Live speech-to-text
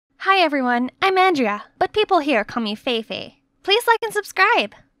Hi everyone, I'm Andrea, but people here call me Feifei. Please like and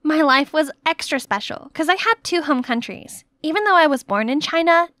subscribe. My life was extra special because I had two home countries. Even though I was born in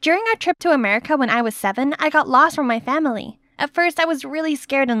China, during our trip to America when I was 7, I got lost from my family. At first, I was really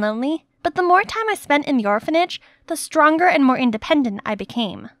scared and lonely, but the more time I spent in the orphanage, the stronger and more independent I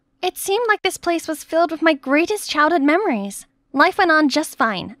became. It seemed like this place was filled with my greatest childhood memories. Life went on just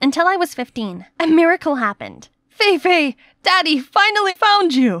fine until I was 15. A miracle happened. Feifei, Daddy finally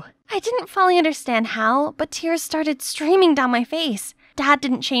found you! I didn't fully understand how, but tears started streaming down my face. Dad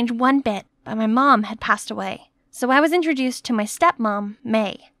didn't change one bit, but my mom had passed away. So I was introduced to my stepmom,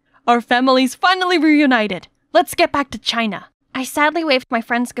 May. Our families finally reunited. Let's get back to China. I sadly waved my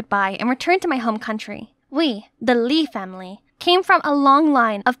friends goodbye and returned to my home country. We, the Li family, came from a long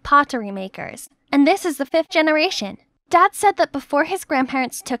line of pottery makers, and this is the 5th generation. Dad said that before his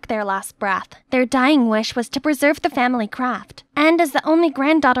grandparents took their last breath, their dying wish was to preserve the family craft. And as the only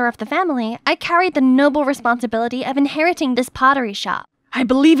granddaughter of the family, I carried the noble responsibility of inheriting this pottery shop. I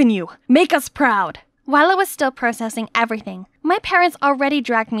believe in you. Make us proud. While I was still processing everything, my parents already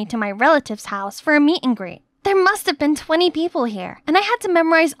dragged me to my relative's house for a meet and greet. There must have been 20 people here, and I had to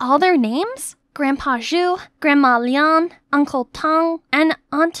memorize all their names? Grandpa Zhu, Grandma Lian, Uncle Tang, and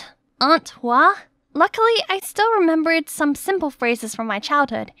Aunt Hua? Luckily, I still remembered some simple phrases from my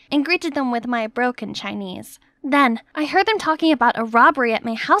childhood and greeted them with my broken Chinese. Then, I heard them talking about a robbery at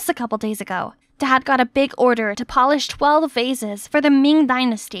my house a couple days ago. Dad got a big order to polish 12 vases for the Ming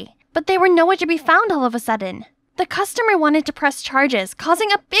Dynasty, but they were nowhere to be found all of a sudden. The customer wanted to press charges,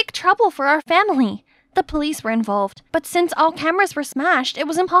 causing a big trouble for our family. The police were involved, but since all cameras were smashed, it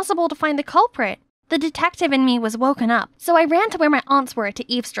was impossible to find the culprit. The detective in me was woken up, so I ran to where my aunts were to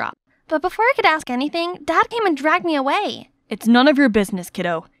eavesdrop. But before I could ask anything, Dad came and dragged me away. It's none of your business,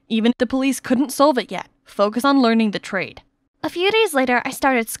 kiddo. Even if the police couldn't solve it yet. Focus on learning the trade. A few days later, I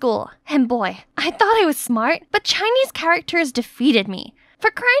started school. And boy, I thought I was smart, but Chinese characters defeated me.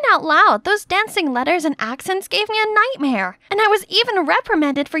 For crying out loud, those dancing letters and accents gave me a nightmare. And I was even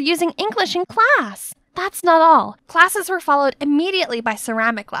reprimanded for using English in class. That's not all. Classes were followed immediately by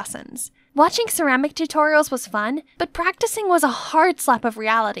ceramic lessons. Watching ceramic tutorials was fun, but practicing was a hard slap of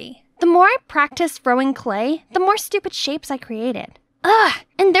reality. The more I practiced throwing clay, the more stupid shapes I created. Ugh,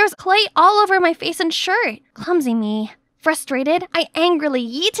 and there's clay all over my face and shirt. Clumsy me. Frustrated, I angrily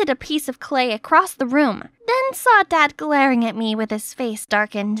yeeted a piece of clay across the room, then saw Dad glaring at me with his face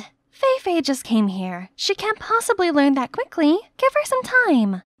darkened. Feifei just came here. She can't possibly learn that quickly. Give her some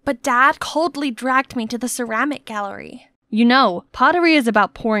time. But Dad coldly dragged me to the ceramic gallery. You know, pottery is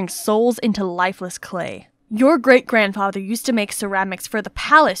about pouring souls into lifeless clay. Your great-grandfather used to make ceramics for the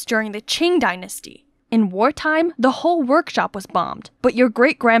palace during the Qing dynasty. In wartime, the whole workshop was bombed, but your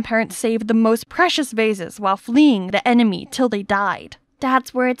great-grandparents saved the most precious vases while fleeing the enemy till they died.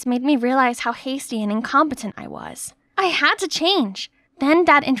 Dad's words made me realize how hasty and incompetent I was. I had to change. Then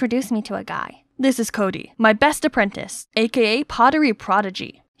Dad introduced me to a guy. This is Cody, my best apprentice, aka Pottery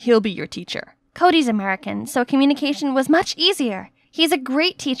Prodigy. He'll be your teacher. Cody's American, so communication was much easier. He's a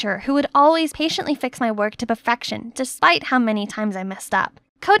great teacher who would always patiently fix my work to perfection, despite how many times I messed up.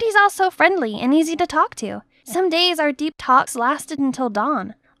 Cody's also friendly and easy to talk to. Some days our deep talks lasted until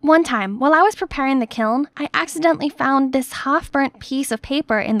dawn. One time, while I was preparing the kiln, I accidentally found this half-burnt piece of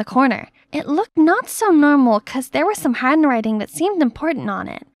paper in the corner. It looked not so normal because there was some handwriting that seemed important on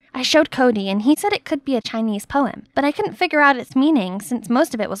it. I showed Cody and he said it could be a Chinese poem, but I couldn't figure out its meaning since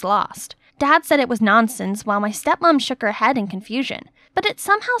most of it was lost. Dad said it was nonsense while my stepmom shook her head in confusion, but it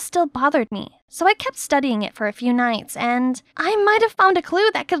somehow still bothered me. So I kept studying it for a few nights, and I might have found a clue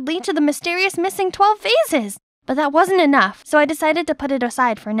that could lead to the mysterious missing 12 vases. But that wasn't enough, so I decided to put it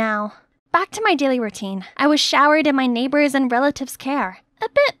aside for now. Back to my daily routine. I was showered in my neighbors' and relatives' care. A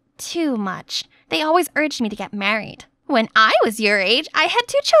bit too much. They always urged me to get married. When I was your age, I had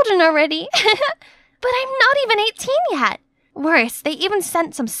 2 children already. But I'm not even 18 yet. Worse, they even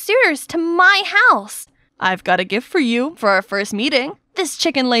sent some suitors to my house. I've got a gift for you for our first meeting. This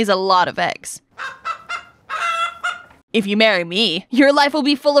chicken lays a lot of eggs. If you marry me, your life will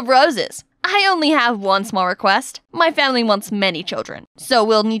be full of roses. I only have one small request. My family wants many children, so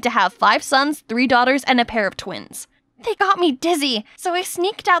we'll need to have 5 sons, 3 daughters, and a pair of twins. They got me dizzy, so I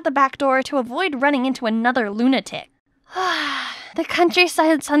sneaked out the back door to avoid running into another lunatic. The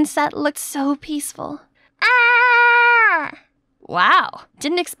countryside sunset looked so peaceful. Wow,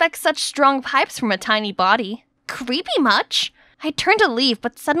 didn't expect such strong pipes from a tiny body. Creepy much? I turned to leave,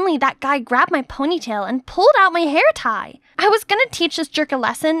 but suddenly that guy grabbed my ponytail and pulled out my hair tie. I was gonna teach this jerk a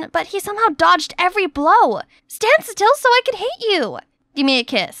lesson, but he somehow dodged every blow. Stand still so I could hit you. Give me a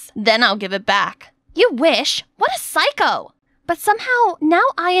kiss, then I'll give it back. You wish? What a psycho! But somehow, now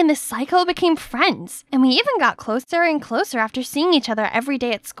I and this psycho became friends, and we even got closer and closer after seeing each other every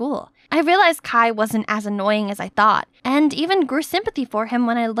day at school. I realized Kai wasn't as annoying as I thought, and even grew sympathy for him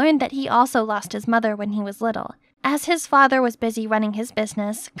when I learned that he also lost his mother when he was little. As his father was busy running his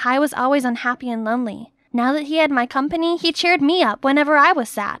business, Kai was always unhappy and lonely. Now that he had my company, he cheered me up whenever I was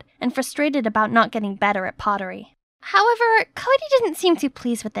sad, and frustrated about not getting better at pottery. However, Cody didn't seem too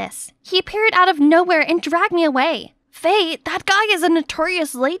pleased with this. He appeared out of nowhere and dragged me away. "Faye, that guy is a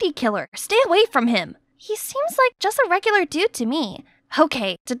notorious lady killer. Stay away from him." He seems like just a regular dude to me.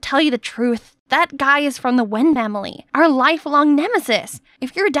 Okay, to tell you the truth, that guy is from the Wen family, our lifelong nemesis.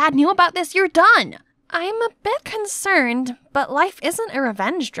 If your dad knew about this, you're done. I'm a bit concerned, but life isn't a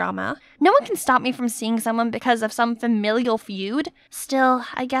revenge drama. No one can stop me from seeing someone because of some familial feud. Still,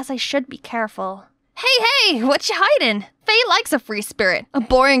 I guess I should be careful. Hey, what you hiding? Faye likes a free spirit. A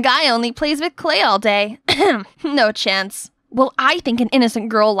boring guy only plays with clay all day. No chance. Well, I think an innocent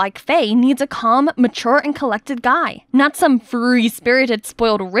girl like Faye needs a calm, mature, and collected guy, not some free-spirited,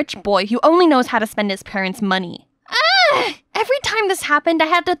 spoiled rich boy who only knows how to spend his parents' money. Every time this happened, I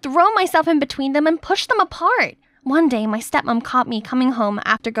had to throw myself in between them and push them apart. One day, my stepmom caught me coming home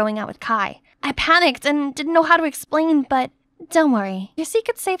after going out with Kai. I panicked and didn't know how to explain, but don't worry, your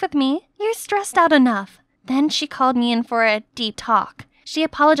secret's safe with me. You're stressed out enough. Then she called me in for a deep talk. She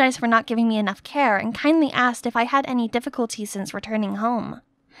apologized for not giving me enough care and kindly asked if I had any difficulties since returning home.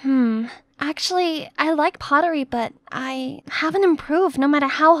 Actually, I like pottery, but I haven't improved no matter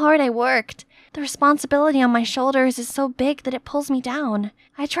how hard I worked. The responsibility on my shoulders is so big that it pulls me down.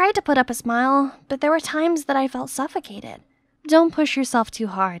 I tried to put up a smile, but there were times that I felt suffocated. Don't push yourself too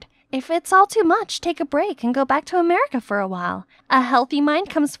hard. If it's all too much, take a break and go back to America for a while. A healthy mind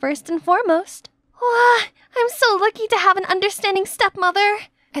comes first and foremost. I'm so lucky to have an understanding stepmother.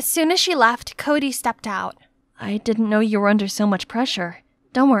 As soon as she left, Cody stepped out. I didn't know you were under so much pressure.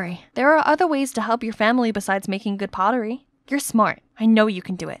 Don't worry, there are other ways to help your family besides making good pottery. You're smart. I know you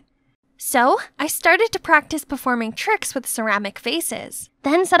can do it. So, I started to practice performing tricks with ceramic vases,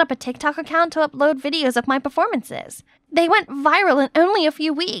 then set up a TikTok account to upload videos of my performances. They went viral in only a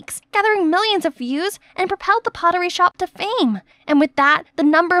few weeks, gathering millions of views and propelled the pottery shop to fame. And with that, the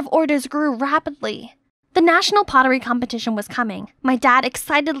number of orders grew rapidly. The national pottery competition was coming. My dad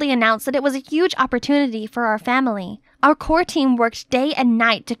excitedly announced that it was a huge opportunity for our family. Our core team worked day and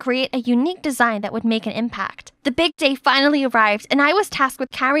night to create a unique design that would make an impact. The big day finally arrived, and I was tasked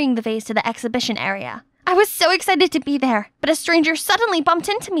with carrying the vase to the exhibition area. I was so excited to be there, but a stranger suddenly bumped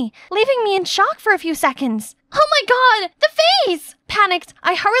into me, leaving me in shock for a few seconds. Oh my god, the vase! Panicked,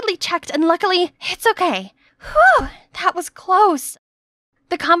 I hurriedly checked, and luckily, it's okay. Whew, that was close.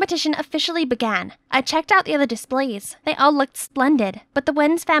 The competition officially began. I checked out the other displays. They all looked splendid, but the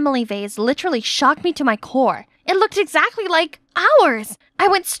Wen's family vase literally shocked me to my core. It looked exactly like ours. I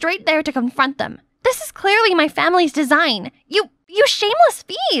went straight there to confront them. This is clearly my family's design. You shameless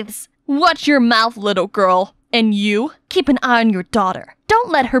thieves! Watch your mouth, little girl. And you, keep an eye on your daughter.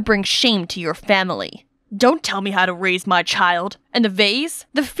 Don't let her bring shame to your family. Don't tell me how to raise my child. And the vase?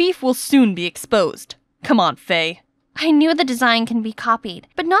 The thief will soon be exposed. Come on, Faye. I knew the design can be copied,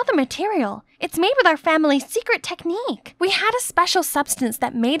 but not the material. It's made with our family's secret technique. We had a special substance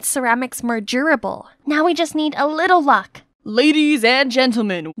that made ceramics more durable. Now we just need a little luck. Ladies and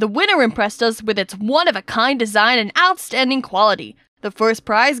gentlemen, the winner impressed us with its one-of-a-kind design and outstanding quality. The first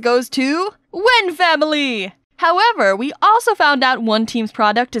prize goes to Wen family! However, we also found out one team's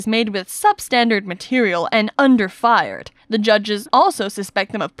product is made with substandard material and underfired. The judges also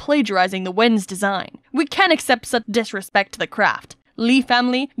suspect them of plagiarizing the Wen's design. We can't accept such disrespect to the craft. Lee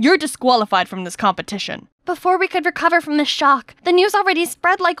family, you're disqualified from this competition. Before we could recover from the shock, the news already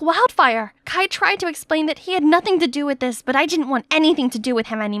spread like wildfire. Kai tried to explain that he had nothing to do with this, but I didn't want anything to do with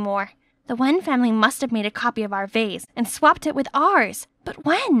him anymore. The Wen family must have made a copy of our vase and swapped it with ours. But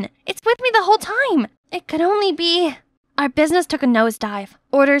when? It's with me the whole time. It could only be... Our business took a nosedive.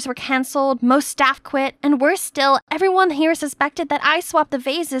 Orders were cancelled, most staff quit, and worse still, everyone here suspected that I swapped the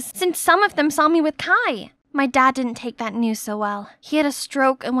vases since some of them saw me with Kai. My dad didn't take that news so well. He had a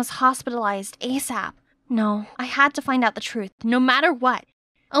stroke and was hospitalized ASAP. No, I had to find out the truth, no matter what.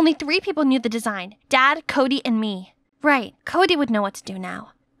 Only 3 people knew the design: Dad, Cody, and me. Right, Cody would know what to do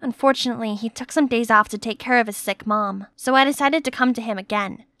now. Unfortunately, he took some days off to take care of his sick mom, so I decided to come to him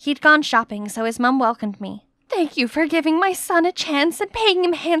again. He'd gone shopping, so his mom welcomed me. Thank you for giving my son a chance and paying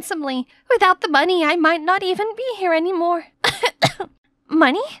him handsomely. Without the money, I might not even be here anymore.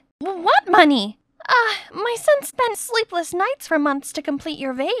 Money? What money? My son spent sleepless nights for months to complete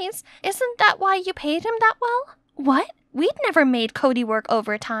your vase. Isn't that why you paid him that well? What? We'd never made Cody work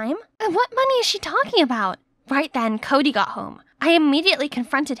overtime. And what money is she talking about? Right then, Cody got home. I immediately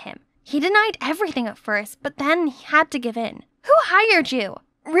confronted him. He denied everything at first, but then he had to give in. Who hired you?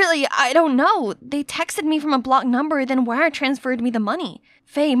 Really, I don't know. They texted me from a blocked number, then wire transferred me the money.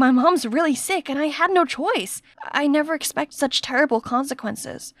 Faye, my mom's really sick and I had no choice. I never expect such terrible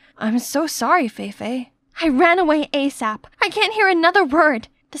consequences. I'm so sorry, Faye. I ran away ASAP. I can't hear another word.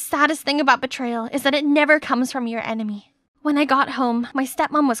 The saddest thing about betrayal is that it never comes from your enemy. When I got home, my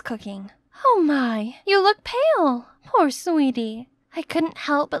stepmom was cooking. Oh my, you look pale. Poor sweetie. I couldn't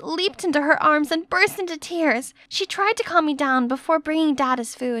help but leaped into her arms and burst into tears. She tried to calm me down before bringing Dad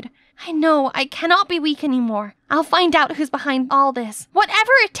his food. I know I cannot be weak anymore. I'll find out who's behind all this,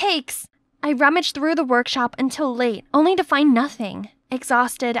 whatever it takes. I rummaged through the workshop until late, only to find nothing.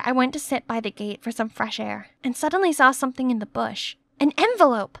 Exhausted, I went to sit by the gate for some fresh air, and suddenly saw something in the bush. An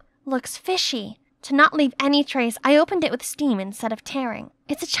envelope. Looks fishy. To not leave any trace, I opened it with steam instead of tearing.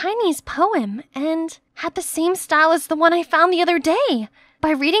 It's a Chinese poem, and had the same style as the one I found the other day.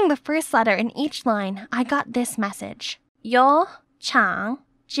 By reading the first letter in each line, I got this message. Yo, Chang,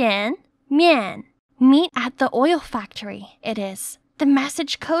 Jian, Mian. Meet at the oil factory, it is. The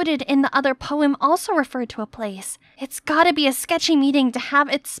message coded in the other poem also referred to a place. It's gotta be a sketchy meeting to have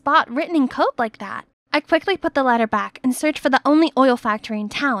its spot written in code like that. I quickly put the letter back and searched for the only oil factory in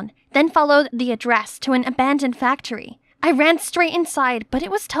town, then followed the address to an abandoned factory. I ran straight inside, but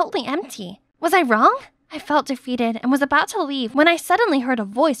it was totally empty. Was I wrong? I felt defeated and was about to leave when I suddenly heard a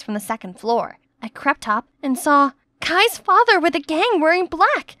voice from the second floor. I crept up and saw Kai's father with a gang wearing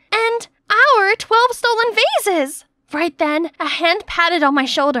black, and our 12 stolen vases! Right then, a hand patted on my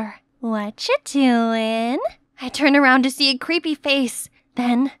shoulder. What you doing? I turned around to see a creepy face,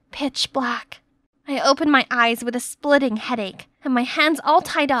 then pitch black. I opened my eyes with a splitting headache, and my hands all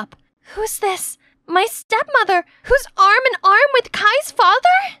tied up. Who's this? My stepmother, who's arm in arm with Kai's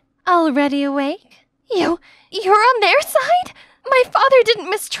father? Already awake? You're on their side? My father didn't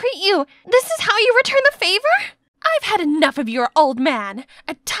mistreat you. This is how you return the favor? I've had enough of your old man,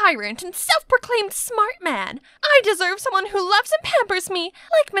 a tyrant and self-proclaimed smart man. I deserve someone who loves and pampers me,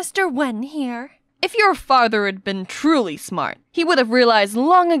 like Mr. Wen here. If your father had been truly smart, he would have realized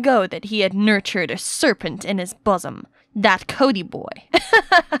long ago that he had nurtured a serpent in his bosom. That Cody boy.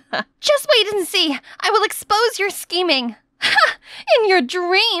 Just wait and see. I will expose your scheming. Ha! In your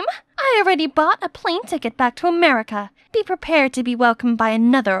dream? I already bought a plane ticket back to America. Be prepared to be welcomed by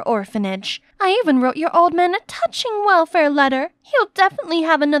another orphanage. I even wrote your old man a touching welfare letter. He'll definitely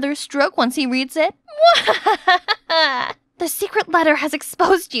have another stroke once he reads it. The secret letter has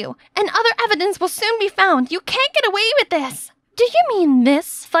exposed you, and other evidence will soon be found. You can't get away with this. Do you mean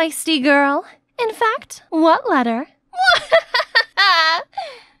this, feisty girl? In fact, what letter?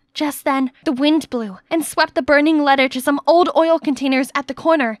 Just then, the wind blew and swept the burning letter to some old oil containers at the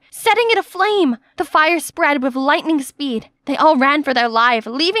corner, setting it aflame. The fire spread with lightning speed. They all ran for their life,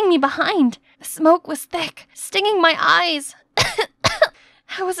 leaving me behind. The smoke was thick, stinging my eyes.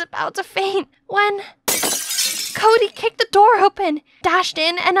 I was about to faint when Cody kicked the door open, dashed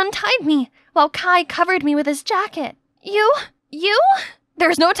in, and untied me, while Kai covered me with his jacket. You?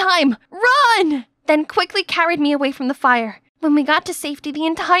 There's no time! Run! Then quickly carried me away from the fire. When we got to safety, the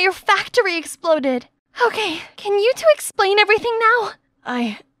entire factory exploded. Okay, can you two explain everything now?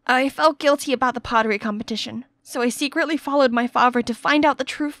 I felt guilty about the pottery competition, so I secretly followed my father to find out the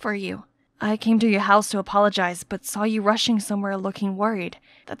truth for you. I came to your house to apologize, but saw you rushing somewhere looking worried.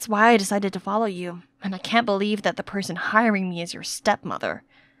 That's why I decided to follow you, and I can't believe that the person hiring me is your stepmother.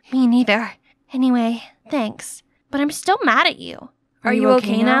 Me neither. Anyway, thanks. But I'm still mad at you. Are you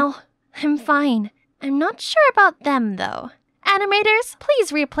okay now? I'm fine. I'm not sure about them, though. Animators,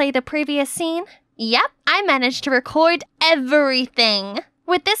 please replay the previous scene. Yep, I managed to record everything.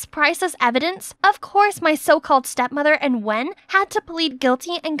 With this priceless evidence, of course my so-called stepmother and Wen had to plead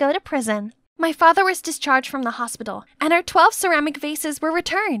guilty and go to prison. My father was discharged from the hospital, and our 12 ceramic vases were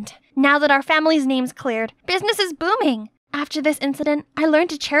returned. Now that our family's name's cleared, business is booming. After this incident, I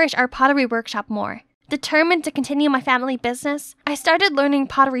learned to cherish our pottery workshop more. Determined to continue my family business, I started learning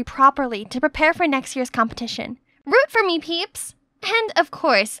pottery properly to prepare for next year's competition. Root for me, peeps! And, of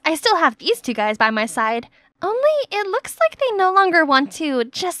course, I still have these two guys by my side. Only it looks like they no longer want to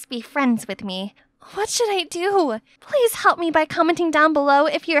just be friends with me. What should I do? Please help me by commenting down below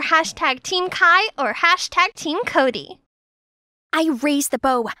if you're hashtag Team Kai or hashtag Team Cody. I raised the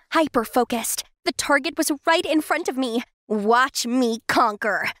bow, hyper-focused. The target was right in front of me. Watch me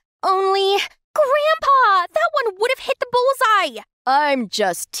conquer. Only... Grandpa! That one would have hit the bullseye! I'm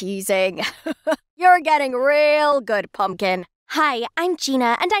just teasing. You're getting real good, Pumpkin. Hi, I'm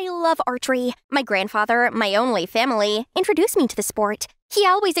Gina, and I love archery. My grandfather, my only family, introduced me to the sport. He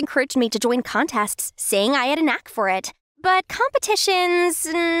always encouraged me to join contests, saying I had a knack for it. But competition's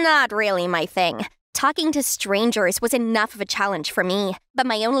not really my thing. Talking to strangers was enough of a challenge for me. But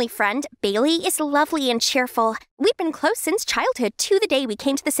my only friend, Bailey, is lovely and cheerful. We've been close since childhood to the day we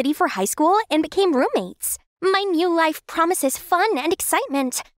came to the city for high school and became roommates. My new life promises fun and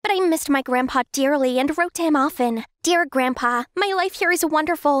excitement, but I missed my grandpa dearly and wrote to him often. Dear Grandpa, my life here is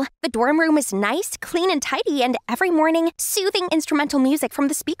wonderful. The dorm room is nice, clean and tidy, and every morning, soothing instrumental music from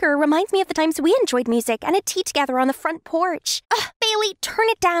the speaker reminds me of the times we enjoyed music and a tea together on the front porch. Ugh, Bailey, turn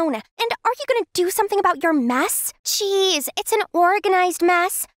it down. And are you gonna do something about your mess? Jeez, it's an organized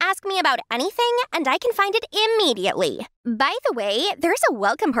mess. Ask me about anything, and I can find it immediately. By the way, there's a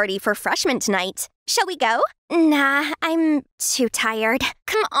welcome party for freshmen tonight. Shall we go? Nah, I'm too tired.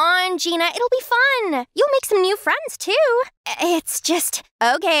 Come on, Gina, it'll be fun. You'll make some new friends, too. It's just...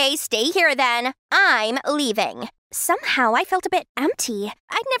 Okay, stay here then. I'm leaving. Somehow I felt a bit empty.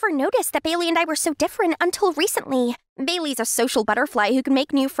 I'd never noticed that Bailey and I were so different until recently. Bailey's a social butterfly who can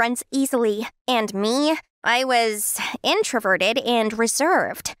make new friends easily. And me? I was introverted and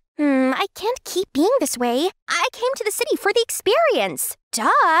reserved. I can't keep being this way. I came to the city for the experience.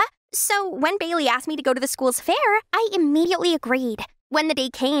 Duh! So when Bailey asked me to go to the school's fair, I immediately agreed. When the day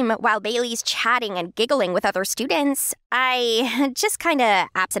came, while Bailey's chatting and giggling with other students, I just kinda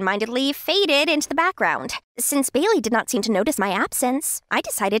absentmindedly faded into the background. Since Bailey did not seem to notice my absence, I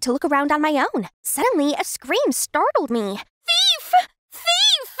decided to look around on my own. Suddenly, a scream startled me. Thief!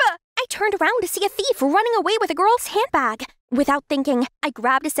 Thief! I turned around to see a thief running away with a girl's handbag. Without thinking, I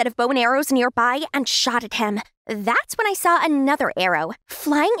grabbed a set of bow and arrows nearby and shot at him. That's when I saw another arrow.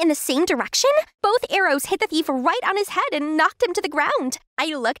 Flying in the same direction, both arrows hit the thief right on his head and knocked him to the ground.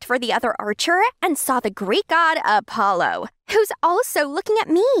 I looked for the other archer and saw the Greek god Apollo, who's also looking at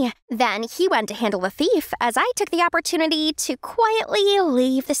me. Then he went to handle the thief as I took the opportunity to quietly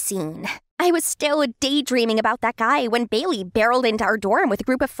leave the scene. I was still daydreaming about that guy when Bailey barreled into our dorm with a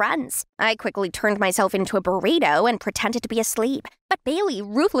group of friends. I quickly turned myself into a burrito and pretended to be asleep. But Bailey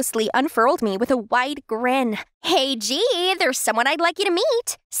ruthlessly unfurled me with a wide grin. Hey, G, there's someone I'd like you to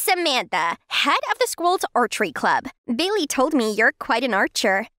meet. Samantha, head of the school's archery club. Bailey told me you're quite an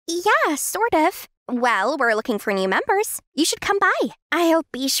archer. Yeah, sort of. Well, we're looking for new members. You should come by. I'll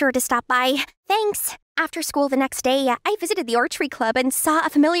be sure to stop by. Thanks. After school the next day, I visited the archery club and saw a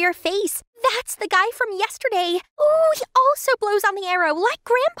familiar face. That's the guy from yesterday. Ooh, he also blows on the arrow like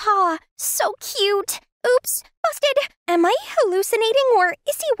Grandpa. So cute. Oops, busted. Am I hallucinating or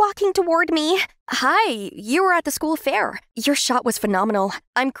is he walking toward me? Hi, you were at the school fair. Your shot was phenomenal.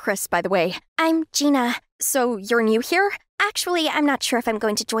 I'm Chris, by the way. I'm Gina. So you're new here? Actually, I'm not sure if I'm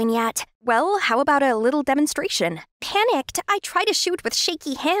going to join yet. Well, how about a little demonstration? Panicked, I tried to shoot with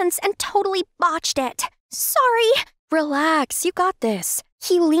shaky hands and totally botched it. Sorry. Relax, you got this.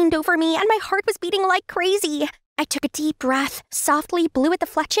 He leaned over me and my heart was beating like crazy. I took a deep breath, softly blew at the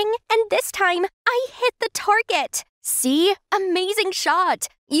fletching, and this time, I hit the target. See? Amazing shot.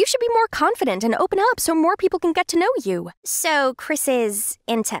 You should be more confident and open up so more people can get to know you. So Chris is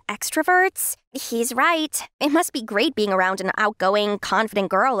into extroverts? He's right. It must be great being around an outgoing, confident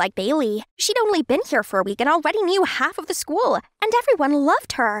girl like Bailey. She'd only been here for a week and already knew half of the school, and everyone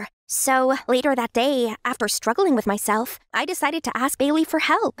loved her. So later that day, after struggling with myself, I decided to ask Bailey for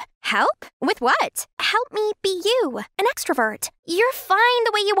help. Help? With what? Help me be you, an extrovert. You're fine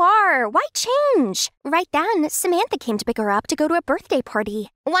the way you are. Why change? Right then, Samantha came to pick her up to go to a birthday party.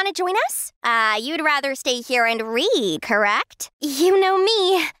 Want to join us? You'd rather stay here and read, correct? You know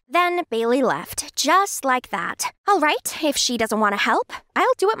me. Then Bailey left, just like that. All right, if she doesn't want to help, I'll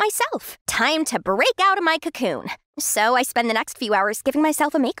do it myself. Time to break out of my cocoon. So I spend the next few hours giving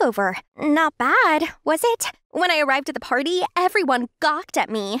myself a makeover. Not bad, was it? When I arrived at the party, everyone gawked at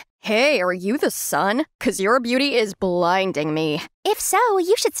me. Hey, are you the sun? 'Cause your beauty is blinding me. If so,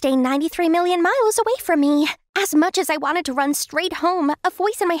 you should stay 93 million miles away from me. As much as I wanted to run straight home, a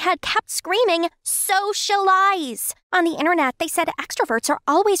voice in my head kept screaming, socialize. On the internet, they said extroverts are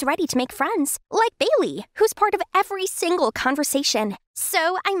always ready to make friends, like Bailey, who's part of every single conversation.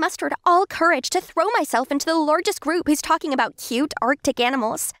 So I mustered all courage to throw myself into the largest group who's talking about cute Arctic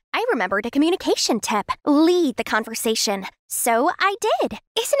animals. I remembered a communication tip: lead the conversation. So I did.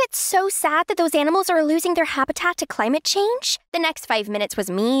 Isn't it so sad that those animals are losing their habitat to climate change? The next 5 minutes was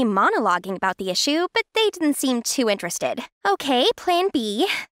me monologuing about the issue, but they didn't seem too interested. Okay, plan B.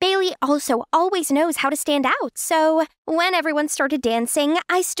 Bailey also always knows how to stand out, so So, when everyone started dancing,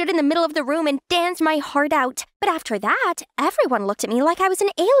 I stood in the middle of the room and danced my heart out. But after that, everyone looked at me like I was an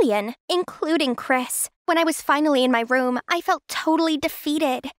alien, including Chris. When I was finally in my room, I felt totally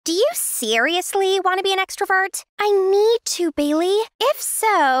defeated. Do you seriously want to be an extrovert? I need to, Bailey. If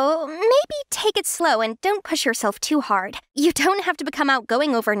so, maybe take it slow and don't push yourself too hard. You don't have to become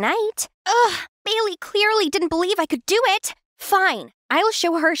outgoing overnight. Ugh, Bailey clearly didn't believe I could do it. Fine, I'll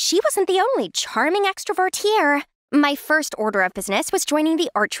show her she wasn't the only charming extrovert here. My first order of business was joining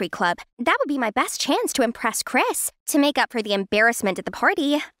the archery club. That would be my best chance to impress Chris. To make up for the embarrassment at the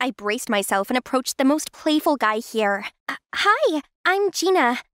party, I braced myself and approached the most playful guy here. Hi, I'm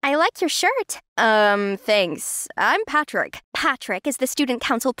Gina. I like your shirt. Thanks. I'm Patrick. Patrick is the student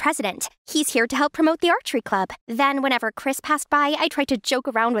council president. He's here to help promote the archery club. Then whenever Chris passed by, I tried to joke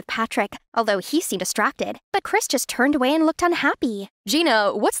around with Patrick, although he seemed distracted. But Chris just turned away and looked unhappy.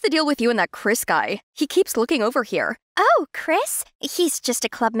 Gina, what's the deal with you and that Chris guy? He keeps looking over here. Oh, Chris? He's just a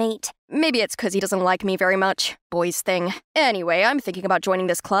clubmate. Maybe it's because he doesn't like me very much. Boys thing. Anyway, I'm thinking about joining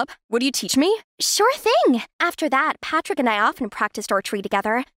this club. Would you teach me? Sure thing. After that, Patrick and I often practiced archery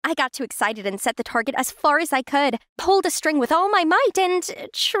together. I got too excited and set the target as far as I could, pulled a string with all my might, and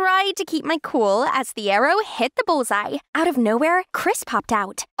tried to keep my cool as the arrow hit the bullseye. Out of nowhere, Chris popped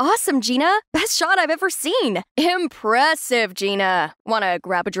out. Awesome, Gina. Best shot I've ever seen. Impressive, Gina. Wanna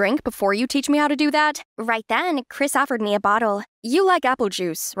grab a drink before you teach me how to do that? Right then, Chris offered me a bottle. You like apple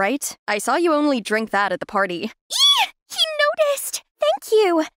juice, right? I saw you only drink that at the party. Eee! He noticed! Thank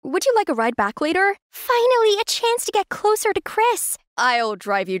you! Would you like a ride back later? Finally, a chance to get closer to Chris. I'll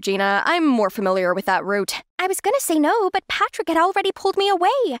drive you, Gina. I'm more familiar with that route. I was gonna say no, but Patrick had already pulled me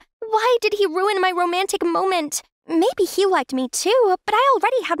away. Why did he ruin my romantic moment? Maybe he liked me too, but I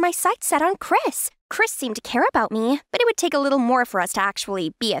already had my sights set on Chris. Chris seemed to care about me, but it would take a little more for us to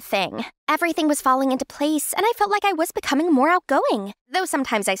actually be a thing. Everything was falling into place, and I felt like I was becoming more outgoing. Though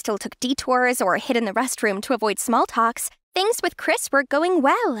sometimes I still took detours or hid in the restroom to avoid small talks, things with Chris were going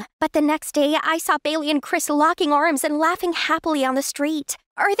well. But the next day, I saw Bailey and Chris locking arms and laughing happily on the street.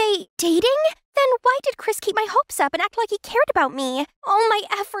 Are they dating? Then why did Chris keep my hopes up and act like he cared about me? All my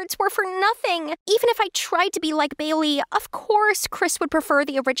efforts were for nothing. Even if I tried to be like Bailey, of course Chris would prefer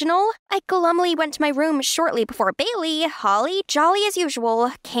the original. I glumly went to my room shortly before Bailey, holly jolly as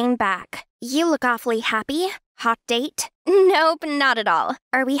usual, came back. You look awfully happy. Hot date? Nope, not at all.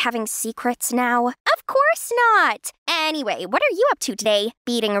 Are we having secrets now? Of course not! Anyway, what are you up to today?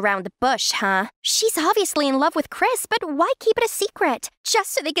 Beating around the bush, huh? She's obviously in love with Chris, but why keep it a secret?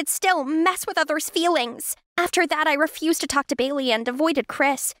 Just so they could still mess with others' feelings. After that, I refused to talk to Bailey and avoided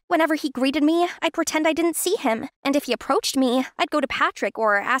Chris. Whenever he greeted me, I'd pretend I didn't see him. And if he approached me, I'd go to Patrick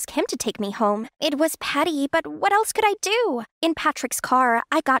or ask him to take me home. It was petty, but what else could I do? In Patrick's car,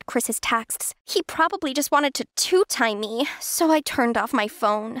 I got Chris's texts. He probably just wanted to two-time me, so I turned off my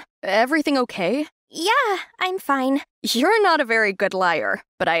phone. Everything okay? Yeah, I'm fine. You're not a very good liar,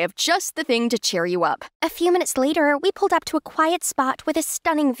 but I have just the thing to cheer you up. A few minutes later, we pulled up to a quiet spot with a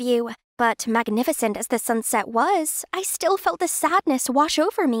stunning view. But magnificent as the sunset was, I still felt the sadness wash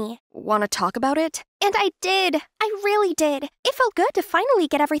over me. Want to talk about it? And I did. I really did. It felt good to finally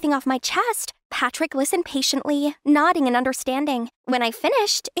get everything off my chest. Patrick listened patiently, nodding and understanding. When I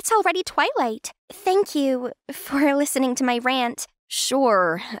finished, it's already twilight. Thank you for listening to my rant.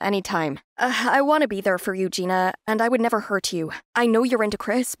 Sure, anytime. I want to be there for you, Gina, and I would never hurt you. I know you're into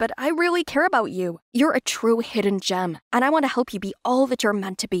Chris, but I really care about you. You're a true hidden gem, and I want to help you be all that you're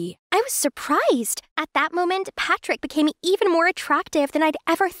meant to be. I was surprised. At that moment, Patrick became even more attractive than I'd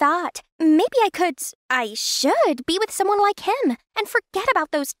ever thought. Maybe I should be with someone like him and forget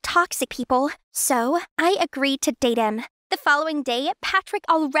about those toxic people. So, I agreed to date him. The following day, Patrick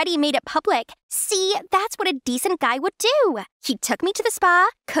already made it public. See, that's what a decent guy would do. He took me to the spa,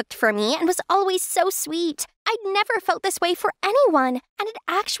 cooked for me, and was always so sweet. I'd never felt this way for anyone, and it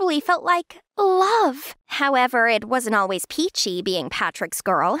actually felt like love. However, it wasn't always peachy being Patrick's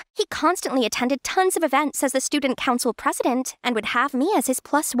girl. He constantly attended tons of events as the student council president and would have me as his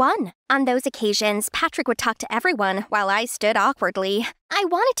 +1. On those occasions, Patrick would talk to everyone while I stood awkwardly. I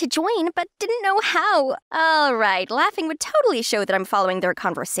wanted to join, but didn't know how. All right, laughing would totally show that I'm following their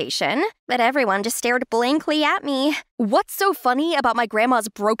conversation, but everyone just stared blankly at me. What's so funny about my grandma's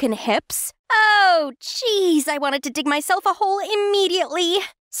broken hips? Oh, jeez, I wanted to dig myself a hole immediately.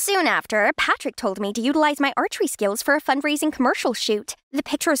 Soon after, Patrick told me to utilize my archery skills for a fundraising commercial shoot. The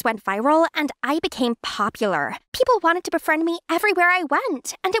pictures went viral, and I became popular. People wanted to befriend me everywhere I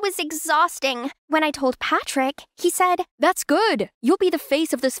went, and it was exhausting. When I told Patrick, he said, That's good. You'll be the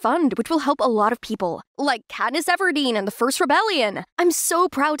face of this fund, which will help a lot of people. Like Katniss Everdeen and the First Rebellion. I'm so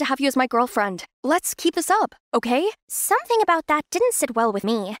proud to have you as my girlfriend. Let's keep this up, okay? Something about that didn't sit well with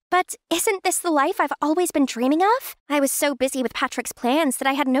me. But isn't this the life I've always been dreaming of? I was so busy with Patrick's plans that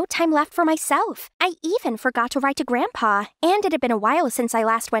I had no time left for myself. I even forgot to write to Grandpa, and it had been a while since I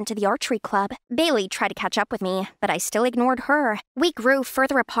last went to the archery club. Bailey tried to catch up with me, but I still ignored her. We grew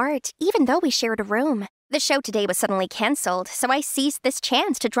further apart, even though we shared a room. The show today was suddenly cancelled, so I seized this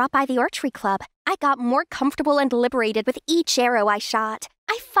chance to drop by the archery club. I got more comfortable and liberated with each arrow I shot.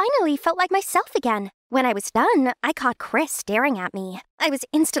 I finally felt like myself again. When I was done, I caught Chris staring at me. I was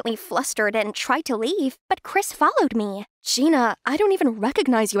instantly flustered and tried to leave, but Chris followed me. Gina, I don't even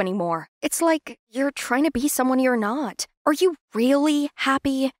recognize you anymore. It's like you're trying to be someone you're not. Are you really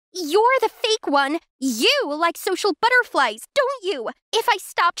happy? You're the fake one. You like social butterflies, don't you? If I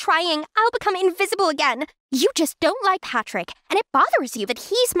stop trying, I'll become invisible again. You just don't like Patrick, and it bothers you that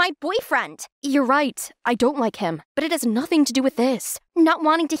he's my boyfriend. You're right. I don't like him, but it has nothing to do with this. Not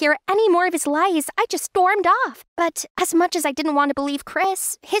wanting to hear any more of his lies, I just stormed off. But as much as I didn't want to believe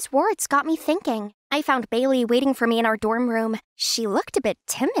Chris, his words got me thinking. I found Bailey waiting for me in our dorm room. She looked a bit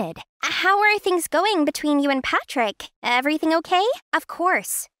timid. How are things going between you and Patrick? Everything okay? Of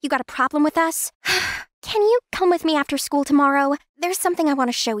course. You got a problem with us? Can you come with me after school tomorrow? There's something I want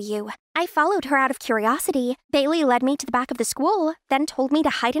to show you. I followed her out of curiosity. Bailey led me to the back of the school, then told me to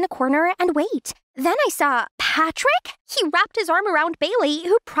hide in a corner and wait. Then I saw Patrick. He wrapped his arm around Bailey,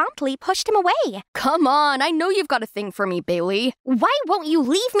 who promptly pushed him away. Come on, I know you've got a thing for me, Bailey. Why won't you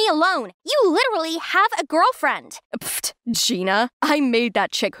leave me alone? You literally have a girlfriend. Pfft, Gina, I made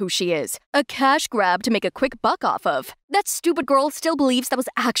that chick who she is. A cash grab to make a quick buck off of. That stupid girl still believes that was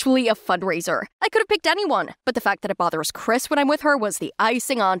actually a fundraiser. I could have picked anyone, but the fact that it bothers Chris when I'm with her was the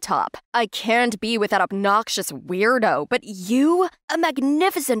icing on top. I can't be with that obnoxious weirdo, but you? A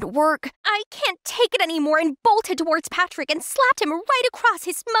magnificent work. I can't take it anymore and bolted towards Patrick and slapped him right across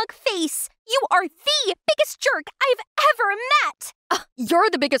his smug face. You are the biggest jerk I've ever met! You're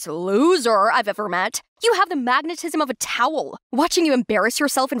the biggest loser I've ever met. You have the magnetism of a towel. Watching you embarrass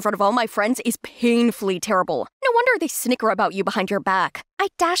yourself in front of all my friends is painfully terrible. No wonder they snicker about you behind your back. I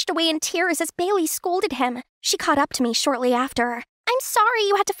dashed away in tears as Bailey scolded him. She caught up to me shortly after. I'm sorry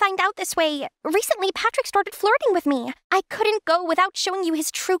you had to find out this way. Recently, Patrick started flirting with me. I couldn't go without showing you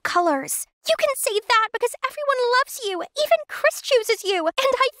his true colors. You can say that because everyone loves you. Even Chris chooses you. And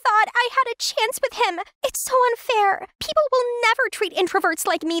I thought I had a chance with him. It's so unfair. People will never treat introverts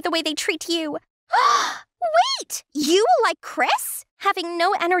like me the way they treat you. Wait! You like Chris? Having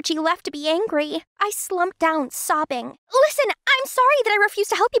no energy left to be angry, I slumped down, sobbing. Listen, I'm sorry that I refused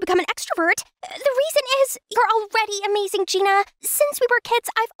to help you become an extrovert. The reason is, you're already amazing, Gina. Since we were kids,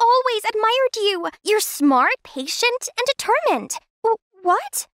 I've always admired you. You're smart, patient, and determined.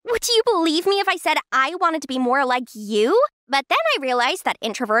 What? Would you believe me if I said I wanted to be more like you? But then I realized that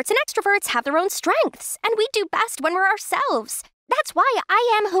introverts and extroverts have their own strengths, and we do best when we're ourselves. That's why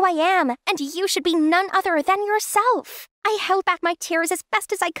I am who I am, and you should be none other than yourself. I held back my tears as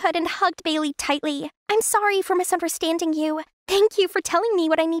best as I could and hugged Bailey tightly. I'm sorry for misunderstanding you. Thank you for telling me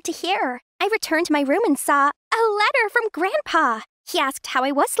what I need to hear. I returned to my room and saw a letter from Grandpa. He asked how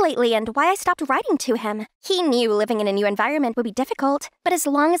I was lately and why I stopped writing to him. He knew living in a new environment would be difficult, but as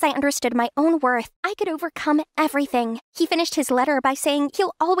long as I understood my own worth, I could overcome everything. He finished his letter by saying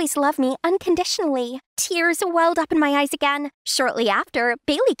he'll always love me unconditionally. Tears welled up in my eyes again. Shortly after,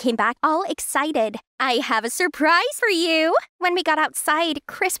 Bailey came back all excited. I have a surprise for you. When we got outside,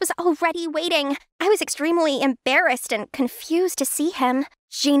 Chris was already waiting. I was extremely embarrassed and confused to see him.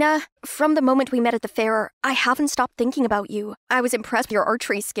 Gina, from the moment we met at the fair, I haven't stopped thinking about you. I was impressed with your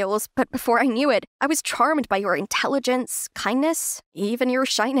archery skills, but before I knew it, I was charmed by your intelligence, kindness, even your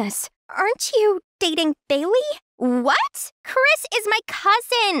shyness. Aren't you dating Bailey? What? Chris is my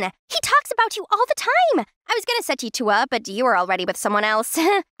cousin. He talks about you all the time. I was gonna set you two up, but you were already with someone else.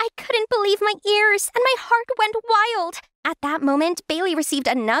 I couldn't believe my ears, and my heart went wild. At that moment, Bailey received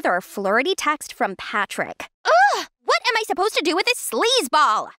another flirty text from Patrick. Ugh! What am I supposed to do with this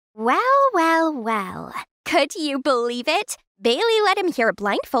sleazeball? Well. Could you believe it? Bailey let him hear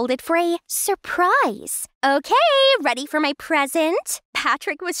blindfolded for a surprise. Okay, ready for my present?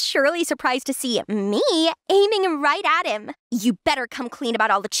 Patrick was surely surprised to see me aiming right at him. You better come clean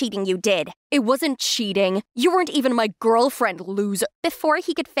about all the cheating you did. It wasn't cheating. You weren't even my girlfriend, loser. Before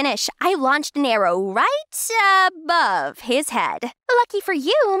he could finish, I launched an arrow right above his head. Lucky for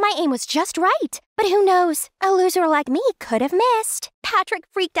you, my aim was just right. But who knows? A loser like me could have missed. Patrick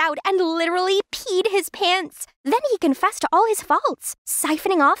freaked out and literally peed his pants. Then he confessed to all his faults,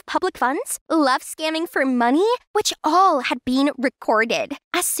 siphoning off public funds, love scamming for money, which all had been recorded.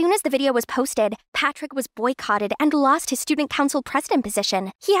 As soon as the video was posted, Patrick was boycotted and lost his student council president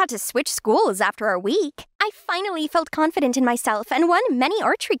position. He had to switch schools after a week. I finally felt confident in myself and won many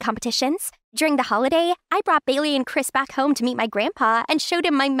archery competitions. During the holiday, I brought Bailey and Chris back home to meet my grandpa and showed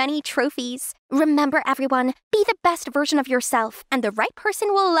him my many trophies. Remember, everyone, be the best version of yourself, and the right person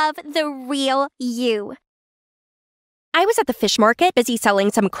will love the real you. I was at the fish market busy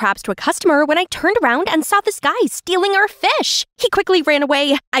selling some crabs to a customer when I turned around and saw this guy stealing our fish. He quickly ran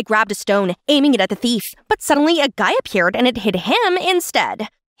away. I grabbed a stone, aiming it at the thief, but suddenly a guy appeared and it hit him instead.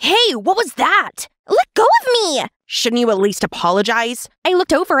 Hey, what was that? Let go of me! Shouldn't you at least apologize? I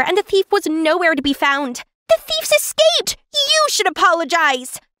looked over and the thief was nowhere to be found. The thief's escaped! You should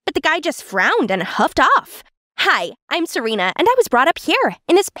apologize! But the guy just frowned and huffed off. Hi, I'm Serena, and I was brought up here,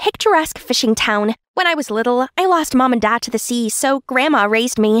 in this picturesque fishing town. When I was little, I lost Mom and Dad to the sea, so Grandma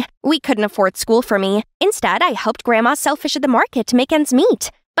raised me. We couldn't afford school for me. Instead, I helped Grandma sell fish at the market to make ends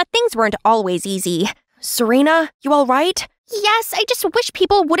meet. But things weren't always easy. Serena, you all right? Yes, I just wish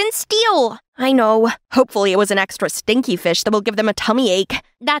people wouldn't steal. I know. Hopefully it was an extra stinky fish that will give them a tummy ache.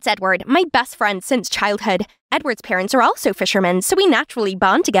 That's Edward, my best friend since childhood. Edward's parents are also fishermen, so we naturally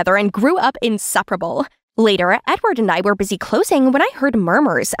bond together and grew up inseparable. Later, Edward and I were busy closing when I heard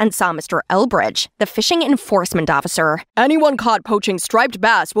murmurs and saw Mr. Elbridge, the fishing enforcement officer. Anyone caught poaching striped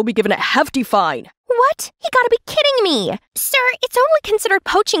bass will be given a hefty fine. What? You gotta be kidding me! Sir, it's only considered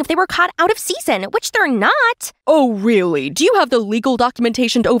poaching if they were caught out of season, which they're not. Oh, really? Do you have the legal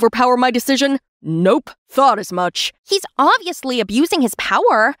documentation to overpower my decision? Nope. Thought as much. He's obviously abusing his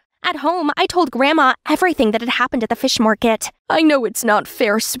power. At home, I told Grandma everything that had happened at the fish market. I know it's not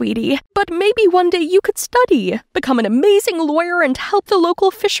fair, sweetie, but maybe one day you could study, become an amazing lawyer, and help the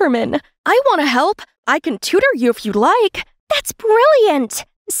local fishermen. I want to help. I can tutor you if you'd like. That's brilliant!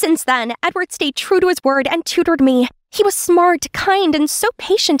 Since then, Edward stayed true to his word and tutored me. He was smart, kind, and so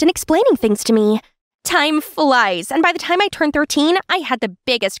patient in explaining things to me. Time flies, and by the time I turned 13, I had the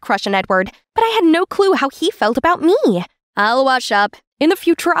biggest crush on Edward, but I had no clue how he felt about me. I'll wash up. In the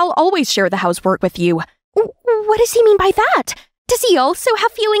future, I'll always share the housework with you. What does he mean by that? Does he also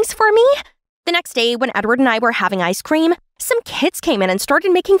have feelings for me? The next day, when Edward and I were having ice cream, some kids came in and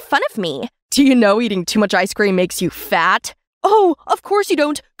started making fun of me. Do you know eating too much ice cream makes you fat? Oh, of course you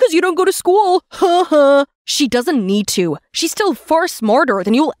don't, because you don't go to school. Ha. She doesn't need to. She's still far smarter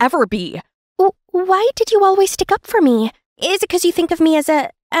than you'll ever be. Why did you always stick up for me? Is it because you think of me as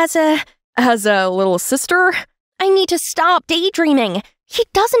a little sister? I need to stop daydreaming. He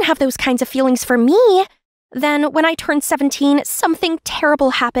doesn't have those kinds of feelings for me. Then, when I turned 17, something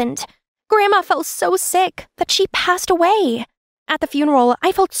terrible happened. Grandma fell so sick that she passed away. At the funeral,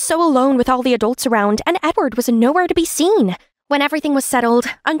 I felt so alone with all the adults around, and Edward was nowhere to be seen. When everything was settled,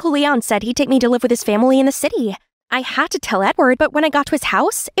 Uncle Leon said he'd take me to live with his family in the city. I had to tell Edward, but when I got to his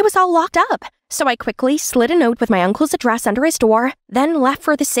house, it was all locked up. So I quickly slid a note with my uncle's address under his door, then left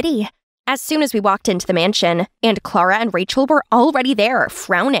for the city. As soon as we walked into the mansion, Aunt Clara and Rachel were already there,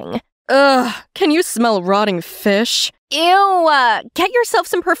 frowning. Ugh, can you smell rotting fish? Ew, get yourself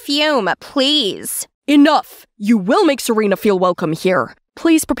some perfume, please. Enough! You will make Serena feel welcome here.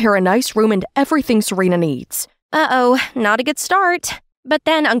 Please prepare a nice room and everything Serena needs. Uh-oh, not a good start. But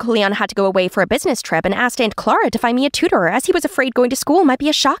then Uncle Leon had to go away for a business trip and asked Aunt Clara to find me a tutor as he was afraid going to school might be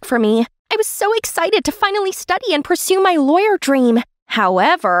a shock for me. I was so excited to finally study and pursue my lawyer dream.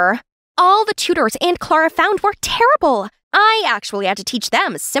 However, all the tutors Aunt Clara found were terrible. I actually had to teach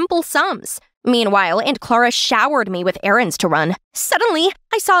them simple sums. Meanwhile, Aunt Clara showered me with errands to run. Suddenly,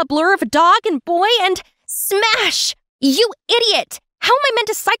 I saw a blur of a dog and boy and smash! You idiot! How am I meant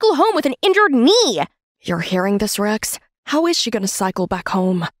to cycle home with an injured knee? You're hearing this, Rex? How is she gonna cycle back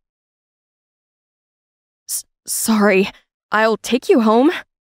home? Sorry, I'll take you home.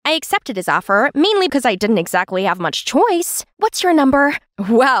 I accepted his offer, mainly because I didn't exactly have much choice. What's your number?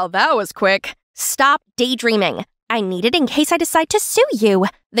 Wow, that was quick. Stop daydreaming. I need it in case I decide to sue you.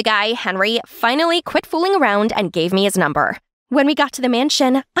 The guy, Henry, finally quit fooling around and gave me his number. When we got to the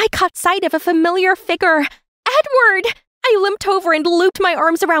mansion, I caught sight of a familiar figure. Edward! I limped over and looped my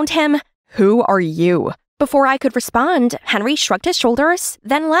arms around him. Who are you? Before I could respond, Henry shrugged his shoulders,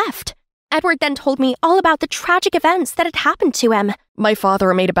 then left. Edward then told me all about the tragic events that had happened to him. My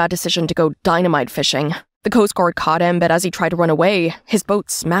father made a bad decision to go dynamite fishing. The Coast Guard caught him, but as he tried to run away, his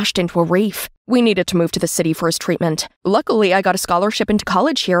boat smashed into a reef. We needed to move to the city for his treatment. Luckily, I got a scholarship into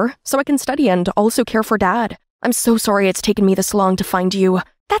college here, so I can study and also care for Dad. I'm so sorry it's taken me this long to find you.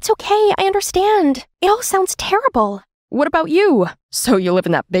 That's okay, I understand. It all sounds terrible. What about you? So you live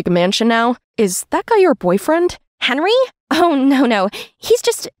in that big mansion now? Is that guy your boyfriend? Henry? Oh, no. He's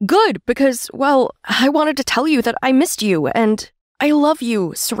just... Good, because, well, I wanted to tell you that I missed you, and I love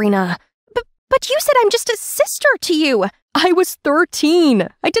you, Serena. But you said I'm just a sister to you. I was 13.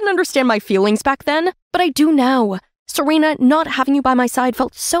 I didn't understand my feelings back then, but I do now. Serena, not having you by my side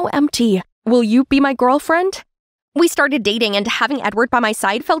felt so empty. Will you be my girlfriend? We started dating, and having Edward by my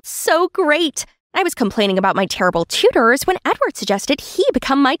side felt so great. I was complaining about my terrible tutors when Edward suggested he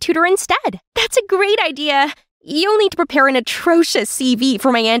become my tutor instead. That's a great idea. You'll need to prepare an atrocious CV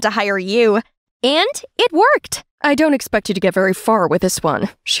for my aunt to hire you. And it worked. I don't expect you to get very far with this one.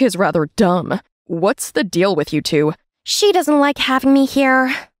 She is rather dumb. What's the deal with you two? She doesn't like having me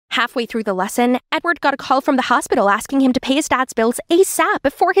here. Halfway through the lesson, Edward got a call from the hospital asking him to pay his dad's bills ASAP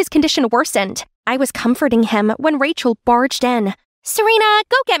before his condition worsened. I was comforting him when Rachel barged in. Serena,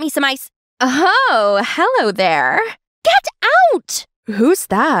 go get me some ice. Oh, hello there. Get out! Who's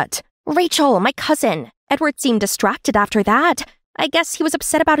that? Rachel, my cousin. Edward seemed distracted after that. I guess he was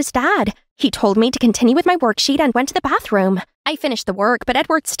upset about his dad. He told me to continue with my worksheet and went to the bathroom. I finished the work, but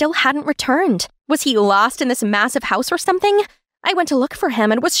Edward still hadn't returned. Was he lost in this massive house or something? I went to look for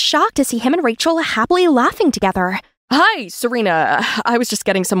him and was shocked to see him and Rachel happily laughing together. Hi, Serena. I was just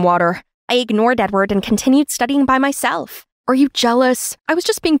getting some water. I ignored Edward and continued studying by myself. Are you jealous? I was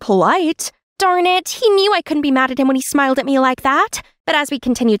just being polite. Darn it, he knew I couldn't be mad at him when he smiled at me like that. But as we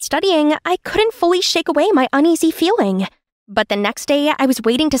continued studying, I couldn't fully shake away my uneasy feeling. But the next day, I was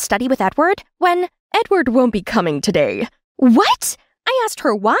waiting to study with Edward when... Edward won't be coming today. What? I asked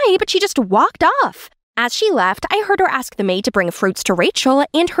her why, but she just walked off. As she left, I heard her ask the maid to bring fruits to Rachel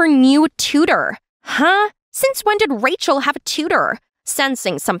and her new tutor. Huh? Since when did Rachel have a tutor?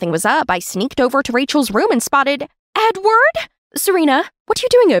 Sensing something was up, I sneaked over to Rachel's room and spotted... Edward? Serena, what are you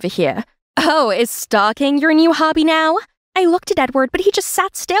doing over here? Oh, is stalking your new hobby now? I looked at Edward, but he just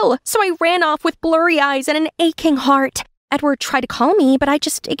sat still, so I ran off with blurry eyes and an aching heart. Edward tried to call me, but I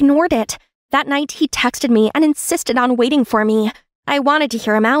just ignored it. That night, he texted me and insisted on waiting for me. I wanted to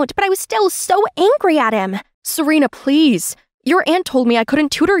hear him out, but I was still so angry at him. Serena, please. Your aunt told me I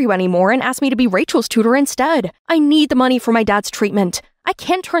couldn't tutor you anymore and asked me to be Rachel's tutor instead. I need the money for my dad's treatment. I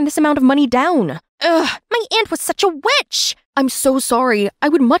can't turn this amount of money down. Ugh, my aunt was such a witch! I'm so sorry. I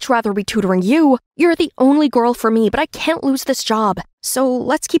would much rather be tutoring you. You're the only girl for me, but I can't lose this job. So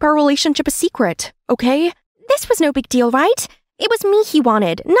let's keep our relationship a secret, okay? This was no big deal, right? It was me he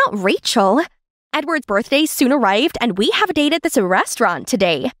wanted, not Rachel. Edward's birthday soon arrived, and we have a date at this restaurant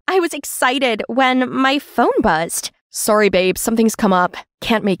today. I was excited when my phone buzzed. Sorry, babe, something's come up.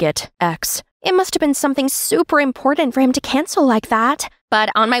 Can't make it. X. It must have been something super important for him to cancel like that. But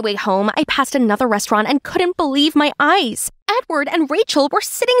on my way home, I passed another restaurant and couldn't believe my eyes. Edward and Rachel were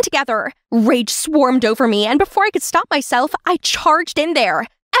sitting together. Rage swarmed over me, and before I could stop myself, I charged in there.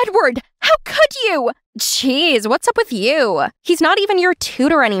 Edward, how could you? Jeez, what's up with you? He's not even your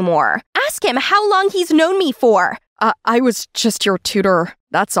tutor anymore. Ask him how long he's known me for. I was just your tutor,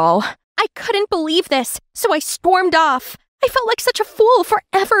 that's all. I couldn't believe this, so I stormed off. I felt like such a fool for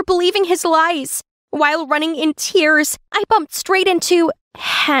ever believing his lies. While running in tears, I bumped straight into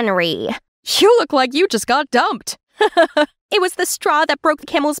Henry. You look like you just got dumped. It was the straw that broke the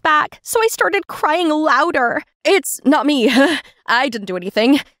camel's back, so I started crying louder. It's not me. I didn't do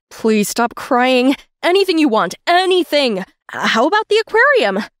anything. Please stop crying. Anything you want, anything. How about the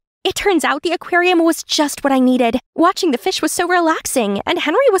aquarium? It turns out the aquarium was just what I needed. Watching the fish was so relaxing, and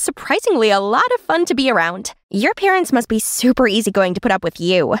Henry was surprisingly a lot of fun to be around. Your parents must be super easygoing to put up with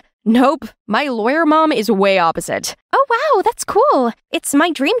you. Nope, my lawyer mom is way opposite. Oh wow, that's cool. It's my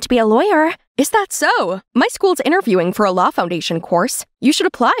dream to be a lawyer. Is that so? My school's interviewing for a law foundation course. You should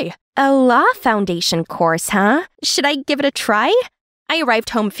apply. A law foundation course, huh? Should I give it a try? I arrived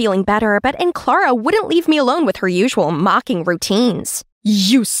home feeling better, but Aunt Clara wouldn't leave me alone with her usual mocking routines.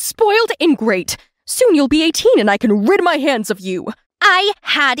 You spoiled ingrate! Soon you'll be 18 and I can rid my hands of you! I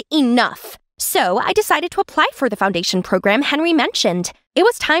had enough! So I decided to apply for the foundation program Henry mentioned. It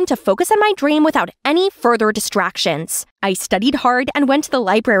was time to focus on my dream without any further distractions. I studied hard and went to the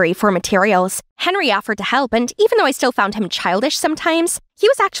library for materials. Henry offered to help, and even though I still found him childish sometimes, he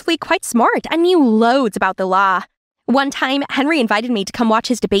was actually quite smart and knew loads about the law. One time, Henry invited me to come watch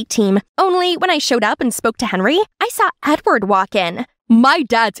his debate team. Only when I showed up and spoke to Henry, I saw Edward walk in. My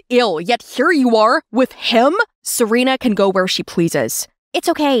dad's ill, yet here you are, with him? Serena can go where she pleases. It's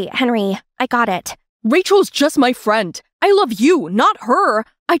okay, Henry. I got it. Rachel's just my friend. I love you, not her.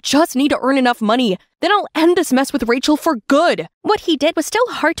 I just need to earn enough money. Then I'll end this mess with Rachel for good. What he did was still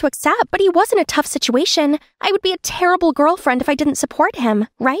hard to accept, but he was in a tough situation. I would be a terrible girlfriend if I didn't support him,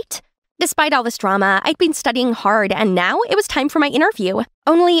 right? Despite all this drama, I'd been studying hard, and now it was time for my interview.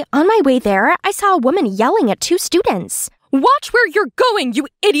 Only, on my way there, I saw a woman yelling at 2 students. Watch where you're going, you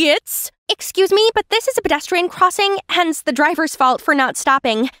idiots! Excuse me, but this is a pedestrian crossing, hence the driver's fault for not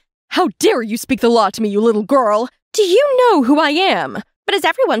stopping. How dare you speak the law to me, you little girl? Do you know who I am? But as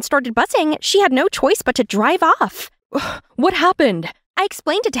everyone started buzzing, she had no choice but to drive off. What happened? I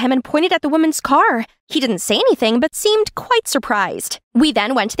explained it to him and pointed at the woman's car. He didn't say anything, but seemed quite surprised. We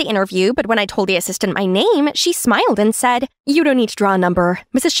then went to the interview, but when I told the assistant my name, she smiled and said, "You don't need to draw a number.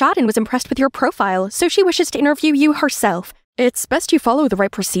 Mrs. Shodden was impressed with your profile, so she wishes to interview you herself. It's best you follow the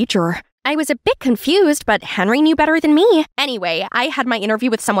right procedure." I was a bit confused, but Henry knew better than me. Anyway, I had my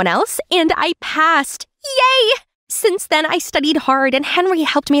interview with someone else, and I passed. Yay! Since then, I studied hard, and Henry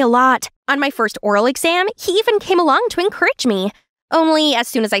helped me a lot. On my first oral exam, he even came along to encourage me. Only, as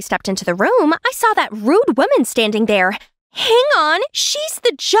soon as I stepped into the room, I saw that rude woman standing there. Hang on, she's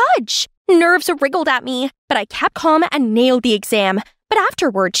the judge! Nerves wriggled at me, but I kept calm and nailed the exam. But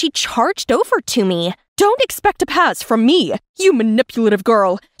afterward, she charged over to me. Don't expect a pass from me, you manipulative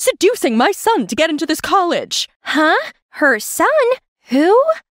girl, seducing my son to get into this college. Huh? Her son? Who?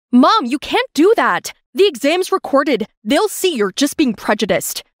 Mom, you can't do that. The exam's recorded. They'll see you're just being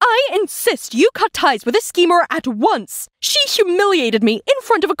prejudiced. I insist you cut ties with this schemer at once. She humiliated me in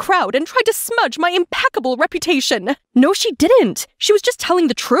front of a crowd and tried to smudge my impeccable reputation. No, she didn't. She was just telling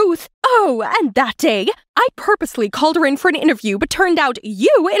the truth. Oh, and that day, I purposely called her in for an interview, but turned out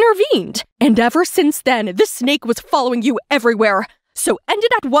you intervened. And ever since then, this snake was following you everywhere. So end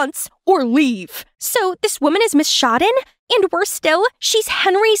it at once or leave. So this woman is Miss Shodden? And worse still, she's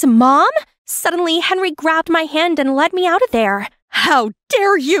Henry's mom? Suddenly, Henry grabbed my hand and led me out of there. How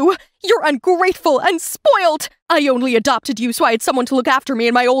dare you! You're ungrateful and spoiled! I only adopted you so I had someone to look after me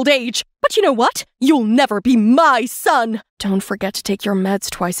in my old age. But you know what? You'll never be my son! Don't forget to take your meds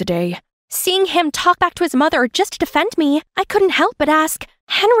twice a day. Seeing him talk back to his mother just to defend me, I couldn't help but ask,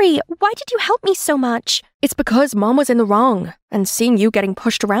 Henry, why did you help me so much? It's because Mom was in the wrong, and seeing you getting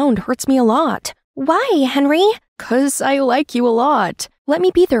pushed around hurts me a lot. Why, Henry? 'Cause I like you a lot. Let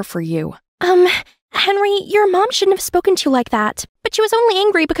me be there for you. Henry, your mom shouldn't have spoken to you like that. But she was only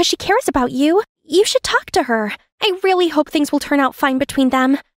angry because she cares about you. You should talk to her. I really hope things will turn out fine between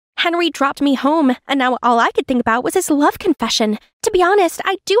them. Henry dropped me home, and now all I could think about was his love confession. To be honest,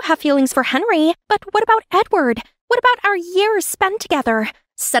 I do have feelings for Henry, but what about Edward? What about our years spent together?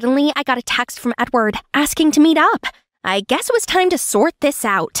 Suddenly, I got a text from Edward asking to meet up. I guess it was time to sort this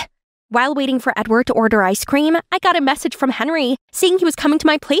out. While waiting for Edward to order ice cream, I got a message from Henry, saying he was coming to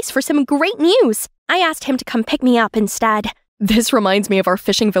my place for some great news. I asked him to come pick me up instead. This reminds me of our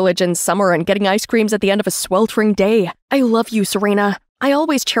fishing village in summer and getting ice creams at the end of a sweltering day. I love you, Serena. I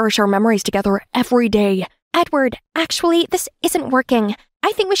always cherish our memories together every day. Edward, actually, this isn't working.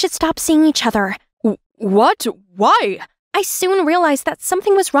 I think we should stop seeing each other. What? Why? I soon realized that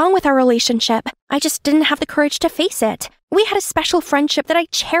something was wrong with our relationship. I just didn't have the courage to face it. We had a special friendship that I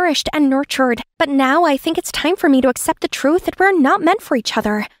cherished and nurtured, but now I think it's time for me to accept the truth that we're not meant for each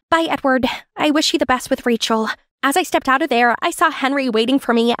other. Bye, Edward. I wish you the best with Rachel. As I stepped out of there, I saw Henry waiting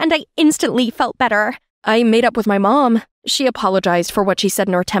for me, and I instantly felt better. I made up with my mom. She apologized for what she said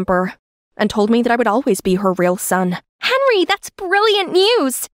in her temper, and told me that I would always be her real son. Henry, that's brilliant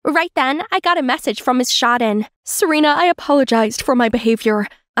news! Right then, I got a message from Miss Shodden. Serena, I apologized for my behavior.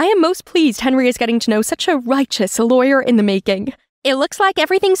 I am most pleased Henry is getting to know such a righteous lawyer in the making. It looks like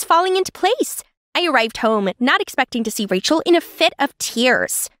everything's falling into place. I arrived home, not expecting to see Rachel in a fit of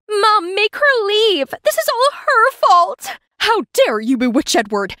tears. Mom, make her leave! This is all her fault! How dare you bewitch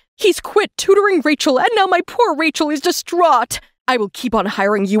Edward! He's quit tutoring Rachel, and now my poor Rachel is distraught. I will keep on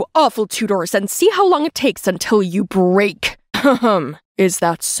hiring you awful tutors and see how long it takes until you break. Is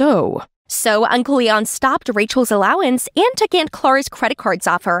that so? So Uncle Leon stopped Rachel's allowance and took Aunt Clara's credit cards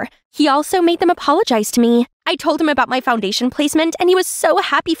off her. He also made them apologize to me. I told him about my foundation placement, and he was so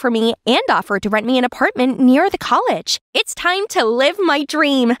happy for me and offered to rent me an apartment near the college. It's time to live my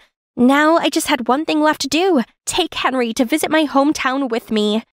dream. Now I just had one thing left to do. Take Henry to visit my hometown with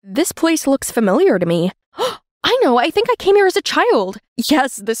me. This place looks familiar to me. I know, I think I came here as a child.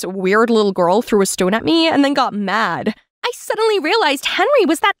 Yes, this weird little girl threw a stone at me and then got mad. I suddenly realized Henry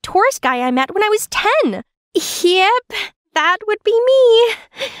was that tourist guy I met when I was 10. Yep, that would be me.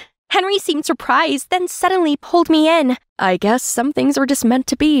 Henry seemed surprised, then suddenly pulled me in. I guess some things are just meant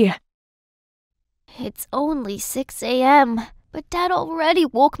to be. It's only 6 a.m., but Dad already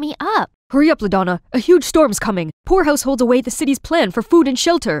woke me up. Hurry up, LaDonna. A huge storm's coming. Poor households await the city's plan for food and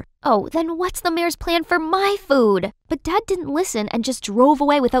shelter. Oh, then what's the mayor's plan for my food? But Dad didn't listen and just drove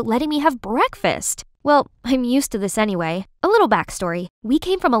away without letting me have breakfast. Well, I'm used to this anyway. A little backstory. We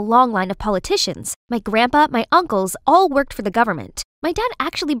came from a long line of politicians. My grandpa, my uncles, all worked for the government. My dad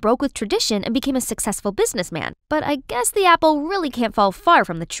actually broke with tradition and became a successful businessman. But I guess the apple really can't fall far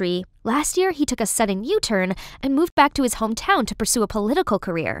from the tree. Last year, he took a sudden U-turn and moved back to his hometown to pursue a political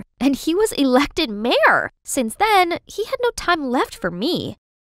career. And he was elected mayor. Since then, he had no time left for me.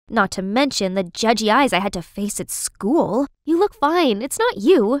 Not to mention the judgy eyes I had to face at school. You look fine. It's not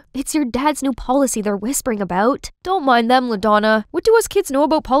you. It's your dad's new policy they're whispering about. Don't mind them, LaDonna. What do us kids know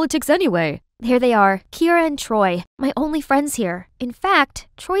about politics anyway? Here they are, Kira and Troy, my only friends here. In fact,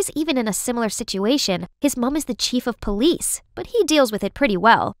 Troy's even in a similar situation. His mom is the chief of police, but he deals with it pretty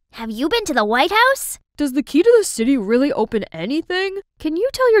well. Have you been to the White House? Does the key to the city really open anything? Can you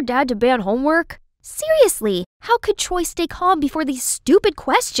tell your dad to ban homework? Seriously, how could Troy stay calm before these stupid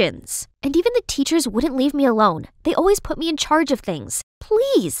questions? And even the teachers wouldn't leave me alone. They always put me in charge of things.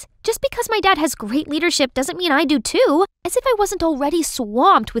 Please, just because my dad has great leadership doesn't mean I do too, as if I wasn't already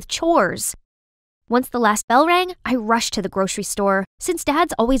swamped with chores. Once the last bell rang, I rushed to the grocery store. Since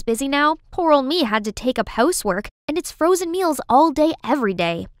Dad's always busy now, poor old me had to take up housework, and it's frozen meals all day, every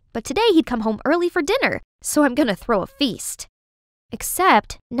day. But today he'd come home early for dinner, so I'm gonna throw a feast.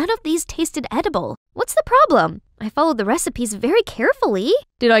 Except, none of these tasted edible. What's the problem? I followed the recipes very carefully.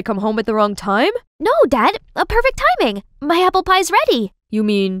 Did I come home at the wrong time? No, Dad, a perfect timing. My apple pie's ready. You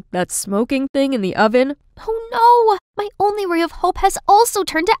mean that smoking thing in the oven? Oh no! My only ray of hope has also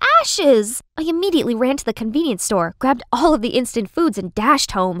turned to ashes! I immediately ran to the convenience store, grabbed all of the instant foods, and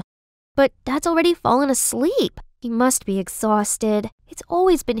dashed home. But Dad's already fallen asleep. He must be exhausted. It's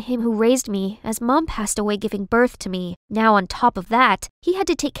always been him who raised me, as Mom passed away giving birth to me. Now on top of that, he had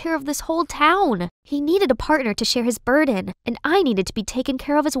to take care of this whole town. He needed a partner to share his burden, and I needed to be taken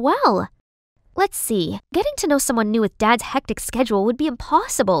care of as well. Let's see, getting to know someone new with Dad's hectic schedule would be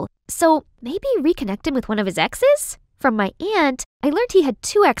impossible. So maybe reconnect him with one of his exes? From my aunt, I learned he had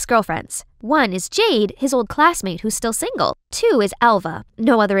 2 ex-girlfriends. One is Jade, his old classmate who's still single. 2 is Alva.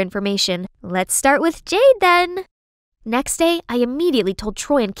 No other information. Let's start with Jade then. Next day, I immediately told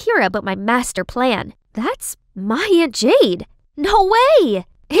Troy and Kira about my master plan. That's my Aunt Jade. No way!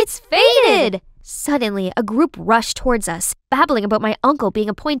 It's fated! Suddenly, a group rushed towards us, babbling about my uncle being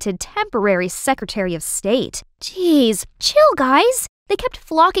appointed temporary Secretary of State. Jeez, chill guys! They kept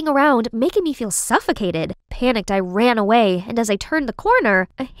flocking around, making me feel suffocated. Panicked, I ran away, and as I turned the corner,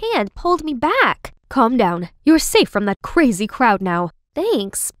 a hand pulled me back. Calm down. You're safe from that crazy crowd now.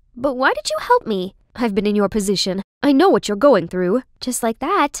 Thanks, but why did you help me? I've been in your position. I know what you're going through. Just like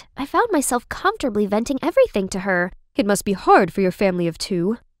that, I found myself comfortably venting everything to her. It must be hard for your family of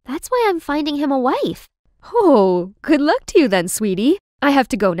 2. That's why I'm finding him a wife. Oh, good luck to you then, sweetie. I have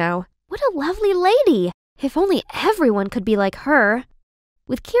to go now. What a lovely lady. If only everyone could be like her.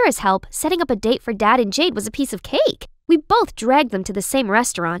 With Kira's help, setting up a date for Dad and Jade was a piece of cake. We both dragged them to the same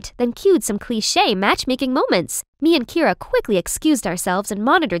restaurant, then cued some cliché matchmaking moments. Me and Kira quickly excused ourselves and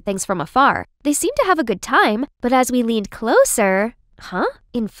monitored things from afar. They seemed to have a good time, but as we leaned closer... Huh?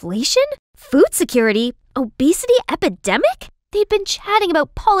 Inflation? Food security? Obesity epidemic? They'd been chatting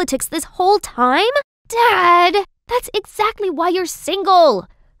about politics this whole time? Dad! That's exactly why you're single!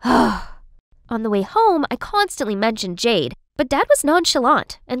 On the way home, I constantly mentioned Jade, but Dad was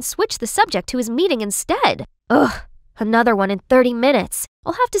nonchalant and switched the subject to his meeting instead. Ugh, another one in 30 minutes.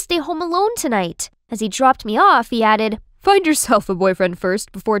 I'll have to stay home alone tonight. As he dropped me off, he added, Find yourself a boyfriend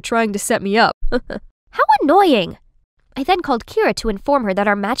first before trying to set me up. How annoying! I then called Kira to inform her that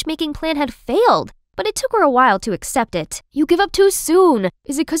our matchmaking plan had failed, but it took her a while to accept it. You give up too soon.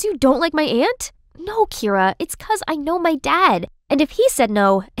 Is it 'cause you don't like my aunt? No, Kira, it's 'cause I know my dad. And if he said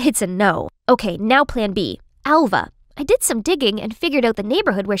no, it's a no. Okay, now plan B. Alva. I did some digging and figured out the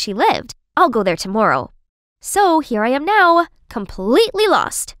neighborhood where she lived. I'll go there tomorrow. So here I am now, completely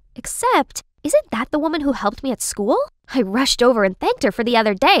lost. Except, isn't that the woman who helped me at school? I rushed over and thanked her for the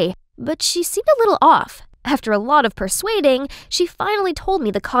other day, but she seemed a little off. After a lot of persuading, she finally told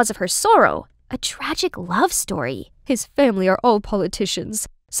me the cause of her sorrow. A tragic love story. His family are all politicians,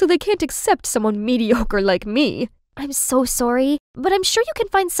 so they can't accept someone mediocre like me. I'm so sorry, but I'm sure you can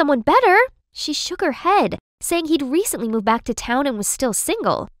find someone better. She shook her head, saying he'd recently moved back to town and was still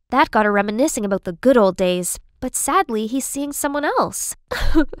single. That got her reminiscing about the good old days, but sadly, he's seeing someone else.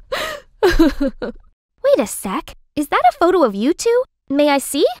 Wait a sec. Is that a photo of you two? May I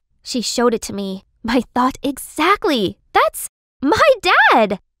see? She showed it to me. My thought exactly. That's my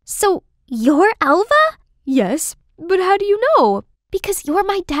dad. So you're Alva? Yes, but how do you know? Because you're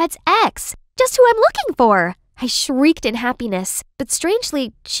my dad's ex. Just who I'm looking for. I shrieked in happiness, but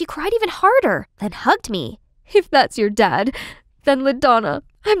strangely, she cried even harder, then hugged me. If that's your dad, then LaDonna,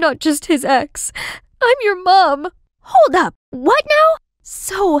 I'm not just his ex. I'm your mom. Hold up. What now?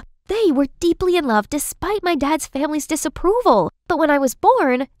 So they were deeply in love despite my dad's family's disapproval. But when I was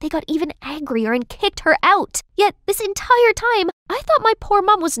born, they got even angrier and kicked her out. Yet this entire time, I thought my poor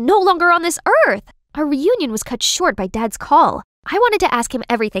mom was no longer on this earth. Our reunion was cut short by Dad's call. I wanted to ask him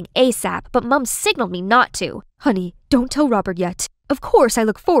everything ASAP, but Mom signaled me not to. Honey, don't tell Robert yet. Of course I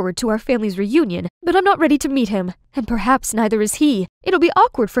look forward to our family's reunion, but I'm not ready to meet him. And perhaps neither is he. It'll be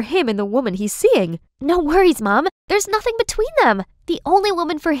awkward for him and the woman he's seeing. No worries, Mom. There's nothing between them. The only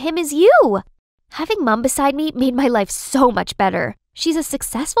woman for him is you. Having Mom beside me made my life so much better. She's a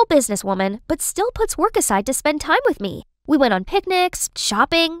successful businesswoman, but still puts work aside to spend time with me. We went on picnics,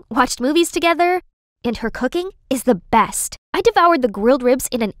 shopping, watched movies together. And her cooking is the best. I devoured the grilled ribs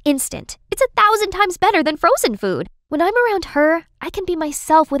in an instant. It's 1,000 times better than frozen food. When I'm around her, I can be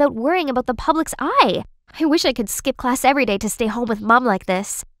myself without worrying about the public's eye. I wish I could skip class every day to stay home with Mom like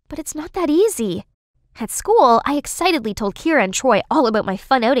this, but it's not that easy. At school, I excitedly told Kira and Troy all about my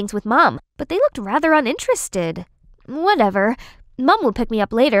fun outings with Mom, but they looked rather uninterested. Whatever. Mom will pick me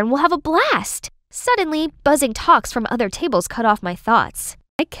up later and we'll have a blast. Suddenly, buzzing talks from other tables cut off my thoughts.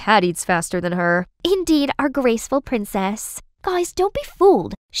 My cat eats faster than her. Indeed, our graceful princess. Guys, don't be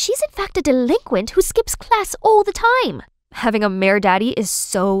fooled. She's in fact a delinquent who skips class all the time. Having a mare daddy is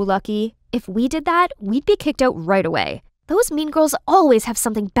so lucky. If we did that, we'd be kicked out right away. Those mean girls always have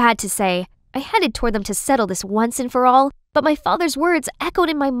something bad to say. I headed toward them to settle this once and for all, but my father's words echoed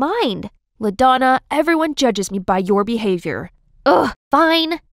in my mind. LaDonna, everyone judges me by your behavior. Ugh,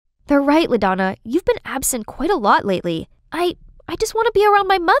 fine. They're right, LaDonna. You've been absent quite a lot lately. I just want to be around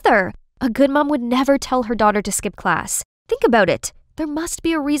my mother. A good mom would never tell her daughter to skip class. Think about it. There must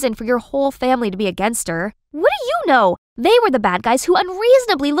be a reason for your whole family to be against her. What do you know? They were the bad guys who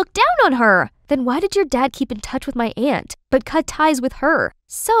unreasonably looked down on her. Then why did your dad keep in touch with my aunt, but cut ties with her?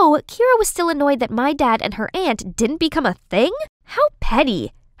 So, Kira was still annoyed that my dad and her aunt didn't become a thing? How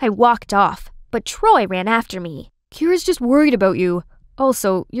petty. I walked off, but Troy ran after me. Kira's just worried about you.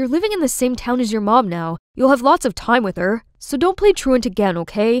 Also, you're living in the same town as your mom now. You'll have lots of time with her, so don't play truant again,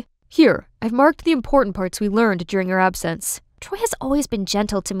 okay? Here, I've marked the important parts we learned during your absence. Troy has always been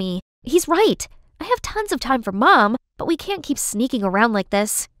gentle to me. He's right. I have tons of time for Mom, but we can't keep sneaking around like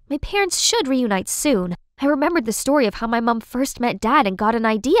this. My parents should reunite soon. I remembered the story of how my mom first met Dad and got an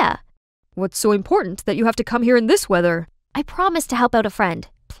idea. What's so important that you have to come here in this weather? I promised to help out a friend.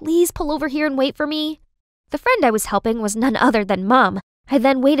 Please pull over here and wait for me. The friend I was helping was none other than Mom. I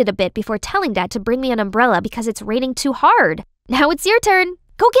then waited a bit before telling Dad to bring me an umbrella because it's raining too hard. Now it's your turn.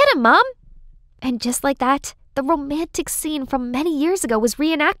 Go get him, Mom. And just like that, the romantic scene from many years ago was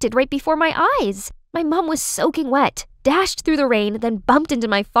reenacted right before my eyes. My mom was soaking wet, dashed through the rain, then bumped into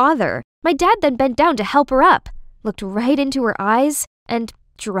my father. My dad then bent down to help her up, looked right into her eyes, and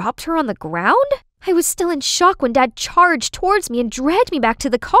dropped her on the ground? I was still in shock when Dad charged towards me and dragged me back to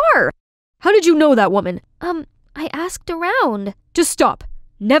the car. How did you know that woman? I asked around. Just stop.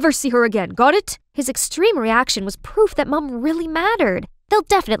 Never see her again, got it? His extreme reaction was proof that Mom really mattered. They'll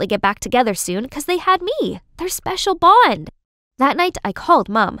definitely get back together soon because they had me, their special bond. That night, I called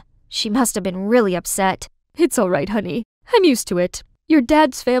Mom. She must have been really upset. It's all right, honey. I'm used to it. Your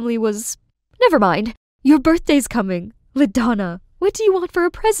dad's family was... Never mind. Your birthday's coming. LaDonna, what do you want for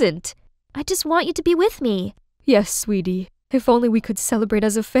a present? I just want you to be with me. Yes, sweetie. If only we could celebrate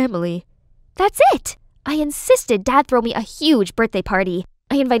as a family. That's it! I insisted Dad throw me a huge birthday party.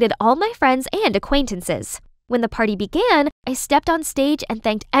 I invited all my friends and acquaintances. When the party began, I stepped on stage and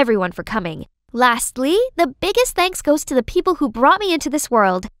thanked everyone for coming. Lastly, the biggest thanks goes to the people who brought me into this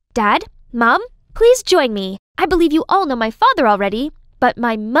world. Dad, Mom, please join me. I believe you all know my father already, but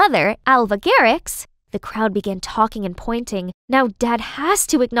my mother, Alva Garrix. The crowd began talking and pointing. Now Dad has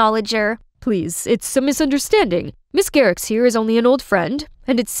to acknowledge her. Please, it's a misunderstanding. Miss Garrix here is only an old friend,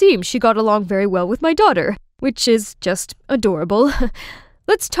 and it seems she got along very well with my daughter, which is just adorable.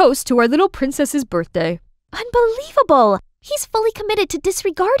 Let's toast to our little princess's birthday. Unbelievable! He's fully committed to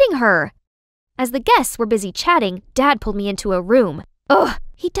disregarding her. As the guests were busy chatting, Dad pulled me into a room. Ugh,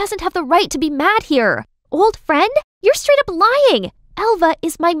 he doesn't have the right to be mad here. Old friend? You're straight up lying. Alva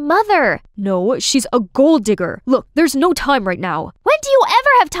is my mother. No, she's a gold digger. Look, there's no time right now. When do you ever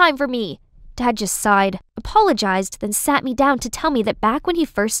have time for me? Dad just sighed, apologized, then sat me down to tell me that back when he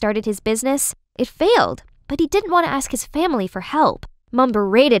first started his business, it failed, but he didn't want to ask his family for help. Mom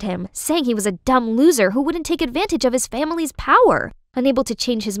berated him, saying he was a dumb loser who wouldn't take advantage of his family's power. Unable to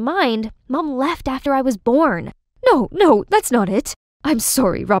change his mind, Mom left after I was born. No, that's not it. I'm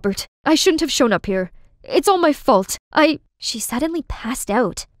sorry, Robert. I shouldn't have shown up here. It's all my fault. She suddenly passed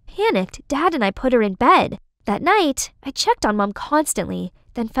out. Panicked, Dad and I put her in bed. That night, I checked on Mom constantly,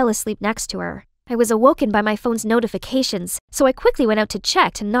 then fell asleep next to her. I was awoken by my phone's notifications, so I quickly went out to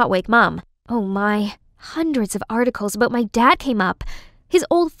check to not wake Mom. Oh my, hundreds of articles about my dad came up. His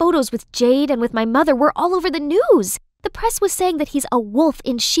old photos with Jade and with my mother were all over the news. The press was saying that he's a wolf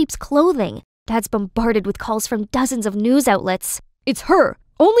in sheep's clothing. Dad's bombarded with calls from dozens of news outlets. It's her.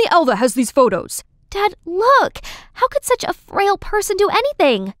 Only Alva has these photos. Dad, look! How could such a frail person do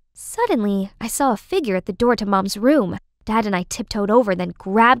anything? Suddenly, I saw a figure at the door to Mom's room. Dad and I tiptoed over, then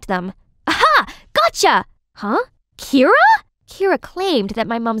grabbed them. Aha! Gotcha! Huh? Kira? Kira claimed that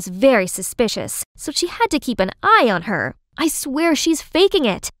my mom's very suspicious, so she had to keep an eye on her. I swear she's faking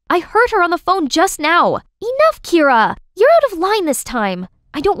it. I heard her on the phone just now. Enough, Kira! You're out of line this time.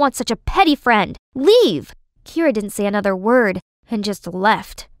 I don't want such a petty friend. Leave! Kira didn't say another word and just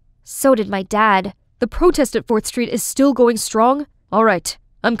left. So did my dad. The protest at 4th Street is still going strong? All right,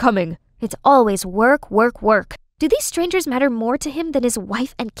 I'm coming. It's always work, work, work. Do these strangers matter more to him than his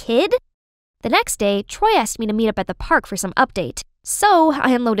wife and kid? The next day, Troy asked me to meet up at the park for some update. So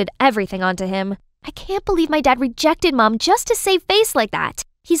I unloaded everything onto him. I can't believe my dad rejected Mom just to save face like that.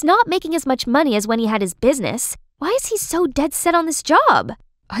 He's not making as much money as when he had his business. Why is he so dead set on this job?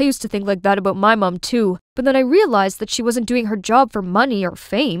 I used to think like that about my mom too, but then I realized that she wasn't doing her job for money or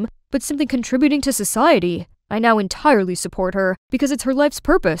fame, but simply contributing to society. I now entirely support her because it's her life's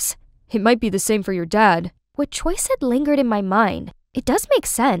purpose. It might be the same for your dad. What Troy said lingered in my mind. It does make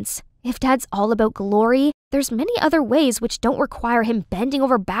sense. If Dad's all about glory, there's many other ways which don't require him bending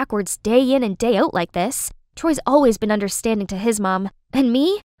over backwards day in and day out like this. Troy's always been understanding to his mom. And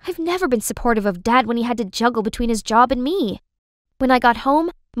me? I've never been supportive of Dad when he had to juggle between his job and me. When I got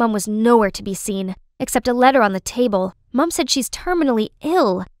home, Mom was nowhere to be seen, except a letter on the table. Mom said she's terminally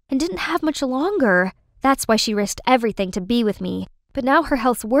ill and didn't have much longer. That's why she risked everything to be with me. But now her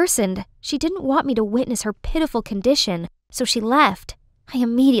health worsened. She didn't want me to witness her pitiful condition, so she left. I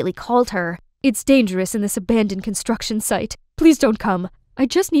immediately called her. It's dangerous in this abandoned construction site. Please don't come. I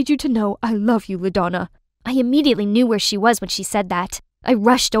just need you to know I love you, LaDonna. I immediately knew where she was when she said that. I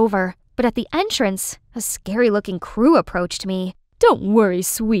rushed over, but at the entrance, a scary-looking crew approached me. Don't worry,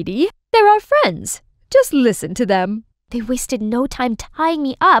 sweetie. They're our friends. Just listen to them. They wasted no time tying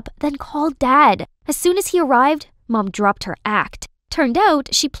me up, then called Dad. As soon as he arrived, Mom dropped her act. Turned out,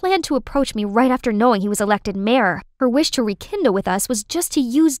 she planned to approach me right after knowing he was elected mayor. Her wish to rekindle with us was just to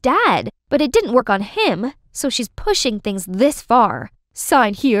use Dad, but it didn't work on him, so she's pushing things this far.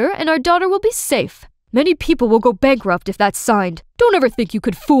 Sign here and our daughter will be safe. Many people will go bankrupt if that's signed. Don't ever think you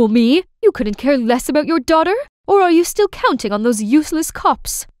could fool me. You couldn't care less about your daughter? Or are you still counting on those useless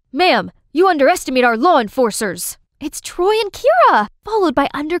cops? Ma'am, you underestimate our law enforcers. It's Troy and Kira, followed by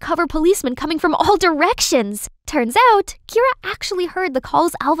undercover policemen coming from all directions. Turns out, Kira actually heard the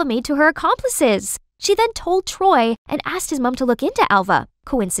calls Alva made to her accomplices. She then told Troy and asked his mom to look into Alva.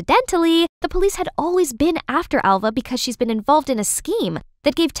 Coincidentally, the police had always been after Alva because she's been involved in a scheme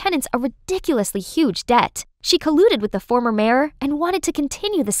that gave tenants a ridiculously huge debt. She colluded with the former mayor and wanted to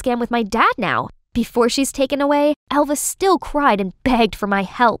continue the scam with my dad now. Before she's taken away, Alva still cried and begged for my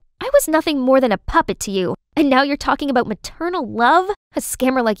help. I was nothing more than a puppet to you, and now you're talking about maternal love? A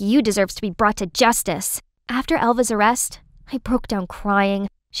scammer like you deserves to be brought to justice. After Alva's arrest, I broke down crying.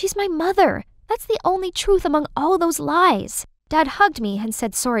 She's my mother. That's the only truth among all those lies. Dad hugged me and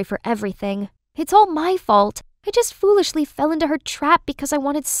said sorry for everything. It's all my fault. I just foolishly fell into her trap because I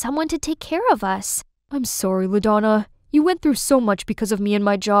wanted someone to take care of us. I'm sorry, LaDonna. You went through so much because of me and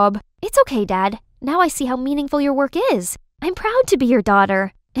my job. It's okay, Dad. Now I see how meaningful your work is. I'm proud to be your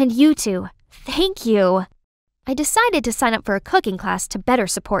daughter. And you too. Thank you. I decided to sign up for a cooking class to better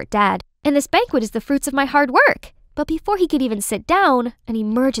support Dad, and this banquet is the fruits of my hard work. But before he could even sit down, an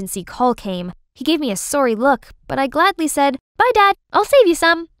emergency call came. He gave me a sorry look, but I gladly said, "Bye, Dad. I'll save you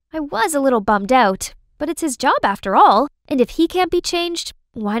some." I was a little bummed out, but it's his job after all, and if he can't be changed,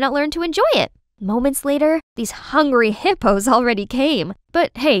 why not learn to enjoy it? Moments later, these hungry hippos already came.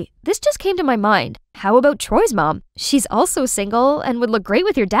 But hey, this just came to my mind. How about Troy's mom? She's also single and would look great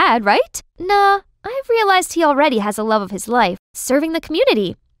with your dad, right? Nah, I've realized he already has a love of his life, serving the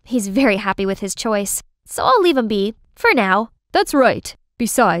community. He's very happy with his choice, so I'll leave him be, for now. That's right.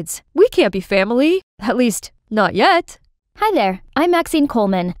 Besides, we can't be family. At least, not yet. Hi there, I'm Maxine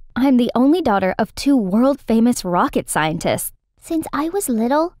Coleman. I'm the only daughter of two world-famous rocket scientists. Since I was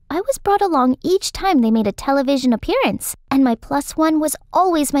little, I was brought along each time they made a television appearance, and my +1 was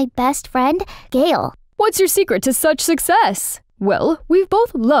always my best friend, Gail. What's your secret to such success? Well, we've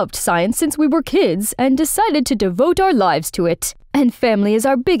both loved science since we were kids and decided to devote our lives to it. And family is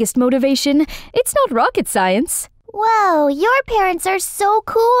our biggest motivation. It's not rocket science. Whoa, your parents are so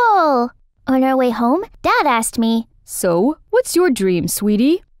cool! On our way home, Dad asked me, So, what's your dream,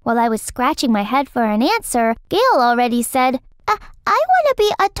 sweetie? While I was scratching my head for an answer, Gail already said, I want to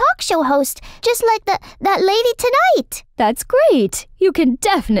be a talk show host, just like that lady tonight. That's great. You can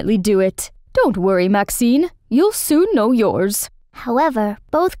definitely do it. Don't worry, Maxine. You'll soon know yours. However,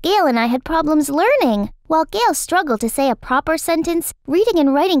 both Gail and I had problems learning. While Gail struggled to say a proper sentence, reading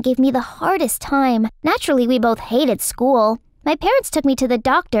and writing gave me the hardest time. Naturally, we both hated school. My parents took me to the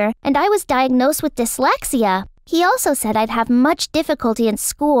doctor, and I was diagnosed with dyslexia. He also said I'd have much difficulty in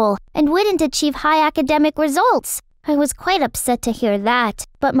school and wouldn't achieve high academic results. I was quite upset to hear that,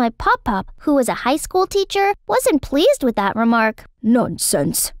 but my pop-pop, who was a high school teacher, wasn't pleased with that remark.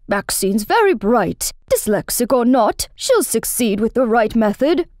 Nonsense. Maxine's very bright. Dyslexic or not, she'll succeed with the right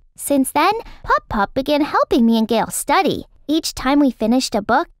method. Since then, Pop-Pop began helping me and Gail study. Each time we finished a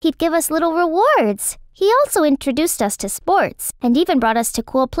book, he'd give us little rewards. He also introduced us to sports, and even brought us to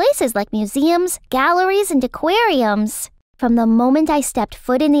cool places like museums, galleries, and aquariums. From the moment I stepped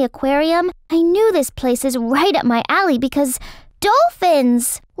foot in the aquarium, I knew this place is right up my alley because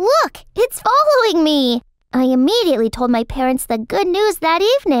dolphins! Look, it's following me! I immediately told my parents the good news that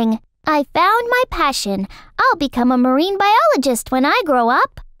evening. I found my passion. I'll become a marine biologist when I grow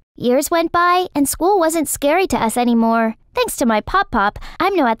up. Years went by, and school wasn't scary to us anymore. Thanks to my pop-pop,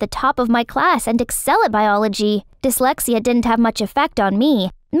 I'm now at the top of my class and excel at biology. Dyslexia didn't have much effect on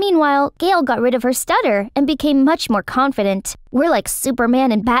me. Meanwhile, Gail got rid of her stutter and became much more confident. We're like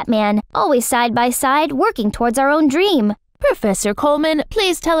Superman and Batman, always side by side, working towards our own dream. Professor Coleman,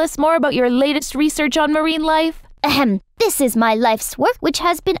 please tell us more about your latest research on marine life. This is my life's work, which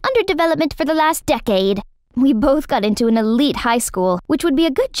has been under development for the last decade. We both got into an elite high school, which would be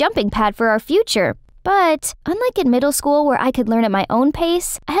a good jumping pad for our future. But unlike in middle school where I could learn at my own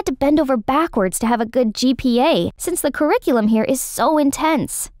pace, I had to bend over backwards to have a good GPA, since the curriculum here is so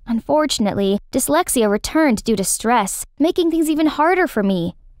intense. Unfortunately, dyslexia returned due to stress, making things even harder for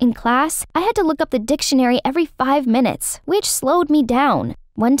me. In class, I had to look up the dictionary every 5 minutes, which slowed me down.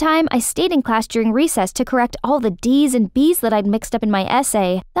 One time, I stayed in class during recess to correct all the D's and B's that I'd mixed up in my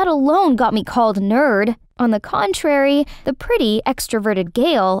essay. That alone got me called nerd. On the contrary, the pretty, extroverted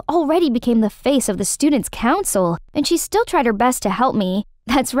Gail already became the face of the students' council, and she still tried her best to help me.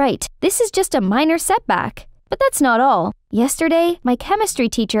 That's right, this is just a minor setback. But that's not all. Yesterday, my chemistry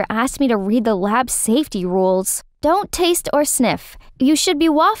teacher asked me to read the lab safety rules. Don't taste or sniff. You should be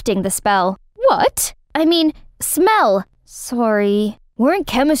wafting the spell. What? I mean, smell. Sorry. We're in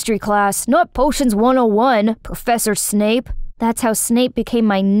chemistry class, not Potions 101, Professor Snape. That's how Snape became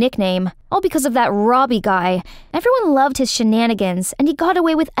my nickname, all because of that Robbie guy. Everyone loved his shenanigans, and he got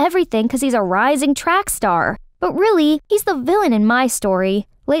away with everything because he's a rising track star. But really, he's the villain in my story.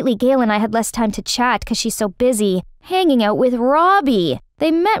 Lately, Gail and I had less time to chat because she's so busy, hanging out with Robbie.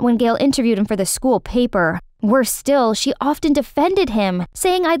 They met when Gail interviewed him for the school paper. Worse still, she often defended him,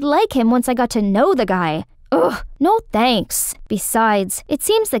 saying I'd like him once I got to know the guy. Ugh, no thanks. Besides, it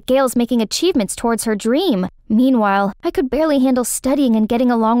seems that Gail's making achievements towards her dream. Meanwhile, I could barely handle studying and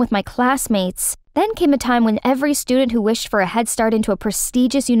getting along with my classmates. Then came a time when every student who wished for a head start into a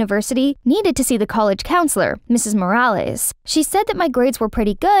prestigious university needed to see the college counselor, Mrs. Morales. She said that my grades were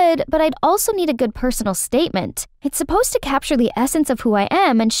pretty good, but I'd also need a good personal statement. It's supposed to capture the essence of who I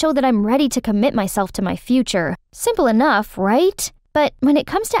am and show that I'm ready to commit myself to my future. Simple enough, right? But when it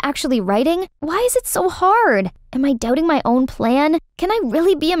comes to actually writing, why is it so hard? Am I doubting my own plan? Can I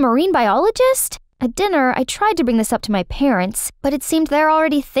really be a marine biologist? At dinner, I tried to bring this up to my parents, but it seemed they're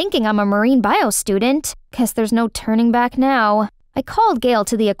already thinking I'm a marine bio student. Guess there's no turning back now. I called Gail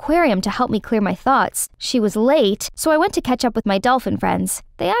to the aquarium to help me clear my thoughts. She was late, so I went to catch up with my dolphin friends.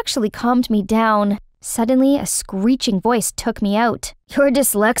 They actually calmed me down. Suddenly, a screeching voice took me out. You're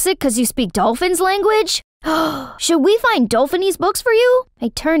dyslexic because you speak dolphins' language? Should we find Dolphinese books for you? I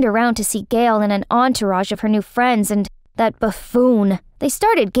turned around to see Gail and an entourage of her new friends and that buffoon. They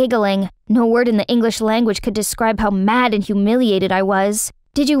started giggling. No word in the English language could describe how mad and humiliated I was.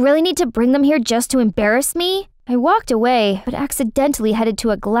 Did you really need to bring them here just to embarrass me? I walked away, but accidentally headed to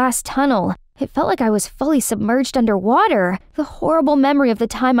a glass tunnel. It felt like I was fully submerged underwater. The horrible memory of the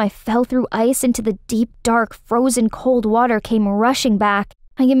time I fell through ice into the deep, dark, frozen cold water came rushing back.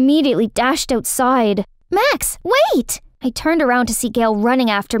 I immediately dashed outside. Max, wait! I turned around to see Gail running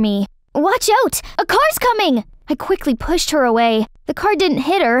after me. Watch out! A car's coming! I quickly pushed her away. The car didn't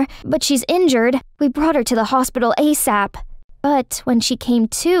hit her, but she's injured. We brought her to the hospital ASAP. But when she came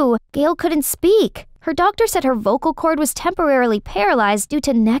to, Gail couldn't speak. Her doctor said her vocal cord was temporarily paralyzed due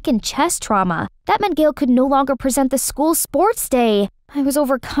to neck and chest trauma. That meant Gail could no longer present the school sports day. I was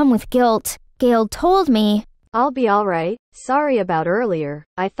overcome with guilt. Gail told me, "I'll be all right. Sorry about earlier.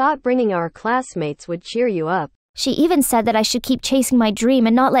 I thought bringing our classmates would cheer you up." She even said that I should keep chasing my dream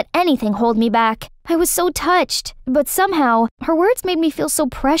and not let anything hold me back. I was so touched, but somehow, her words made me feel so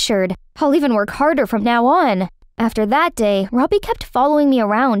pressured. I'll even work harder from now on. After that day, Robbie kept following me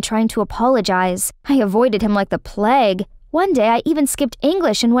around trying to apologize. I avoided him like the plague. One day, I even skipped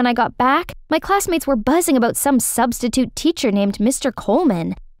English, and when I got back, my classmates were buzzing about some substitute teacher named Mr.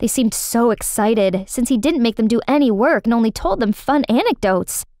 Coleman. They seemed so excited, since he didn't make them do any work and only told them fun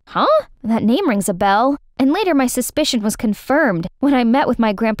anecdotes. Huh? That name rings a bell. And later my suspicion was confirmed when I met with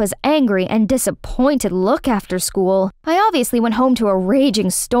my grandpa's angry and disappointed look after school. I obviously went home to a raging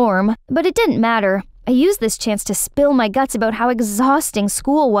storm, but it didn't matter. I used this chance to spill my guts about how exhausting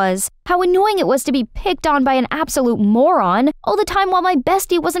school was, how annoying it was to be picked on by an absolute moron all the time while my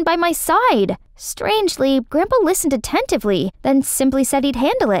bestie wasn't by my side. Strangely, Grandpa listened attentively, then simply said he'd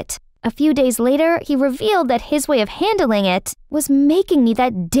handle it. A few days later, he revealed that his way of handling it was making me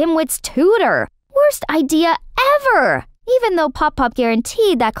that dimwit's tutor. Worst idea ever! Even though Pop Pop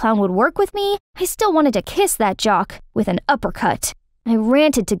guaranteed that clown would work with me, I still wanted to kiss that jock with an uppercut. I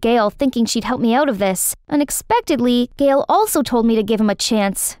ranted to Gail thinking she'd help me out of this. Unexpectedly, Gail also told me to give him a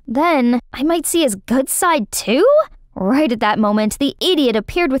chance. Then, I might see his good side too? Right at that moment, the idiot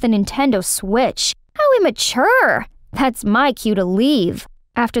appeared with a Nintendo Switch. How immature! That's my cue to leave.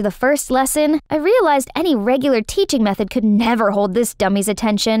 After the first lesson, I realized any regular teaching method could never hold this dummy's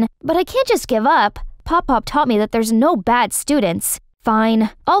attention. But I can't just give up. Pop Pop taught me that there's no bad students. Fine,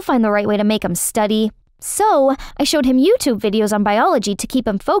 I'll find the right way to make him study. So, I showed him YouTube videos on biology to keep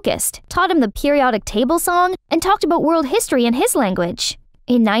him focused, taught him the periodic table song, and talked about world history in his language.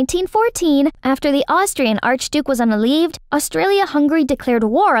 In 1914, after the Austrian Archduke was unalieved, Austria-Hungary declared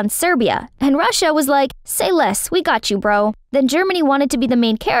war on Serbia, and Russia was like, "Say less, we got you, bro." Then Germany wanted to be the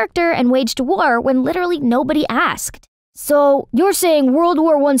main character and waged war when literally nobody asked. So, you're saying World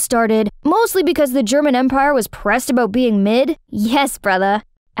War I started mostly because the German Empire was pressed about being mid? Yes, brother.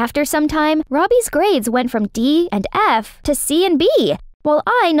 After some time, Robbie's grades went from D and F to C and B, while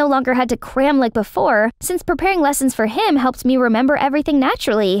I no longer had to cram like before, since preparing lessons for him helped me remember everything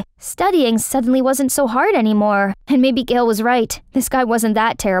naturally. Studying suddenly wasn't so hard anymore. And maybe Gail was right. This guy wasn't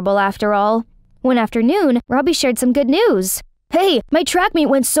that terrible after all. One afternoon, Robbie shared some good news. "Hey, my track meet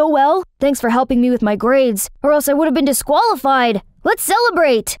went so well. Thanks for helping me with my grades, or else I would have been disqualified. Let's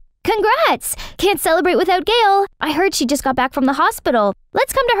celebrate!" Congrats! Can't celebrate without Gail. I heard she just got back from the hospital.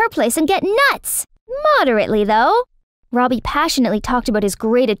 Let's come to her place and get nuts. Moderately, though. Robbie passionately talked about his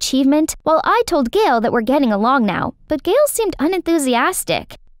great achievement, while I told Gail that we're getting along now, but Gail seemed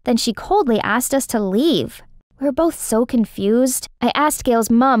unenthusiastic. Then she coldly asked us to leave. We were both so confused. I asked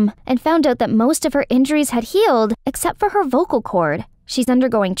Gail's mom and found out that most of her injuries had healed, except for her vocal cord. She's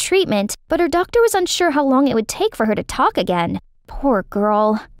undergoing treatment, but her doctor was unsure how long it would take for her to talk again. Poor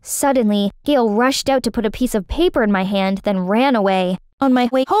girl. Suddenly, Gail rushed out to put a piece of paper in my hand, then ran away. On my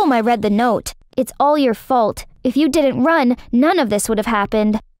way home, I read the note. "It's all your fault. If you didn't run, none of this would have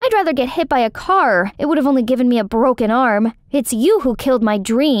happened. I'd rather get hit by a car. It would have only given me a broken arm. It's you who killed my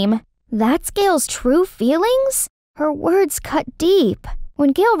dream." That's Gail's true feelings? Her words cut deep.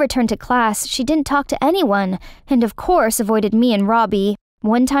 When Gail returned to class, she didn't talk to anyone, and of course avoided me and Robbie.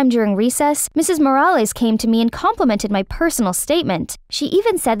 One time during recess, Mrs. Morales came to me and complimented my personal statement. She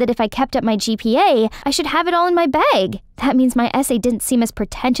even said that if I kept up my GPA, I should have it all in my bag. That means my essay didn't seem as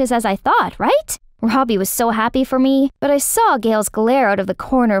pretentious as I thought, right? Robbie was so happy for me, but I saw Gail's glare out of the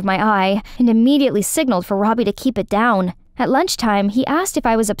corner of my eye and immediately signaled for Robbie to keep it down. At lunchtime, he asked if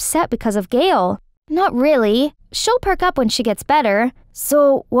I was upset because of Gail. Not really. She'll perk up when she gets better.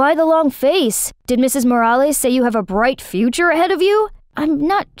 So, why the long face? Did Mrs. Morales say you have a bright future ahead of you? I'm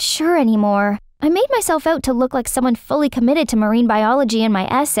not sure anymore. I made myself out to look like someone fully committed to marine biology in my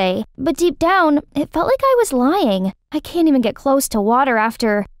essay, but deep down, it felt like I was lying. I can't even get close to water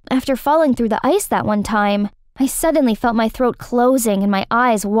after falling through the ice that one time. I suddenly felt my throat closing and my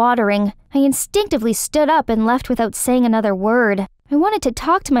eyes watering. I instinctively stood up and left without saying another word. I wanted to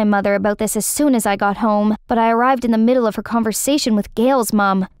talk to my mother about this as soon as I got home, but I arrived in the middle of her conversation with Gail's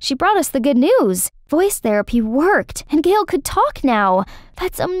mom. She brought us the good news. Voice therapy worked, and Gail could talk now.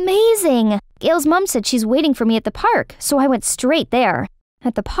 That's amazing. Gail's mom said she's waiting for me at the park, so I went straight there.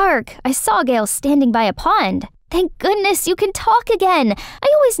 At the park, I saw Gail standing by a pond. Thank goodness you can talk again. I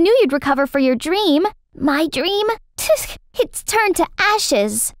always knew you'd recover for your dream. My dream? It's turned to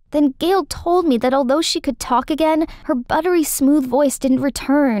ashes. Then Gail told me that although she could talk again, her buttery smooth voice didn't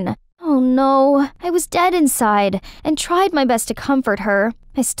return. Oh no, I was dead inside and tried my best to comfort her.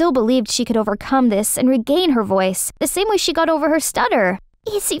 I still believed she could overcome this and regain her voice, the same way she got over her stutter.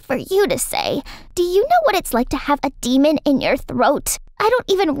 Easy for you to say. Do you know what it's like to have a demon in your throat? I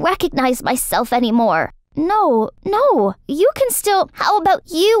don't even recognize myself anymore. No, you can still... How about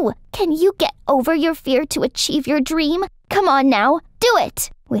you? Can you get over your fear to achieve your dream? Come on now, do it!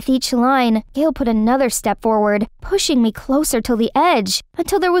 With each line, Gail put another step forward, pushing me closer to the edge,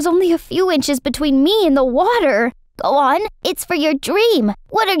 until there was only a few inches between me and the water. Go on, it's for your dream.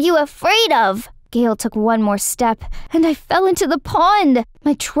 What are you afraid of? Gail took one more step, and I fell into the pond.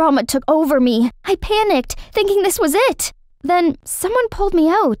 My trauma took over me. I panicked, thinking this was it. Then someone pulled me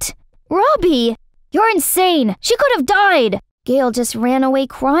out. Robbie! You're insane! She could have died! Gail just ran away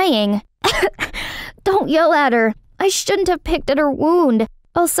crying. Don't yell at her. I shouldn't have picked at her wound.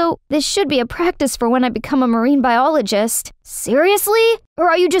 Also, this should be a practice for when I become a marine biologist. Seriously? Or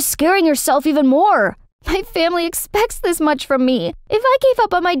are you just scaring yourself even more? My family expects this much from me. If I gave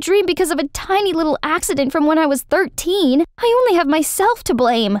up on my dream because of a tiny little accident from when I was 13, I only have myself to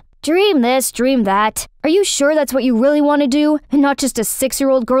blame. Dream this, dream that. Are you sure that's what you really want to do, and not just a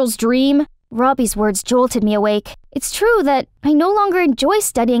 6-year-old girl's dream? Robbie's words jolted me awake. It's true that I no longer enjoy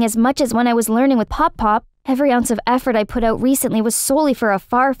studying as much as when I was learning with Pop Pop. Every ounce of effort I put out recently was solely for a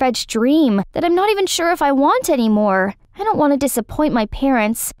far-fetched dream that I'm not even sure if I want anymore. I don't want to disappoint my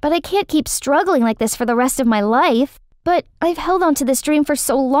parents, but I can't keep struggling like this for the rest of my life. But I've held on to this dream for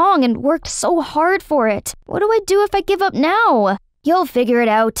so long and worked so hard for it. What do I do if I give up now? You'll figure it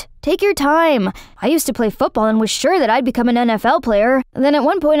out. Take your time. I used to play football and was sure that I'd become an NFL player. Then at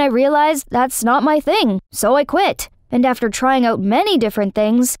one point I realized that's not my thing, so I quit. And after trying out many different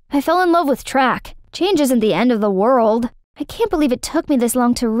things, I fell in love with track. Change isn't the end of the world. I can't believe it took me this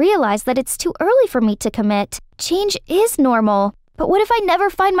long to realize that it's too early for me to commit. Change is normal. But what if I never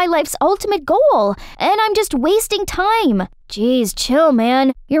find my life's ultimate goal, and I'm just wasting time? Jeez, chill,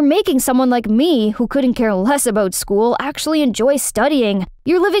 man. You're making someone like me, who couldn't care less about school, actually enjoy studying.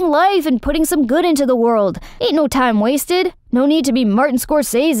 You're living life and putting some good into the world. Ain't no time wasted. No need to be Martin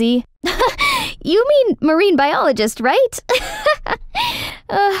Scorsese. You mean marine biologist, right?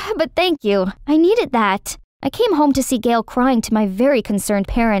 But thank you. I needed that. I came home to see Gail crying to my very concerned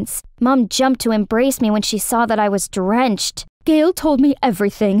parents. Mom jumped to embrace me when she saw that I was drenched. Gail told me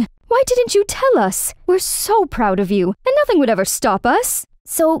everything. Why didn't you tell us? We're so proud of you, and nothing would ever stop us.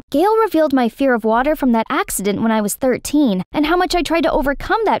 So, Gail revealed my fear of water from that accident when I was 13, and how much I tried to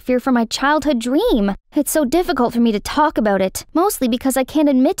overcome that fear from my childhood dream. It's so difficult for me to talk about it, mostly because I can't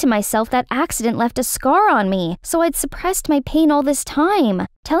admit to myself that accident left a scar on me, so I'd suppressed my pain all this time.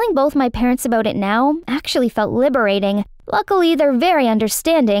 Telling both my parents about it now actually felt liberating. Luckily, they're very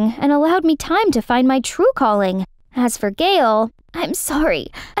understanding and allowed me time to find my true calling. As for Gail, I'm sorry.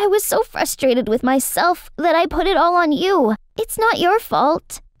 I was so frustrated with myself that I put it all on you. It's not your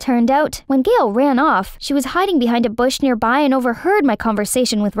fault. Turned out, when Gail ran off, she was hiding behind a bush nearby and overheard my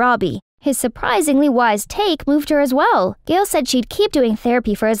conversation with Robbie. His surprisingly wise take moved her as well. Gail said she'd keep doing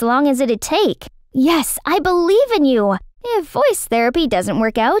therapy for as long as it'd take. Yes, I believe in you. If voice therapy doesn't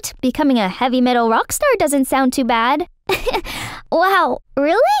work out, becoming a heavy metal rock star doesn't sound too bad. Wow,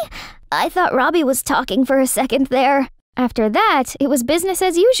 really? I thought Robbie was talking for a second there. After that, it was business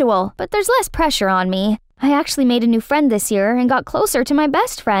as usual, but there's less pressure on me. I actually made a new friend this year and got closer to my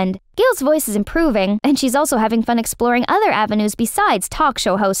best friend. Gail's voice is improving, and she's also having fun exploring other avenues besides talk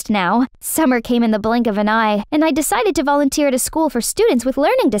show host now. Summer came in the blink of an eye, and I decided to volunteer at a school for students with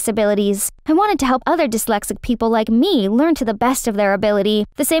learning disabilities. I wanted to help other dyslexic people like me learn to the best of their ability,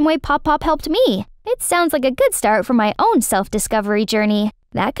 the same way Pop Pop helped me. It sounds like a good start for my own self-discovery journey.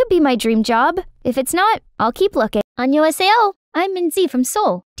 That could be my dream job. If it's not, I'll keep looking. 안녕하세요. I'm Minzy from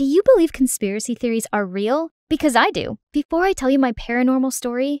Seoul. Do you believe conspiracy theories are real? Because I do. Before I tell you my paranormal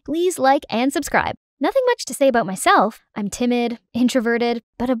story, please like and subscribe. Nothing much to say about myself. I'm timid, introverted,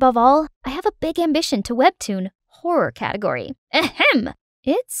 but above all, I have a big ambition to webtoon horror category. Ahem!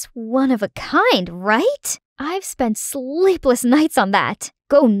 It's one of a kind, right? I've spent sleepless nights on that.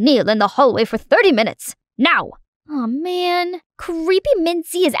 Go kneel in the hallway for 30 minutes. Now! Aw, man. Creepy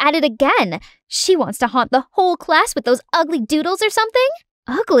Minzy is at it again. She wants to haunt the whole class with those ugly doodles or something?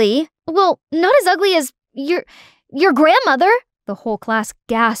 Ugly? Well, not as ugly as your grandmother. The whole class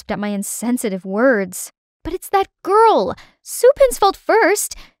gasped at my insensitive words. But it's that girl. Supin's fault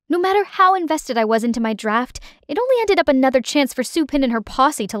first. No matter how invested I was into my draft, it only ended up another chance for Supin and her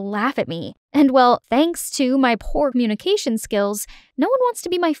posse to laugh at me. And well, thanks to my poor communication skills, no one wants to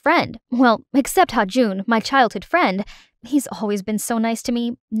be my friend. Well, except Hajun, my childhood friend. He's always been so nice to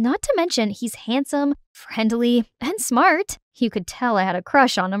me. Not to mention, he's handsome, friendly, and smart. You could tell I had a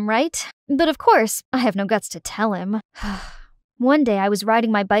crush on him, right? But of course, I have no guts to tell him. One day I was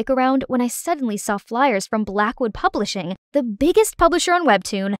riding my bike around when I suddenly saw flyers from Blackwood Publishing, the biggest publisher on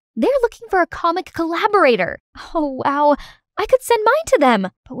Webtoon. They're looking for a comic collaborator. Oh wow, I could send mine to them.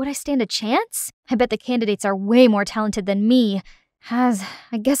 But would I stand a chance? I bet the candidates are way more talented than me. I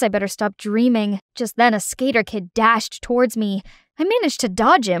guess I better stop dreaming. Just then a skater kid dashed towards me. I managed to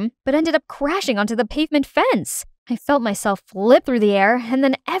dodge him, but ended up crashing onto the pavement fence. I felt myself flip through the air, and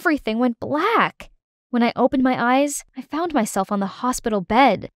then everything went black. When I opened my eyes, I found myself on the hospital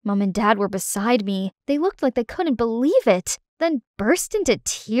bed. Mom and Dad were beside me. They looked like they couldn't believe it, then burst into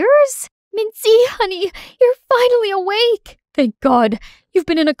tears. Mincy, honey, you're finally awake. Thank God. You've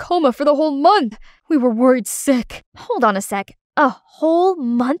been in a coma for the whole month. We were worried sick. Hold on a sec. A whole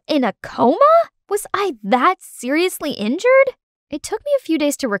month in a coma? Was I that seriously injured? It took me a few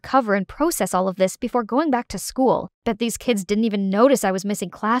days to recover and process all of this before going back to school. Bet these kids didn't even notice I was missing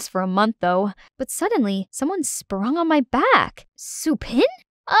class for a month though. But suddenly, someone sprung on my back. Supin?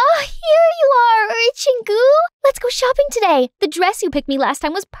 Oh, here you are, Chingu. Let's go shopping today. The dress you picked me last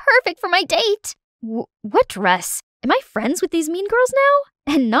time was perfect for my date. What dress? Am I friends with these mean girls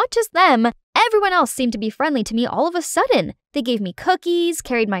now? And not just them. Everyone else seemed to be friendly to me all of a sudden. They gave me cookies,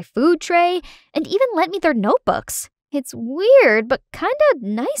 carried my food tray, and even lent me their notebooks. It's weird, but kinda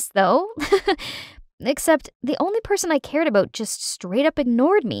nice though. Except the only person I cared about just straight up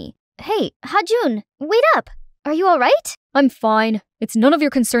ignored me. Hey, Hajun, wait up. Are you alright? I'm fine. It's none of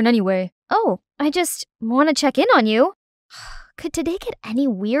your concern anyway. Oh, I just want to check in on you. Could today get any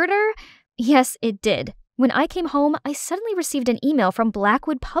weirder? Yes, it did. When I came home, I suddenly received an email from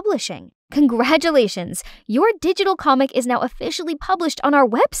Blackwood Publishing. Congratulations! Your digital comic is now officially published on our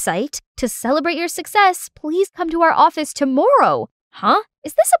website. To celebrate your success, please come to our office tomorrow. Huh?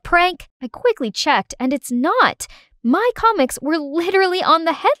 Is this a prank? I quickly checked, and it's not. My comics were literally on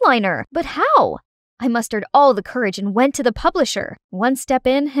the headliner. But how? I mustered all the courage and went to the publisher. One step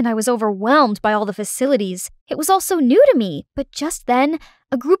in, and I was overwhelmed by all the facilities. It was all so new to me, but just then,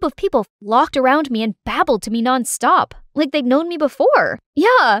 a group of people flocked around me and babbled to me nonstop, like they'd known me before.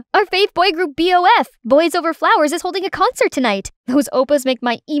 Yeah, our fave boy group BOF, Boys Over Flowers, is holding a concert tonight. Those opas make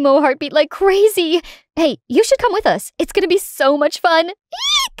my emo heart beat like crazy. Hey, you should come with us. It's gonna be so much fun.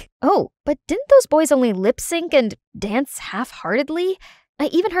 Eek! Oh, but didn't those boys only lip sync and dance half-heartedly? I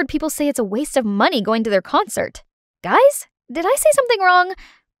even heard people say it's a waste of money going to their concert. Guys, did I say something wrong?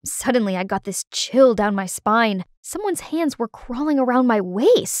 Suddenly, I got this chill down my spine. Someone's hands were crawling around my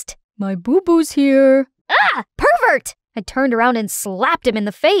waist. My boo-boo's here. Ah! Pervert! I turned around and slapped him in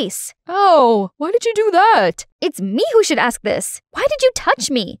the face. Oh, why did you do that? It's me who should ask this. Why did you touch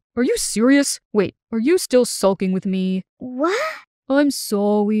me? Are you serious? Wait, are you still sulking with me? What? I'm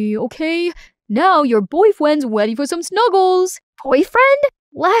sorry, okay? Now your boyfriend's ready for some snuggles. Boyfriend?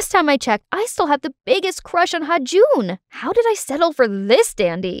 Last time I checked, I still had the biggest crush on Hajun. How did I settle for this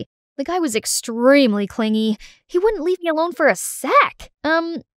dandy? The guy was extremely clingy. He wouldn't leave me alone for a sec.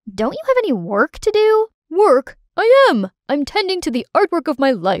 Don't you have any work to do? Work? I am. I'm tending to the artwork of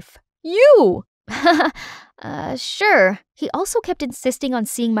my life. You! Sure. He also kept insisting on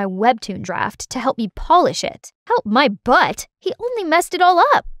seeing my webtoon draft to help me polish it. Help my butt. He only messed it all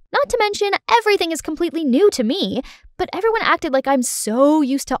up. Not to mention, everything is completely new to me, but everyone acted like I'm so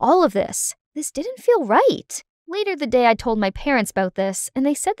used to all of this. This didn't feel right. Later the day, I told my parents about this, and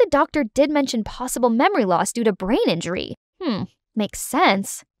they said the doctor did mention possible memory loss due to brain injury. Makes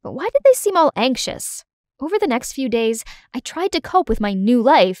sense, but why did they seem all anxious? Over the next few days, I tried to cope with my new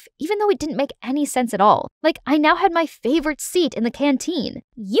life, even though it didn't make any sense at all. Like, I now had my favorite seat in the canteen.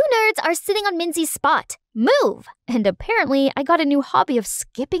 You nerds are sitting on Minzy's spot. Move! And apparently, I got a new hobby of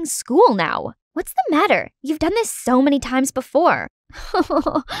skipping school now. What's the matter? You've done this so many times before.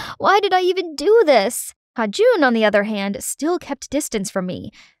 Why did I even do this? Hajun, on the other hand, still kept distance from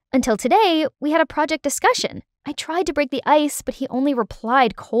me. Until today, we had a project discussion. I tried to break the ice, but he only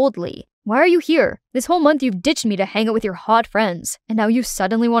replied coldly. Why are you here? This whole month you've ditched me to hang out with your hot friends, and now you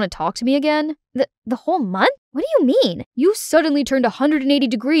suddenly want to talk to me again? The whole month? What do you mean? You suddenly turned 180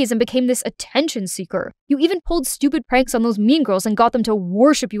 degrees and became this attention seeker. You even pulled stupid pranks on those mean girls and got them to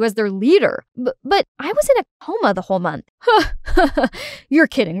worship you as their leader. But I was in a coma the whole month. You're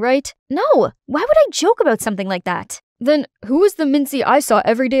kidding, right? No, why would I joke about something like that? Then who was the Mincy I saw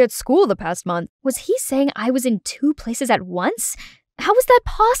every day at school the past month? Was he saying I was in two places at once? How was that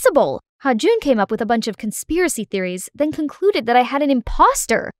possible? Ha-Jun came up with a bunch of conspiracy theories, then concluded that I had an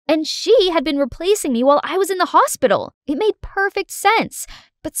imposter, and she had been replacing me while I was in the hospital. It made perfect sense,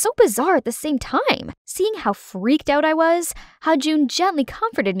 but so bizarre at the same time. Seeing how freaked out I was, Ha-Jun gently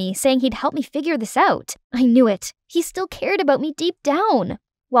comforted me, saying he'd help me figure this out. I knew it. He still cared about me deep down.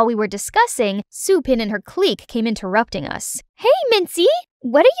 While we were discussing, Su-Pin and her clique came interrupting us. Hey, Mincy!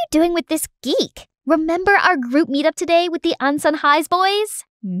 What are you doing with this geek? Remember our group meetup today with the Ansun Highs boys?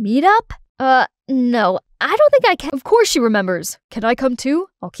 Meetup? No, I don't think I can. Of course she remembers. Can I come too?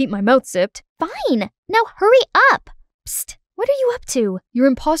 I'll keep my mouth zipped. Fine. Now hurry up. Psst, what are you up to? Your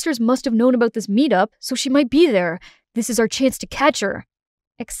imposters must have known about this meetup, so she might be there. This is our chance to catch her.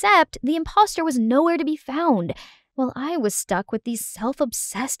 Except the imposter was nowhere to be found, while I was stuck with these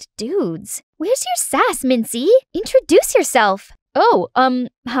self-obsessed dudes. Where's your sass, Mincy? Introduce yourself. Oh,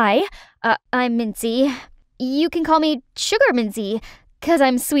 hi. I'm Mincy. You can call me Sugar Mincy, 'cause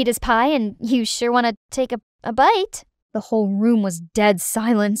I'm sweet as pie and you sure want to take a bite. The whole room was dead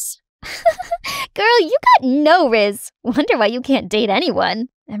silence. Girl, you got no riz. Wonder why you can't date anyone.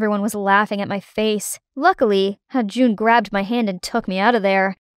 Everyone was laughing at my face. Luckily, Ha-Jun grabbed my hand and took me out of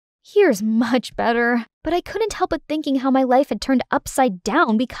there. Here's much better. But I couldn't help but thinking how my life had turned upside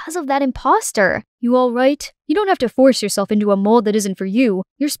down because of that imposter. You all right? You don't have to force yourself into a mold that isn't for you.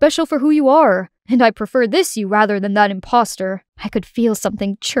 You're special for who you are. And I prefer this you rather than that imposter. I could feel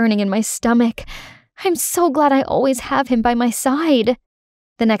something churning in my stomach. I'm so glad I always have him by my side.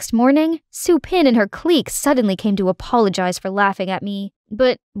 The next morning, Su-Pin and her clique suddenly came to apologize for laughing at me.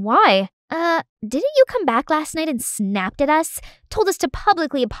 But why? Didn't you come back last night and snapped at us? Told us to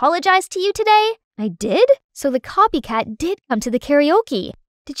publicly apologize to you today? I did? So the copycat did come to the karaoke.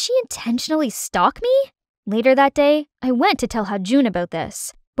 Did she intentionally stalk me? Later that day, I went to tell Ha-Jun about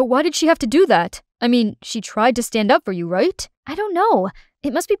this. But why did she have to do that? I mean, she tried to stand up for you, right? I don't know.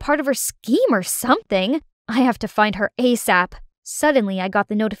 It must be part of her scheme or something. I have to find her ASAP. Suddenly, I got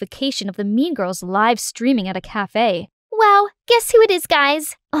the notification of the Mean Girls live streaming at a cafe. Wow, guess who it is,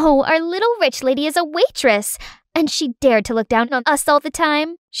 guys? Oh, our little rich lady is a waitress. And she dared to look down on us all the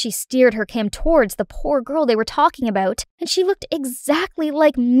time. She steered her cam towards the poor girl they were talking about, and she looked exactly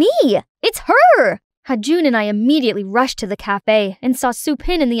like me. It's her! Ha-Jun and I immediately rushed to the cafe and saw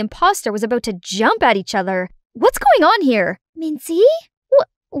Su-Pin and the imposter was about to jump at each other. What's going on here? Mincy?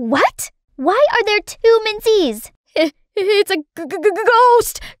 What? Why are there two Mincies? It's a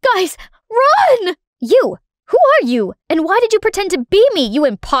ghost! Guys, run! You! Who are you? And why did you pretend to be me, you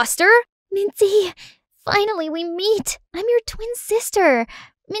imposter? Mincy, finally we meet. I'm your twin sister,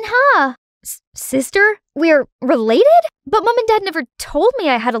 Minha. Sister? We're related? But Mom and Dad never told me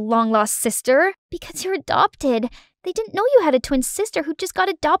I had a long-lost sister. Because you're adopted. They didn't know you had a twin sister who just got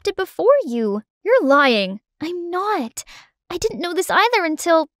adopted before you. You're lying. I'm not. I didn't know this either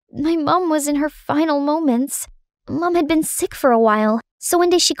until my mom was in her final moments. Mom had been sick for a while, so one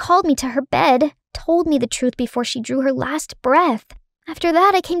day she called me to her bed, told me the truth before she drew her last breath. After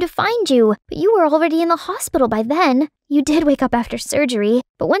that, I came to find you, but you were already in the hospital by then. You did wake up after surgery,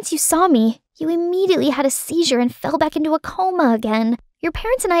 but once you saw me, you immediately had a seizure and fell back into a coma again. Your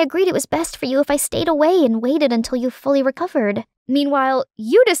parents and I agreed it was best for you if I stayed away and waited until you fully recovered. Meanwhile,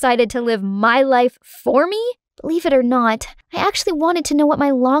 you decided to live my life for me? Believe it or not, I actually wanted to know what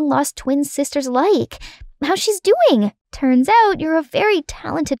my long-lost twin sister's like. How she's doing. Turns out you're a very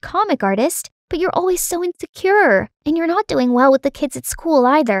talented comic artist, but you're always so insecure, and you're not doing well with the kids at school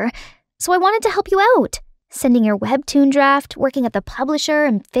either. So I wanted to help you out. Sending your webtoon draft, working at the publisher,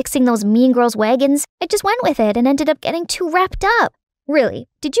 and fixing those Mean Girls wagons, I just went with it and ended up getting too wrapped up. Really,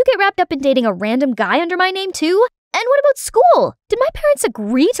 did you get wrapped up in dating a random guy under my name too? And what about school? Did my parents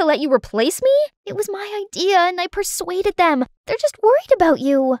agree to let you replace me? It was my idea and I persuaded them. They're just worried about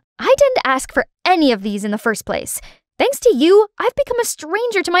you. I didn't ask for any of these in the first place. Thanks to you, I've become a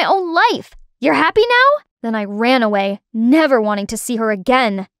stranger to my own life. You're happy now? Then I ran away, never wanting to see her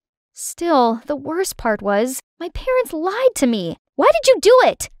again. Still, the worst part was, my parents lied to me. Why did you do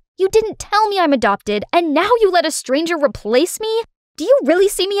it? You didn't tell me I'm adopted, and now you let a stranger replace me? Do you really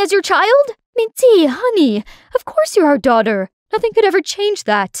see me as your child? Minty, honey, of course you're our daughter. Nothing could ever change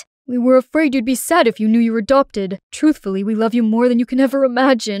that. We were afraid you'd be sad if you knew you were adopted. Truthfully, we love you more than you can ever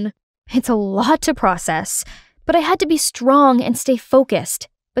imagine. It's a lot to process, but I had to be strong and stay focused.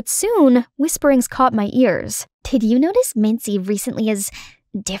 But soon, whisperings caught my ears. Did you notice Mincy recently is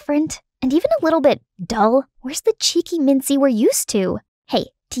different? And even a little bit dull? Where's the cheeky Mincy we're used to? Hey,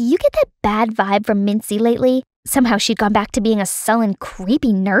 do you get that bad vibe from Mincy lately? Somehow she'd gone back to being a sullen,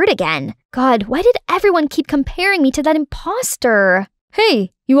 creepy nerd again. God, why did everyone keep comparing me to that imposter?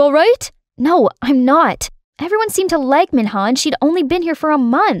 Hey, you all right? No, I'm not. Everyone seemed to like Minha and she'd only been here for a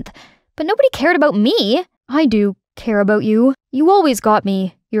month. But nobody cared about me. I do care about you. You always got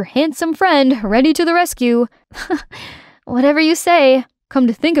me. Your handsome friend, ready to the rescue. Whatever you say. Come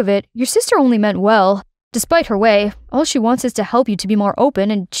to think of it, your sister only meant well. Despite her way, all she wants is to help you to be more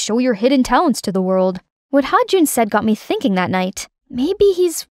open and show your hidden talents to the world. What Ha-jun said got me thinking that night. Maybe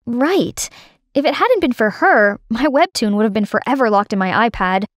he's right. If it hadn't been for her, my webtoon would have been forever locked in my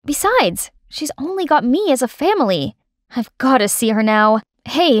iPad. Besides, she's only got me as a family. I've gotta see her now.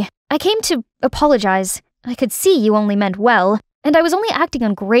 Hey, I came to apologize. I could see you only meant well, and I was only acting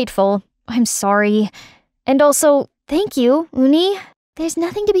ungrateful. I'm sorry. And also, thank you, Uni. There's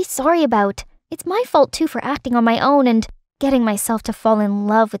nothing to be sorry about. It's my fault too for acting on my own and getting myself to fall in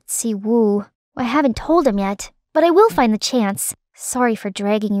love with Si-woo. I haven't told him yet, but I will find the chance. Sorry for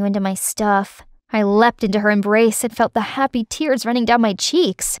dragging you into my stuff. I leapt into her embrace and felt the happy tears running down my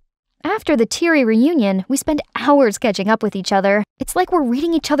cheeks. After the teary reunion, we spent hours catching up with each other. It's like we're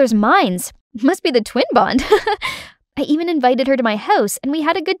reading each other's minds. Must be the twin bond. I even invited her to my house and we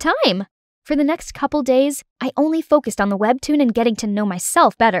had a good time. For the next couple days, I only focused on the webtoon and getting to know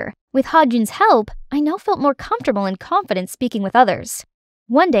myself better. With Ha-jun's help, I now felt more comfortable and confident speaking with others.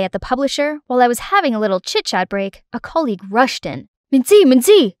 One day at the publisher, while I was having a little chit-chat break, a colleague rushed in.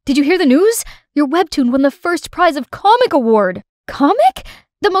 Minzy, did you hear the news? Your webtoon won the first prize of Comic Award. Comic?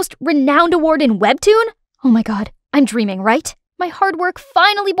 The most renowned award in webtoon? Oh my god, I'm dreaming, right? My hard work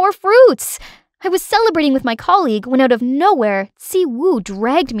finally bore fruits. I was celebrating with my colleague when out of nowhere, Si-woo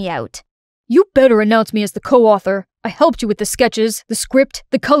dragged me out. You better announce me as the co-author. I helped you with the sketches, the script,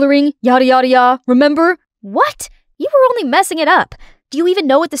 the coloring, yada yada yada, remember? What? You were only messing it up. Do you even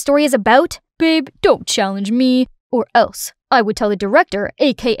know what the story is about? Babe, don't challenge me, or else I would tell the director,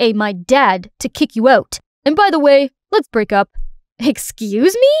 aka my dad, to kick you out. And by the way, let's break up.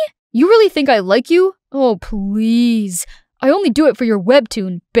 Excuse me? You really think I like you? Oh, please. I only do it for your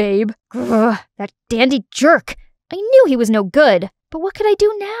webtoon, babe. Grr, that dandy jerk. I knew he was no good. But what could I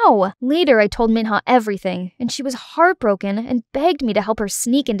do now? Later, I told Minha everything, and she was heartbroken and begged me to help her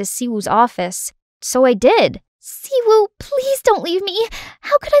sneak into Si-woo's office. So I did. Si-woo, please don't leave me.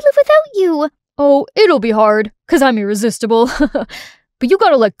 How could I live without you? Oh, it'll be hard, 'cause I'm irresistible. But you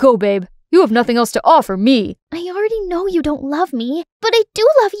gotta let go, babe. You have nothing else to offer me. I already know you don't love me, but I do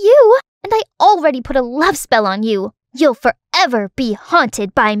love you. And I already put a love spell on you. You'll forever be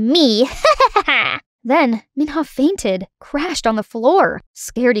haunted by me. Then, Minha fainted, crashed on the floor.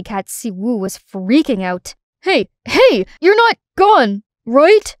 Scaredy cat Si-woo was freaking out. Hey, you're not gone,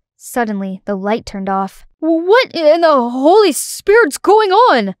 right? Suddenly, the light turned off. What in the Holy Spirit's going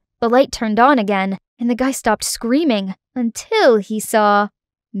on? The light turned on again, and the guy stopped screaming until he saw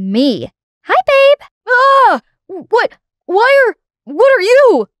me. Hi, babe! Ah! What are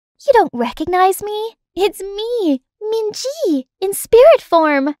you? You don't recognize me? It's me, Minji, in spirit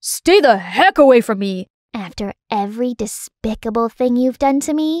form. Stay the heck away from me. After every despicable thing you've done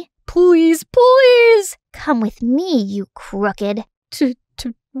to me? Please. Come with me, you crooked. To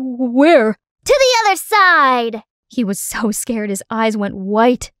where? To the other side! He was so scared his eyes went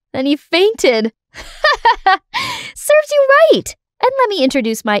white. Then he fainted. Serves you right! And let me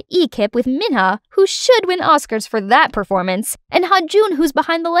introduce my E-Kip with Minha, who should win Oscars for that performance, and Ha-jun, who's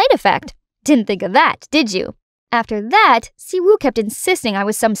behind the light effect. Didn't think of that, did you? After that, Si-woo kept insisting I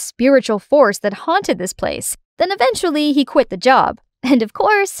was some spiritual force that haunted this place. Then eventually, he quit the job. And of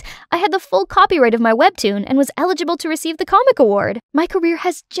course, I had the full copyright of my webtoon and was eligible to receive the Comic Award. My career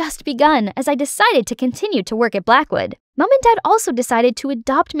has just begun as I decided to continue to work at Blackwood. Mom and Dad also decided to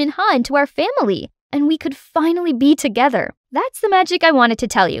adopt Minha into our family, and we could finally be together. That's the magic I wanted to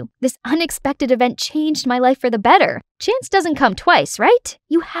tell you. This unexpected event changed my life for the better. Chance doesn't come twice, right?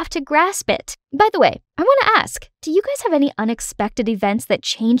 You have to grasp it. By the way, I want to ask, do you guys have any unexpected events that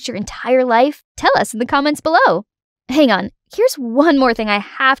changed your entire life? Tell us in the comments below. Hang on, here's one more thing I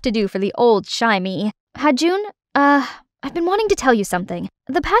have to do for the old shy me. Ha-jun, I've been wanting to tell you something.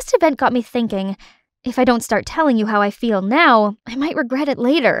 The past event got me thinking, if I don't start telling you how I feel now, I might regret it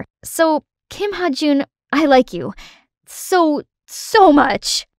later. So, Kim Ha-jun, I like you. So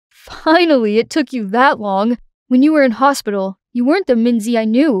much. Finally, it took you that long. When you were in hospital, you weren't the Minzy I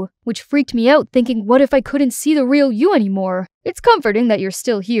knew, which freaked me out thinking what if I couldn't see the real you anymore. It's comforting that you're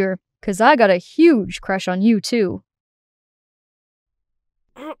still here, 'cause I got a huge crush on you too.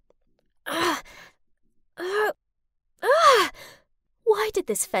 Why did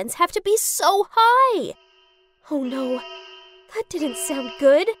this fence have to be so high? Oh no, that didn't sound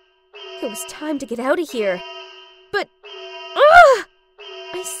good. It was time to get out of here. But,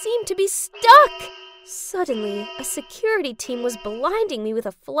 I seem to be stuck. Suddenly, a security team was blinding me with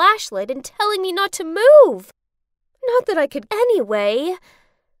a flashlight and telling me not to move. Not that I could anyway.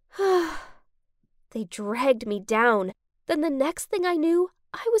 They dragged me down. Then the next thing I knew,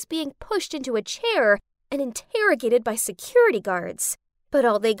 I was being pushed into a chair and interrogated by security guards. But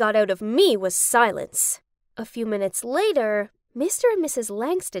all they got out of me was silence. A few minutes later, Mr. and Mrs.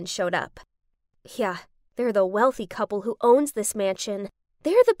 Langston showed up. Yeah, they're the wealthy couple who owns this mansion.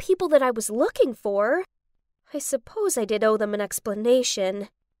 They're the people that I was looking for. I suppose I did owe them an explanation.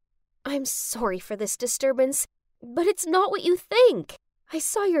 I'm sorry for this disturbance, but it's not what you think. I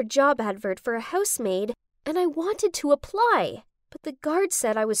saw your job advert for a housemaid, and I wanted to apply, but the guard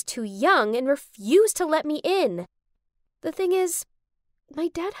said I was too young and refused to let me in. The thing is, my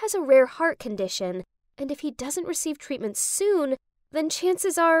dad has a rare heart condition, and if he doesn't receive treatment soon, then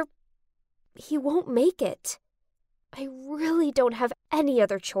chances are he won't make it. I really don't have any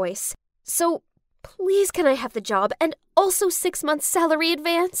other choice, so please can I have the job and also 6 months' salary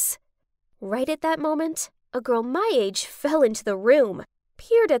advance? Right at that moment, a girl my age fell into the room,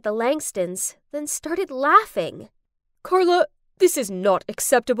 peered at the Langstons, then started laughing. Carla, this is not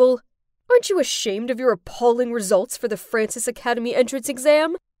acceptable. Aren't you ashamed of your appalling results for the Francis Academy entrance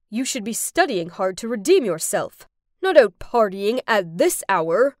exam? You should be studying hard to redeem yourself, not out partying at this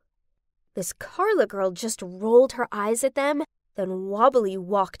hour. This Carla girl just rolled her eyes at them, then wobbly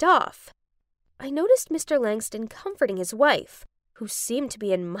walked off. I noticed Mr. Langston comforting his wife, who seemed to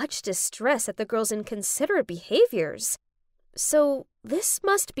be in much distress at the girl's inconsiderate behaviors. So this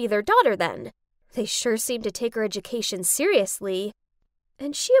must be their daughter then. They sure seem to take her education seriously.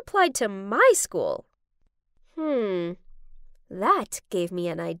 And she applied to my school. That gave me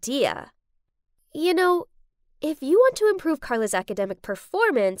an idea. You know, if you want to improve Carla's academic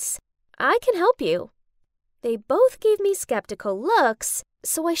performance, I can help you. They both gave me skeptical looks,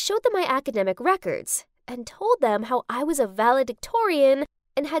 so I showed them my academic records and told them how I was a valedictorian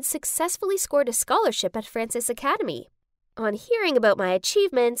and had successfully scored a scholarship at Francis Academy. On hearing about my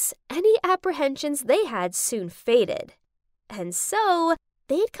achievements, any apprehensions they had soon faded. And so,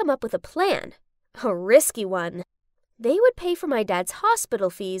 they'd come up with a plan. A risky one. They would pay for my dad's hospital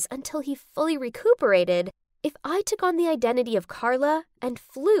fees until he fully recuperated if I took on the identity of Carla and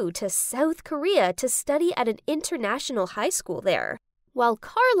flew to South Korea to study at an international high school there, while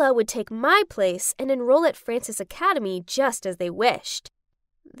Carla would take my place and enroll at Francis Academy just as they wished.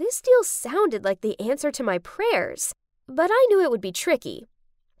 This deal sounded like the answer to my prayers, but I knew it would be tricky.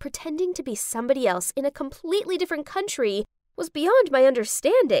 Pretending to be somebody else in a completely different country was beyond my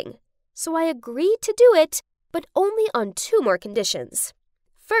understanding, so I agreed to do it, but only on 2 more conditions.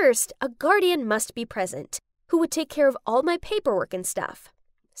 First, a guardian must be present, who would take care of all my paperwork and stuff.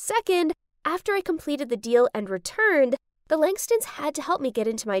 Second, after I completed the deal and returned, the Langstons had to help me get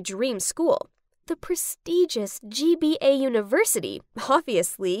into my dream school, the prestigious GBA University,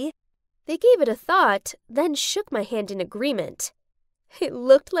 obviously. They gave it a thought, then shook my hand in agreement. It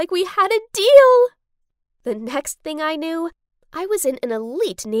looked like we had a deal! The next thing I knew, I was in an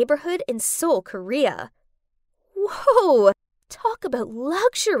elite neighborhood in Seoul, Korea. Whoa! Talk about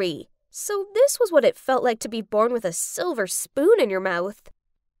luxury! So this was what it felt like to be born with a silver spoon in your mouth.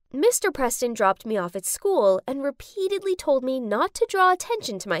 Mr. Preston dropped me off at school and repeatedly told me not to draw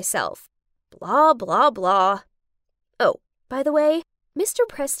attention to myself. Blah, blah, blah. Oh, by the way, Mr.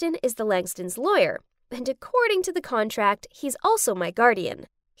 Preston is the Langstons' lawyer, and according to the contract, he's also my guardian.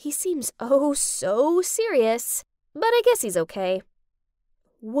 He seems oh so serious, but I guess he's okay.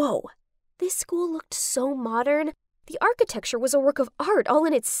 Whoa, this school looked so modern. The architecture was a work of art all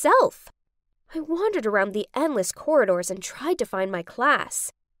in itself. I wandered around the endless corridors and tried to find my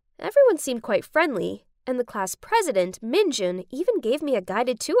class. Everyone seemed quite friendly, and the class president, Minjun, even gave me a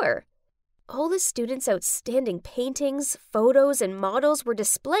guided tour. All the students' outstanding paintings, photos, and models were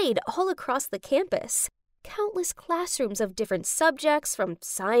displayed all across the campus. Countless classrooms of different subjects, from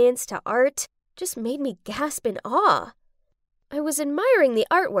science to art, just made me gasp in awe. I was admiring the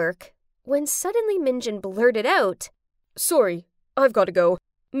artwork when suddenly Minjun blurted out, Sorry, I've got to go.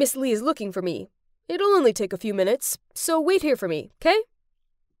 Miss Lee is looking for me. It'll only take a few minutes, so wait here for me, okay?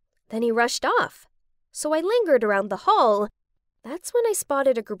 Then he rushed off. So I lingered around the hall. That's when I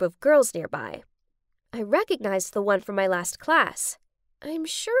spotted a group of girls nearby. I recognized the one from my last class. I'm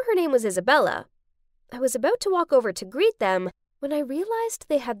sure her name was Isabella. I was about to walk over to greet them when I realized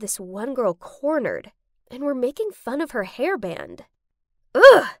they had this one girl cornered and were making fun of her hairband.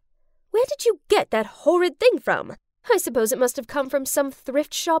 Ugh! Where did you get that horrid thing from? I suppose it must have come from some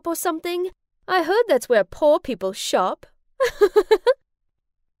thrift shop or something. I heard that's where poor people shop.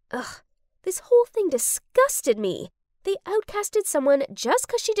 Ugh, this whole thing disgusted me. They outcasted someone just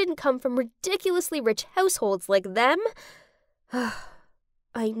 'cause she didn't come from ridiculously rich households like them?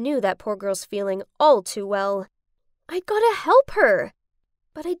 I knew that poor girl's feeling all too well. I'd gotta help her.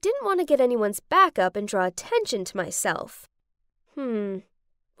 But I didn't want to get anyone's back up and draw attention to myself.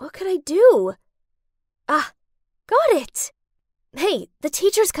 What could I do? Ah, got it! Hey, the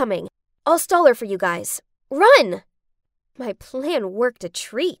teacher's coming. I'll stall her for you guys. Run! My plan worked a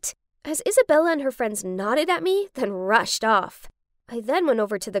treat, as Isabella and her friends nodded at me, then rushed off. I then went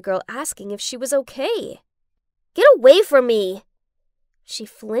over to the girl asking if she was okay. Get away from me! She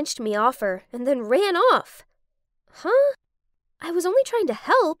flinched me off her and then ran off. Huh? I was only trying to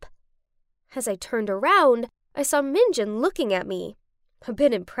help. As I turned around, I saw Minjin looking at me. A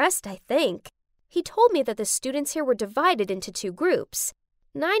bit impressed, I think. He told me that the students here were divided into 2 groups.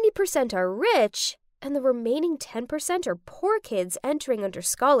 90% are rich, and the remaining 10% are poor kids entering under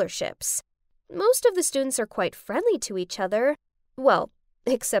scholarships. Most of the students are quite friendly to each other. Well,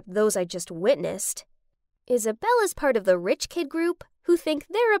 except those I just witnessed. Isabella's part of the rich kid group who think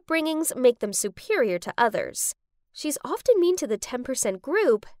their upbringings make them superior to others. She's often mean to the 10%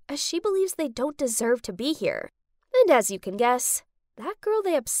 group as she believes they don't deserve to be here. And as you can guess, that girl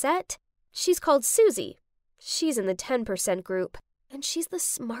they upset, she's called Susie. She's in the 10% group, and she's the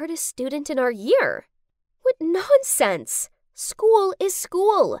smartest student in our year. What nonsense! School is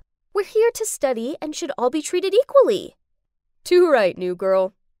school. We're here to study and should all be treated equally. Too right, new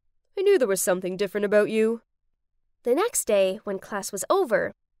girl. I knew there was something different about you. The next day, when class was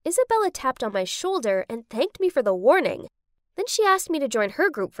over, Isabella tapped on my shoulder and thanked me for the warning. Then she asked me to join her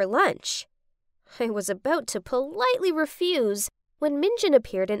group for lunch. I was about to politely refuse when Minjin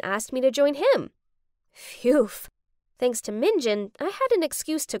appeared and asked me to join him. Phew. Thanks to Minjin, I had an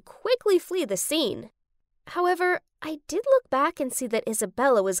excuse to quickly flee the scene. However, I did look back and see that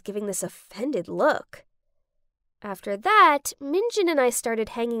Isabella was giving this offended look. After that, Minjin and I started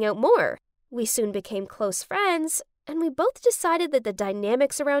hanging out more. We soon became close friends, and we both decided that the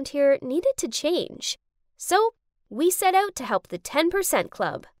dynamics around here needed to change. So, we set out to help the 10%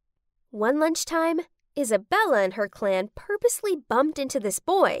 Club. One lunchtime, Isabella and her clan purposely bumped into this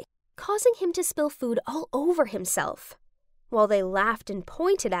boy, causing him to spill food all over himself. While they laughed and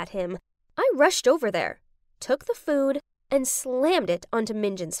pointed at him, I rushed over there, took the food, and slammed it onto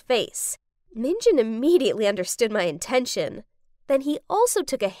Minjin's face. Minjin immediately understood my intention. Then he also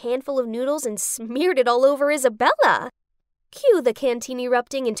took a handful of noodles and smeared it all over Isabella. Cue the canteen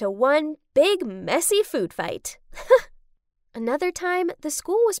erupting into one big, messy food fight. Another time, the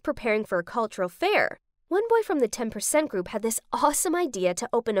school was preparing for a cultural fair. One boy from the 10% group had this awesome idea to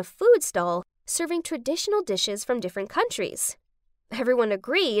open a food stall serving traditional dishes from different countries. Everyone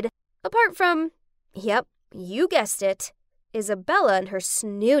agreed, apart from, yep, you guessed it, Isabella and her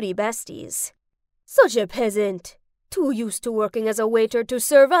snooty besties. Such a peasant. Too used to working as a waiter to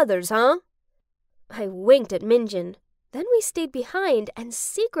serve others, huh? I winked at Minjin. Then we stayed behind and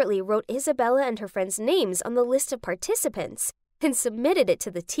secretly wrote Isabella and her friends' names on the list of participants and submitted it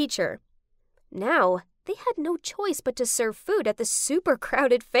to the teacher. Now, they had no choice but to serve food at the super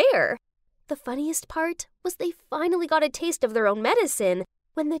crowded fair. The funniest part was they finally got a taste of their own medicine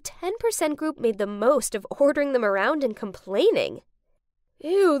when the 10% group made the most of ordering them around and complaining.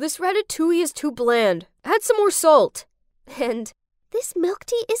 Ew, this ratatouille is too bland. Add some more salt. And this milk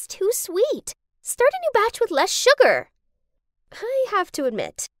tea is too sweet. Start a new batch with less sugar. I have to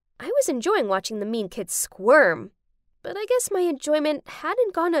admit, I was enjoying watching the mean kids squirm. But I guess my enjoyment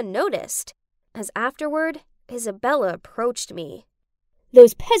hadn't gone unnoticed, as afterward, Isabella approached me.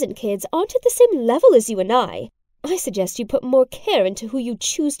 Those peasant kids aren't at the same level as you and I. I suggest you put more care into who you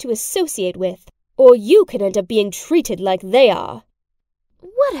choose to associate with, or you could end up being treated like they are.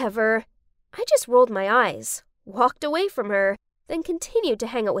 Whatever. I just rolled my eyes, walked away from her, then continued to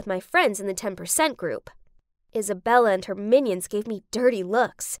hang out with my friends in the 10% group. Isabella and her minions gave me dirty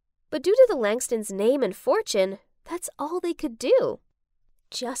looks, but due to the Langstons' name and fortune, that's all they could do.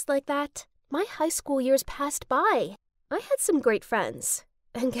 Just like that, my high school years passed by. I had some great friends.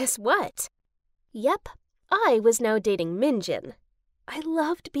 And guess what? Yep, I was now dating Minjin. I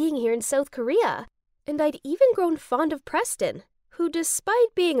loved being here in South Korea, and I'd even grown fond of Preston, who,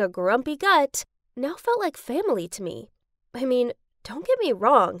 despite being a grumpy gut, now felt like family to me. I mean, don't get me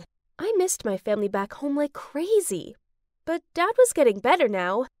wrong, I missed my family back home like crazy. But Dad was getting better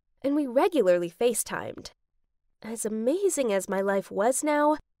now, and we regularly FaceTimed. As amazing as my life was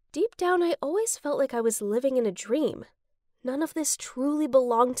now, deep down I always felt like I was living in a dream. None of this truly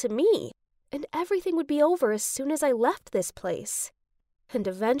belonged to me, and everything would be over as soon as I left this place. And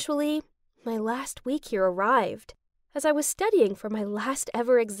eventually, my last week here arrived. As I was studying for my last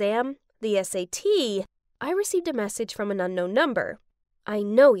ever exam, the SAT, I received a message from an unknown number. I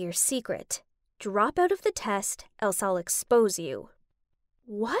know your secret. Drop out of the test, else I'll expose you.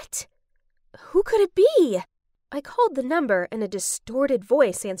 What? Who could it be? I called the number and a distorted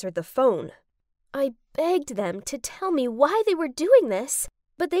voice answered the phone. I begged them to tell me why they were doing this,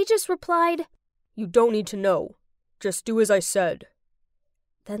 but they just replied, "You don't need to know. Just do as I said."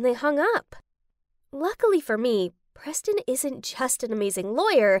 Then they hung up. Luckily for me, Preston isn't just an amazing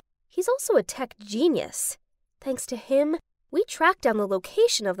lawyer, he's also a tech genius. Thanks to him, we tracked down the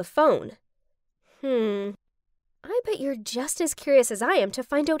location of the phone. I bet you're just as curious as I am to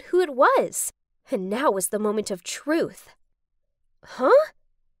find out who it was. And now is the moment of truth. Huh?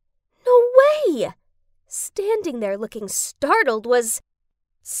 No way! Standing there looking startled was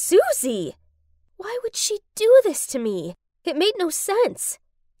Susie! Why would she do this to me? It made no sense.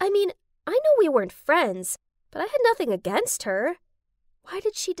 I mean, I know we weren't friends, but I had nothing against her. Why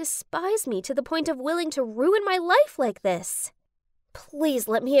did she despise me to the point of willing to ruin my life like this? Please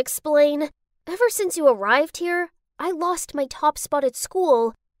let me explain. Ever since you arrived here, I lost my top spot at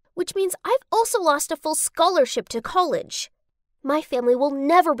school, which means I've also lost a full scholarship to college. My family will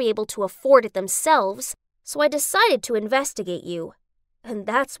never be able to afford it themselves, so I decided to investigate you. And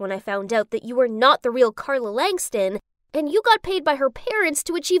that's when I found out that you were not the real Carla Langston, and you got paid by her parents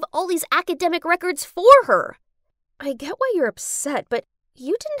to achieve all these academic records for her. I get why you're upset, but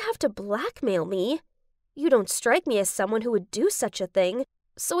you didn't have to blackmail me. You don't strike me as someone who would do such a thing,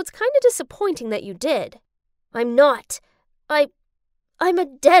 so it's kind of disappointing that you did. I'm not. I'm a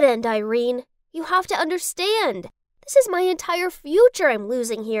dead end, Irene. You have to understand. This is my entire future I'm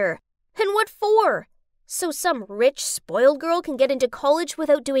losing here. And what for? So some rich, spoiled girl can get into college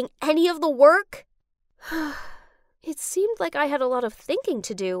without doing any of the work? It seemed like I had a lot of thinking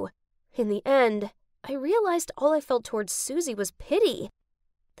to do. In the end, I realized all I felt towards Susie was pity.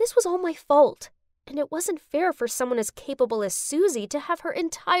 This was all my fault, and it wasn't fair for someone as capable as Susie to have her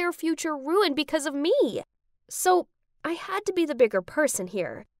entire future ruined because of me. So I had to be the bigger person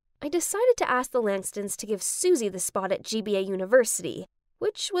here. I decided to ask the Langstons to give Susie the spot at GBA University,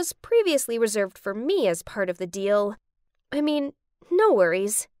 which was previously reserved for me as part of the deal. I mean, no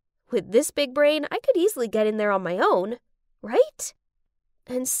worries. With this big brain, I could easily get in there on my own, right?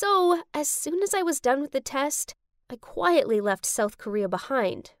 And so, as soon as I was done with the test, I quietly left South Korea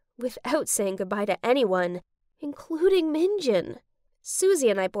behind, without saying goodbye to anyone, including Minjin. Susie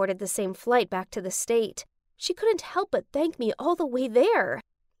and I boarded the same flight back to the state. She couldn't help but thank me all the way there.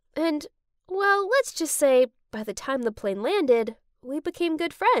 And, well, let's just say, by the time the plane landed, we became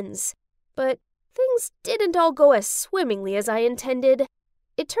good friends. But things didn't all go as swimmingly as I intended.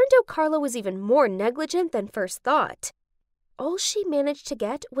 It turned out Carla was even more negligent than first thought. All she managed to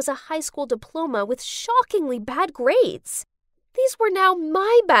get was a high school diploma with shockingly bad grades. These were now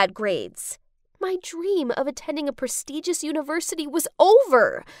my bad grades. My dream of attending a prestigious university was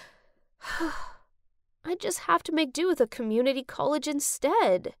over. I'd just have to make do with a community college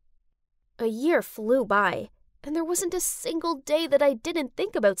instead. A year flew by, and there wasn't a single day that I didn't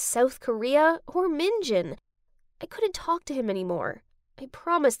think about South Korea or Minjin. I couldn't talk to him anymore. I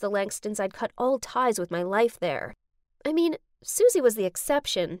promised the Langstons I'd cut all ties with my life there. I mean, Susie was the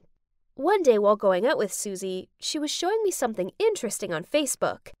exception. One day while going out with Susie, she was showing me something interesting on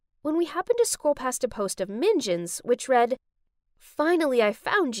Facebook, when we happened to scroll past a post of Minjin's, which read, "Finally I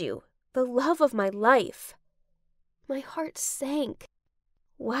found you, the love of my life." My heart sank.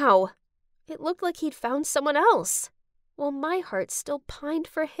 Wow, it looked like he'd found someone else, while my heart still pined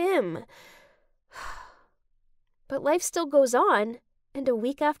for him. But life still goes on, and a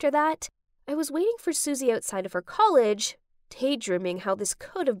week after that, I was waiting for Susie outside of her college, daydreaming how this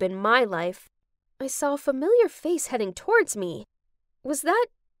could have been my life. I saw a familiar face heading towards me. Was that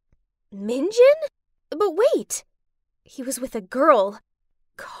Minjin? But wait! He was with a girl.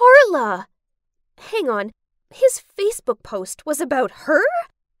 Carla! Hang on, his Facebook post was about her?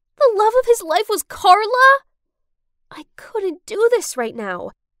 The love of his life was Carla? I couldn't do this right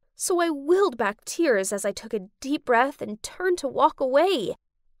now, so I willed back tears as I took a deep breath and turned to walk away.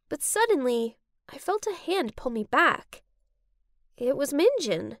 But suddenly, I felt a hand pull me back. It was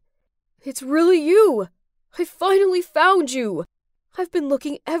Minjin. "It's really you! I finally found you! I've been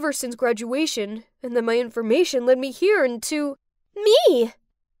looking ever since graduation, and then my information led me here and to—" Me!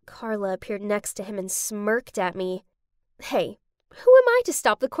 Carla appeared next to him and smirked at me. Hey, who am I to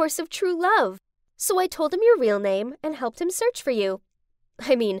stop the course of true love? So I told him your real name and helped him search for you.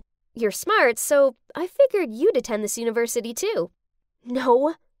 I mean, you're smart, so I figured you'd attend this university too.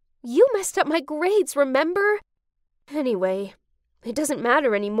 No, you messed up my grades, remember? Anyway, it doesn't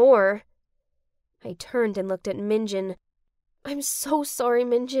matter anymore. I turned and looked at Minjin. I'm so sorry,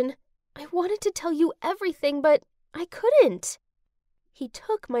 Minjin. I wanted to tell you everything, but I couldn't. He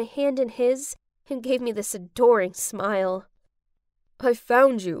took my hand in his and gave me this adoring smile. I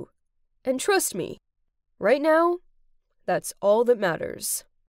found you. And trust me, right now, that's all that matters.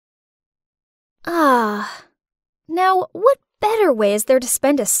 Ah. Now, what better way is there to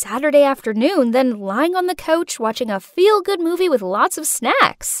spend a Saturday afternoon than lying on the couch watching a feel-good movie with lots of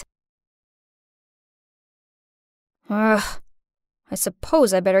snacks? Ugh. I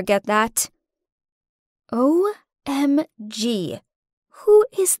suppose I better get that. OMG. Who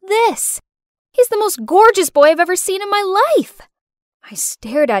is this? He's the most gorgeous boy I've ever seen in my life. I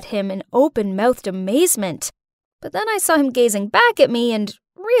stared at him in open-mouthed amazement, but then I saw him gazing back at me and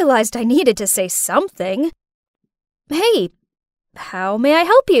realized I needed to say something. Hey, how may I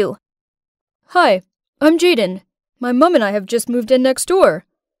help you? Hi, I'm Jaden. My mom and I have just moved in next door.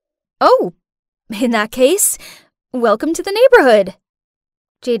 Oh, in that case, welcome to the neighborhood.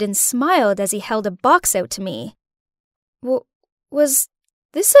 Jaden smiled as he held a box out to me. Was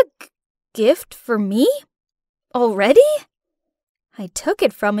this a gift for me? Already? I took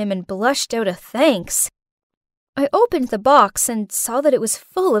it from him and blushed out a thanks. I opened the box and saw that it was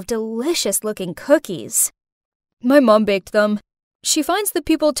full of delicious-looking cookies. My mom baked them. She finds that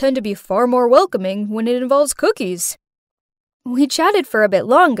people tend to be far more welcoming when it involves cookies. We chatted for a bit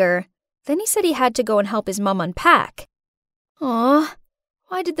longer. Then he said he had to go and help his mom unpack. Aw,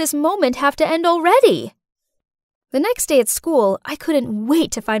 why did this moment have to end already? The next day at school, I couldn't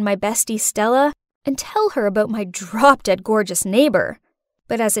wait to find my bestie Stella and tell her about my drop-dead gorgeous neighbor.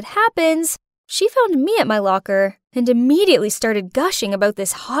 But as it happens, she found me at my locker and immediately started gushing about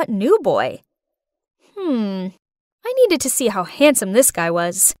this hot new boy. I needed to see how handsome this guy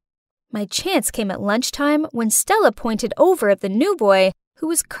was. My chance came at lunchtime when Stella pointed over at the new boy who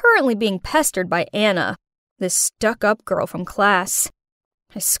was currently being pestered by Anna, this stuck-up girl from class.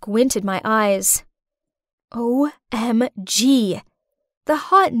 I squinted my eyes. OMG! The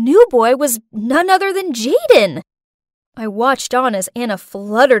hot new boy was none other than Jaden! I watched on as Anna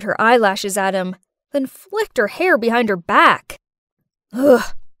fluttered her eyelashes at him, then flicked her hair behind her back.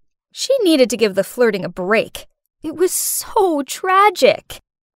 Ugh! She needed to give the flirting a break. It was so tragic.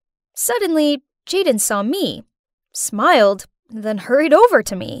 Suddenly, Jaden saw me, smiled, then hurried over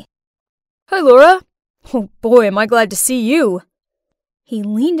to me. Hi, Laura. Oh boy, am I glad to see you. He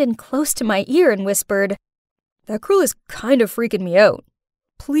leaned in close to my ear and whispered, That girl is kind of freaking me out.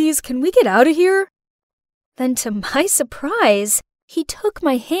 Please, can we get out of here? Then to my surprise, he took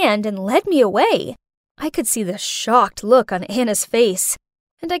my hand and led me away. I could see the shocked look on Anna's face,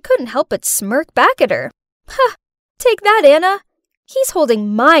 and I couldn't help but smirk back at her. Ha! Take that, Anna. He's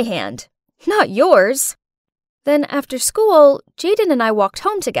holding my hand, not yours. Then after school, Jaden and I walked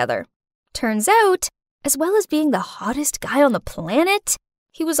home together. Turns out, as well as being the hottest guy on the planet,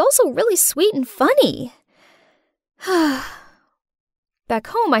 he was also really sweet and funny. Back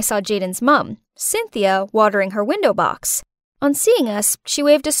home, I saw Jaden's mom, Cynthia, watering her window box. On seeing us, she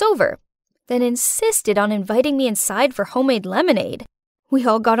waved us over, then insisted on inviting me inside for homemade lemonade. We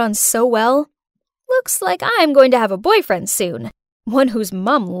all got on so well. Looks like I'm going to have a boyfriend soon, one whose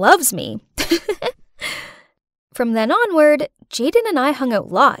mom loves me. From then onward, Jaden and I hung out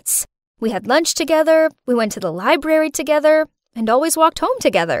lots. We had lunch together, we went to the library together, and always walked home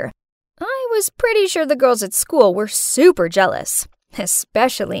together. I was pretty sure the girls at school were super jealous,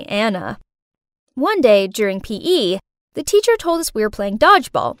 especially Anna. One day during PE, the teacher told us we were playing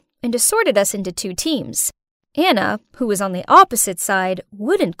dodgeball and assorted us into 2 teams. Anna, who was on the opposite side,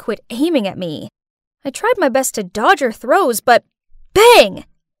 wouldn't quit aiming at me. I tried my best to dodge her throws, but bang!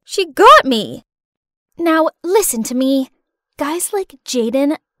 She got me! Now, listen to me. Guys like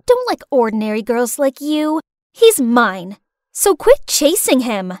Jaden don't like ordinary girls like you. He's mine, so quit chasing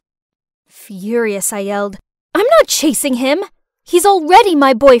him. Furious, I yelled, I'm not chasing him. He's already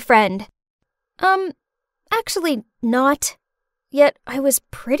my boyfriend. Actually not. Yet I was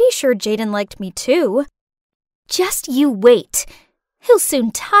pretty sure Jaden liked me too. Just you wait. He'll soon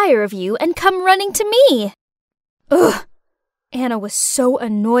tire of you and come running to me. Ugh! Anna was so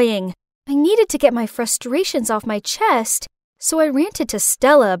annoying. I needed to get my frustrations off my chest, so I ranted to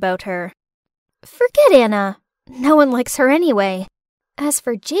Stella about her. Forget Anna. No one likes her anyway. As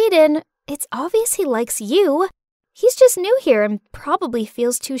for Jaden, it's obvious he likes you. He's just new here and probably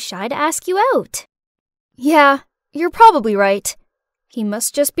feels too shy to ask you out. Yeah, you're probably right. He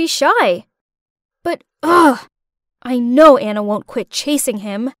must just be shy. But, I know Anna won't quit chasing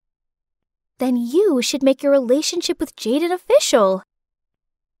him. Then you should make your relationship with Jaden official.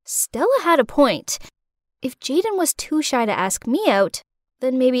 Stella had a point. If Jaden was too shy to ask me out,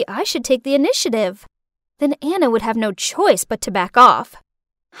 then maybe I should take the initiative. Then Anna would have no choice but to back off.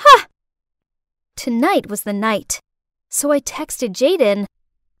 Ha! Tonight was the night. So I texted Jaden,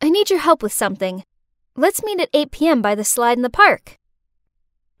 I need your help with something. Let's meet at 8 p.m. by the slide in the park.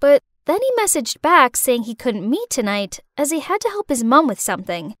 But then he messaged back saying he couldn't meet tonight as he had to help his mom with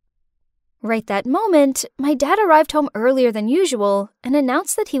something. Right that moment, my dad arrived home earlier than usual and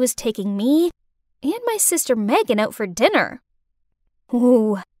announced that he was taking me and my sister Megan out for dinner.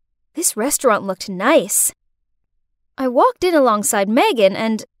 Ooh, this restaurant looked nice. I walked in alongside Megan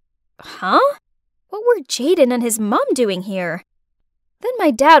and... Huh? What were Jaden and his mom doing here? Then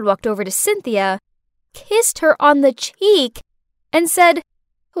my dad walked over to Cynthia, kissed her on the cheek, and said,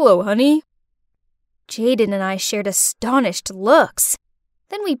 Hello, honey. Jaden and I shared astonished looks.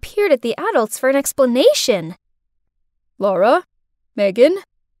 Then we peered at the adults for an explanation. Laura, Megan,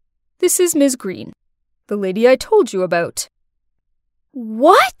 this is Ms. Green, the lady I told you about.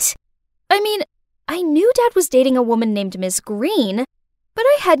 What? I mean, I knew Dad was dating a woman named Ms. Green, but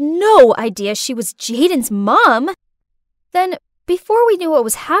I had no idea she was Jaden's mom. Then, before we knew what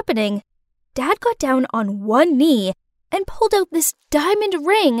was happening, Dad got down on one knee and pulled out this diamond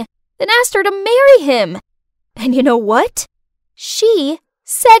ring, then asked her to marry him. And you know what? She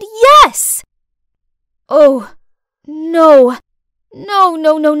said yes! Oh, no.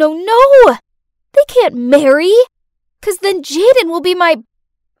 No. They can't marry, 'cause then Jaden will be my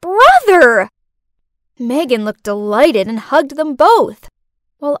brother. Megan looked delighted and hugged them both,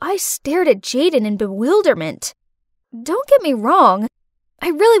 while I stared at Jaden in bewilderment. Don't get me wrong, I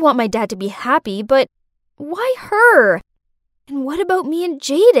really want my dad to be happy, but why her? And what about me and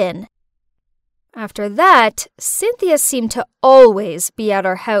Jaden? After that, Cynthia seemed to always be at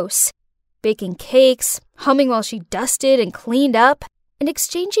our house, baking cakes, humming while she dusted and cleaned up, and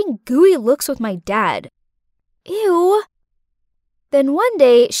exchanging gooey looks with my dad. Ew. Then one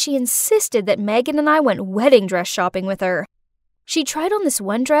day, she insisted that Megan and I went wedding dress shopping with her. She tried on this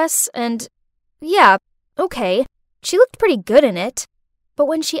one dress and, yeah, okay, she looked pretty good in it. But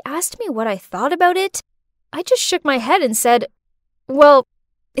when she asked me what I thought about it, I just shook my head and said, well,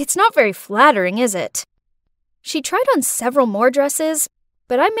 it's not very flattering, is it? She tried on several more dresses,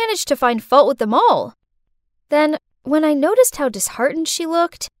 but I managed to find fault with them all. Then, when I noticed how disheartened she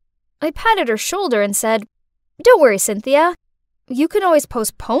looked, I patted her shoulder and said, Don't worry, Cynthia. You can always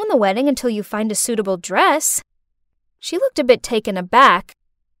postpone the wedding until you find a suitable dress. She looked a bit taken aback,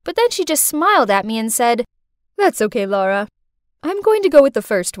 but then she just smiled at me and said, That's okay, Laura. I'm going to go with the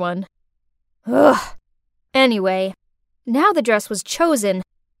first one. Ugh. Anyway, now the dress was chosen,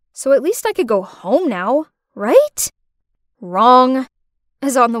 so at least I could go home now, right? Wrong.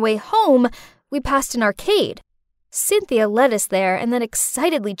 As on the way home, we passed an arcade. Cynthia led us there and then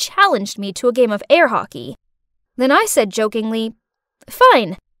excitedly challenged me to a game of air hockey. Then I said jokingly,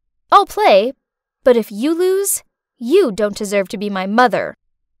 Fine, I'll play, but if you lose, you don't deserve to be my mother.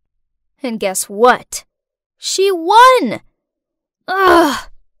 And guess what? She won! Ugh!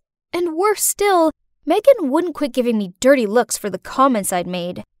 And worse still, Megan wouldn't quit giving me dirty looks for the comments I'd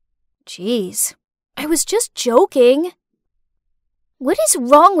made. Jeez, I was just joking. What is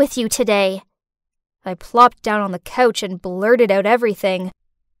wrong with you today? I plopped down on the couch and blurted out everything.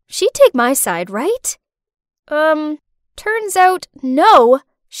 She'd take my side, right? Turns out, no,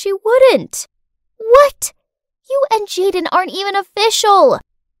 she wouldn't. What? You and Jaden aren't even official.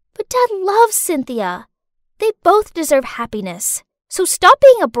 But Dad loves Cynthia. They both deserve happiness, so stop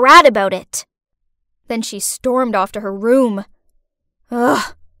being a brat about it. Then she stormed off to her room.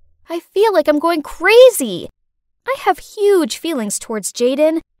 Ugh, I feel like I'm going crazy. I have huge feelings towards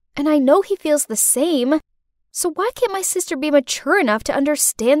Jaden, and I know he feels the same. So why can't my sister be mature enough to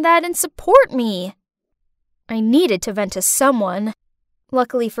understand that and support me? I needed to vent to someone.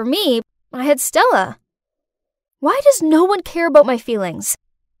 Luckily for me, I had Stella. Why does no one care about my feelings?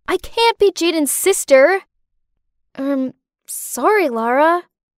 I can't be Jaden's sister. Sorry, Laura.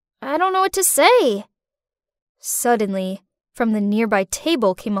 I don't know what to say. Suddenly, from the nearby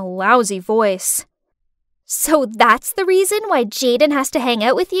table came a lousy voice. So that's the reason why Jaden has to hang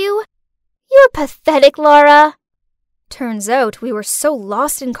out with you? You're pathetic, Laura. Turns out we were so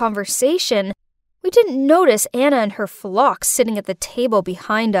lost in conversation, we didn't notice Anna and her flock sitting at the table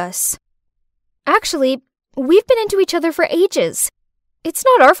behind us. Actually, we've been into each other for ages. It's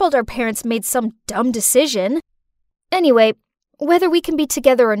not our fault our parents made some dumb decision. Anyway, whether we can be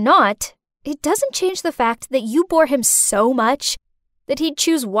together or not, it doesn't change the fact that you bore him so much that he'd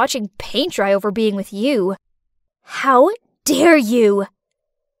choose watching paint dry over being with you. How dare you?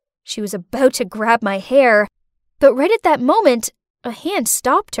 She was about to grab my hair, but right at that moment, a hand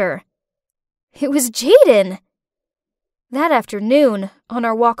stopped her. It was Jaden. That afternoon, on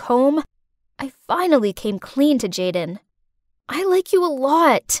our walk home, I finally came clean to Jaden. I like you a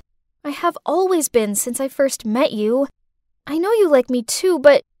lot. I have always been since I first met you. I know you like me too,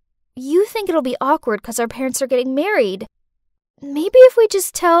 but you think it'll be awkward because our parents are getting married. Maybe if we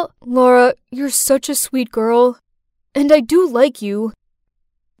just tell... Laura, you're such a sweet girl. And I do like you.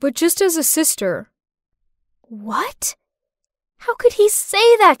 But just as a sister. What? How could he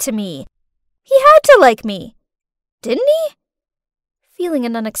say that to me? He had to like me, didn't he? Feeling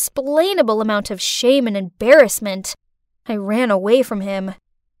an unexplainable amount of shame and embarrassment, I ran away from him.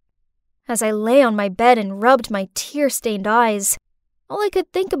 As I lay on my bed and rubbed my tear-stained eyes, all I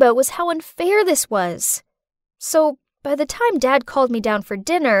could think about was how unfair this was. So, by the time Dad called me down for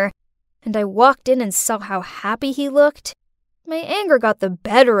dinner, and I walked in and saw how happy he looked, my anger got the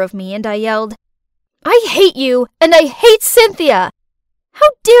better of me and I yelled, "I hate you, and I hate Cynthia! How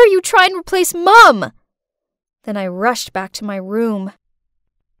dare you try and replace Mom?" Then I rushed back to my room.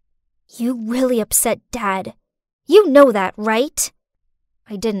 You really upset Dad. You know that, right?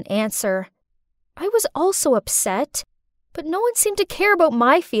 I didn't answer. I was also upset, but no one seemed to care about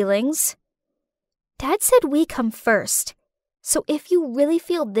my feelings. Dad said we come first, so if you really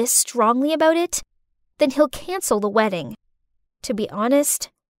feel this strongly about it, then he'll cancel the wedding. To be honest,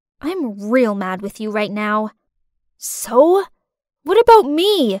 I'm real mad with you right now. So? What about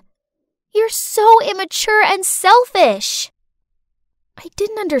me? You're so immature and selfish. I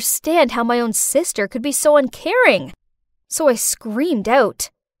didn't understand how my own sister could be so uncaring, so I screamed out.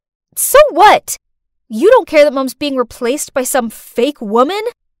 So what? You don't care that Mom's being replaced by some fake woman?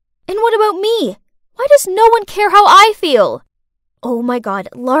 And what about me? Why does no one care how I feel? Oh my God,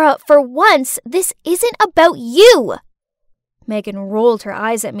 Laura, for once, this isn't about you. Megan rolled her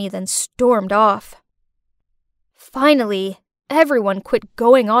eyes at me, then stormed off. Finally, everyone quit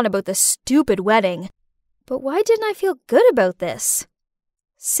going on about the stupid wedding. But why didn't I feel good about this?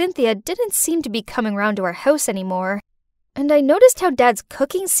 Cynthia didn't seem to be coming round to our house anymore, and I noticed how Dad's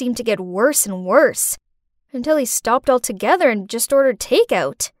cooking seemed to get worse and worse, until he stopped altogether and just ordered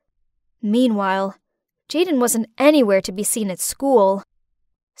takeout. Meanwhile, Jaden wasn't anywhere to be seen at school.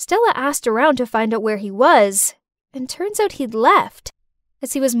 Stella asked around to find out where he was, and turns out he'd left,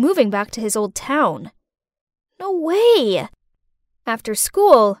 as he was moving back to his old town. No way! After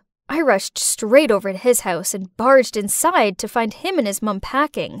school, I rushed straight over to his house and barged inside to find him and his mum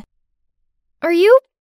packing. Are you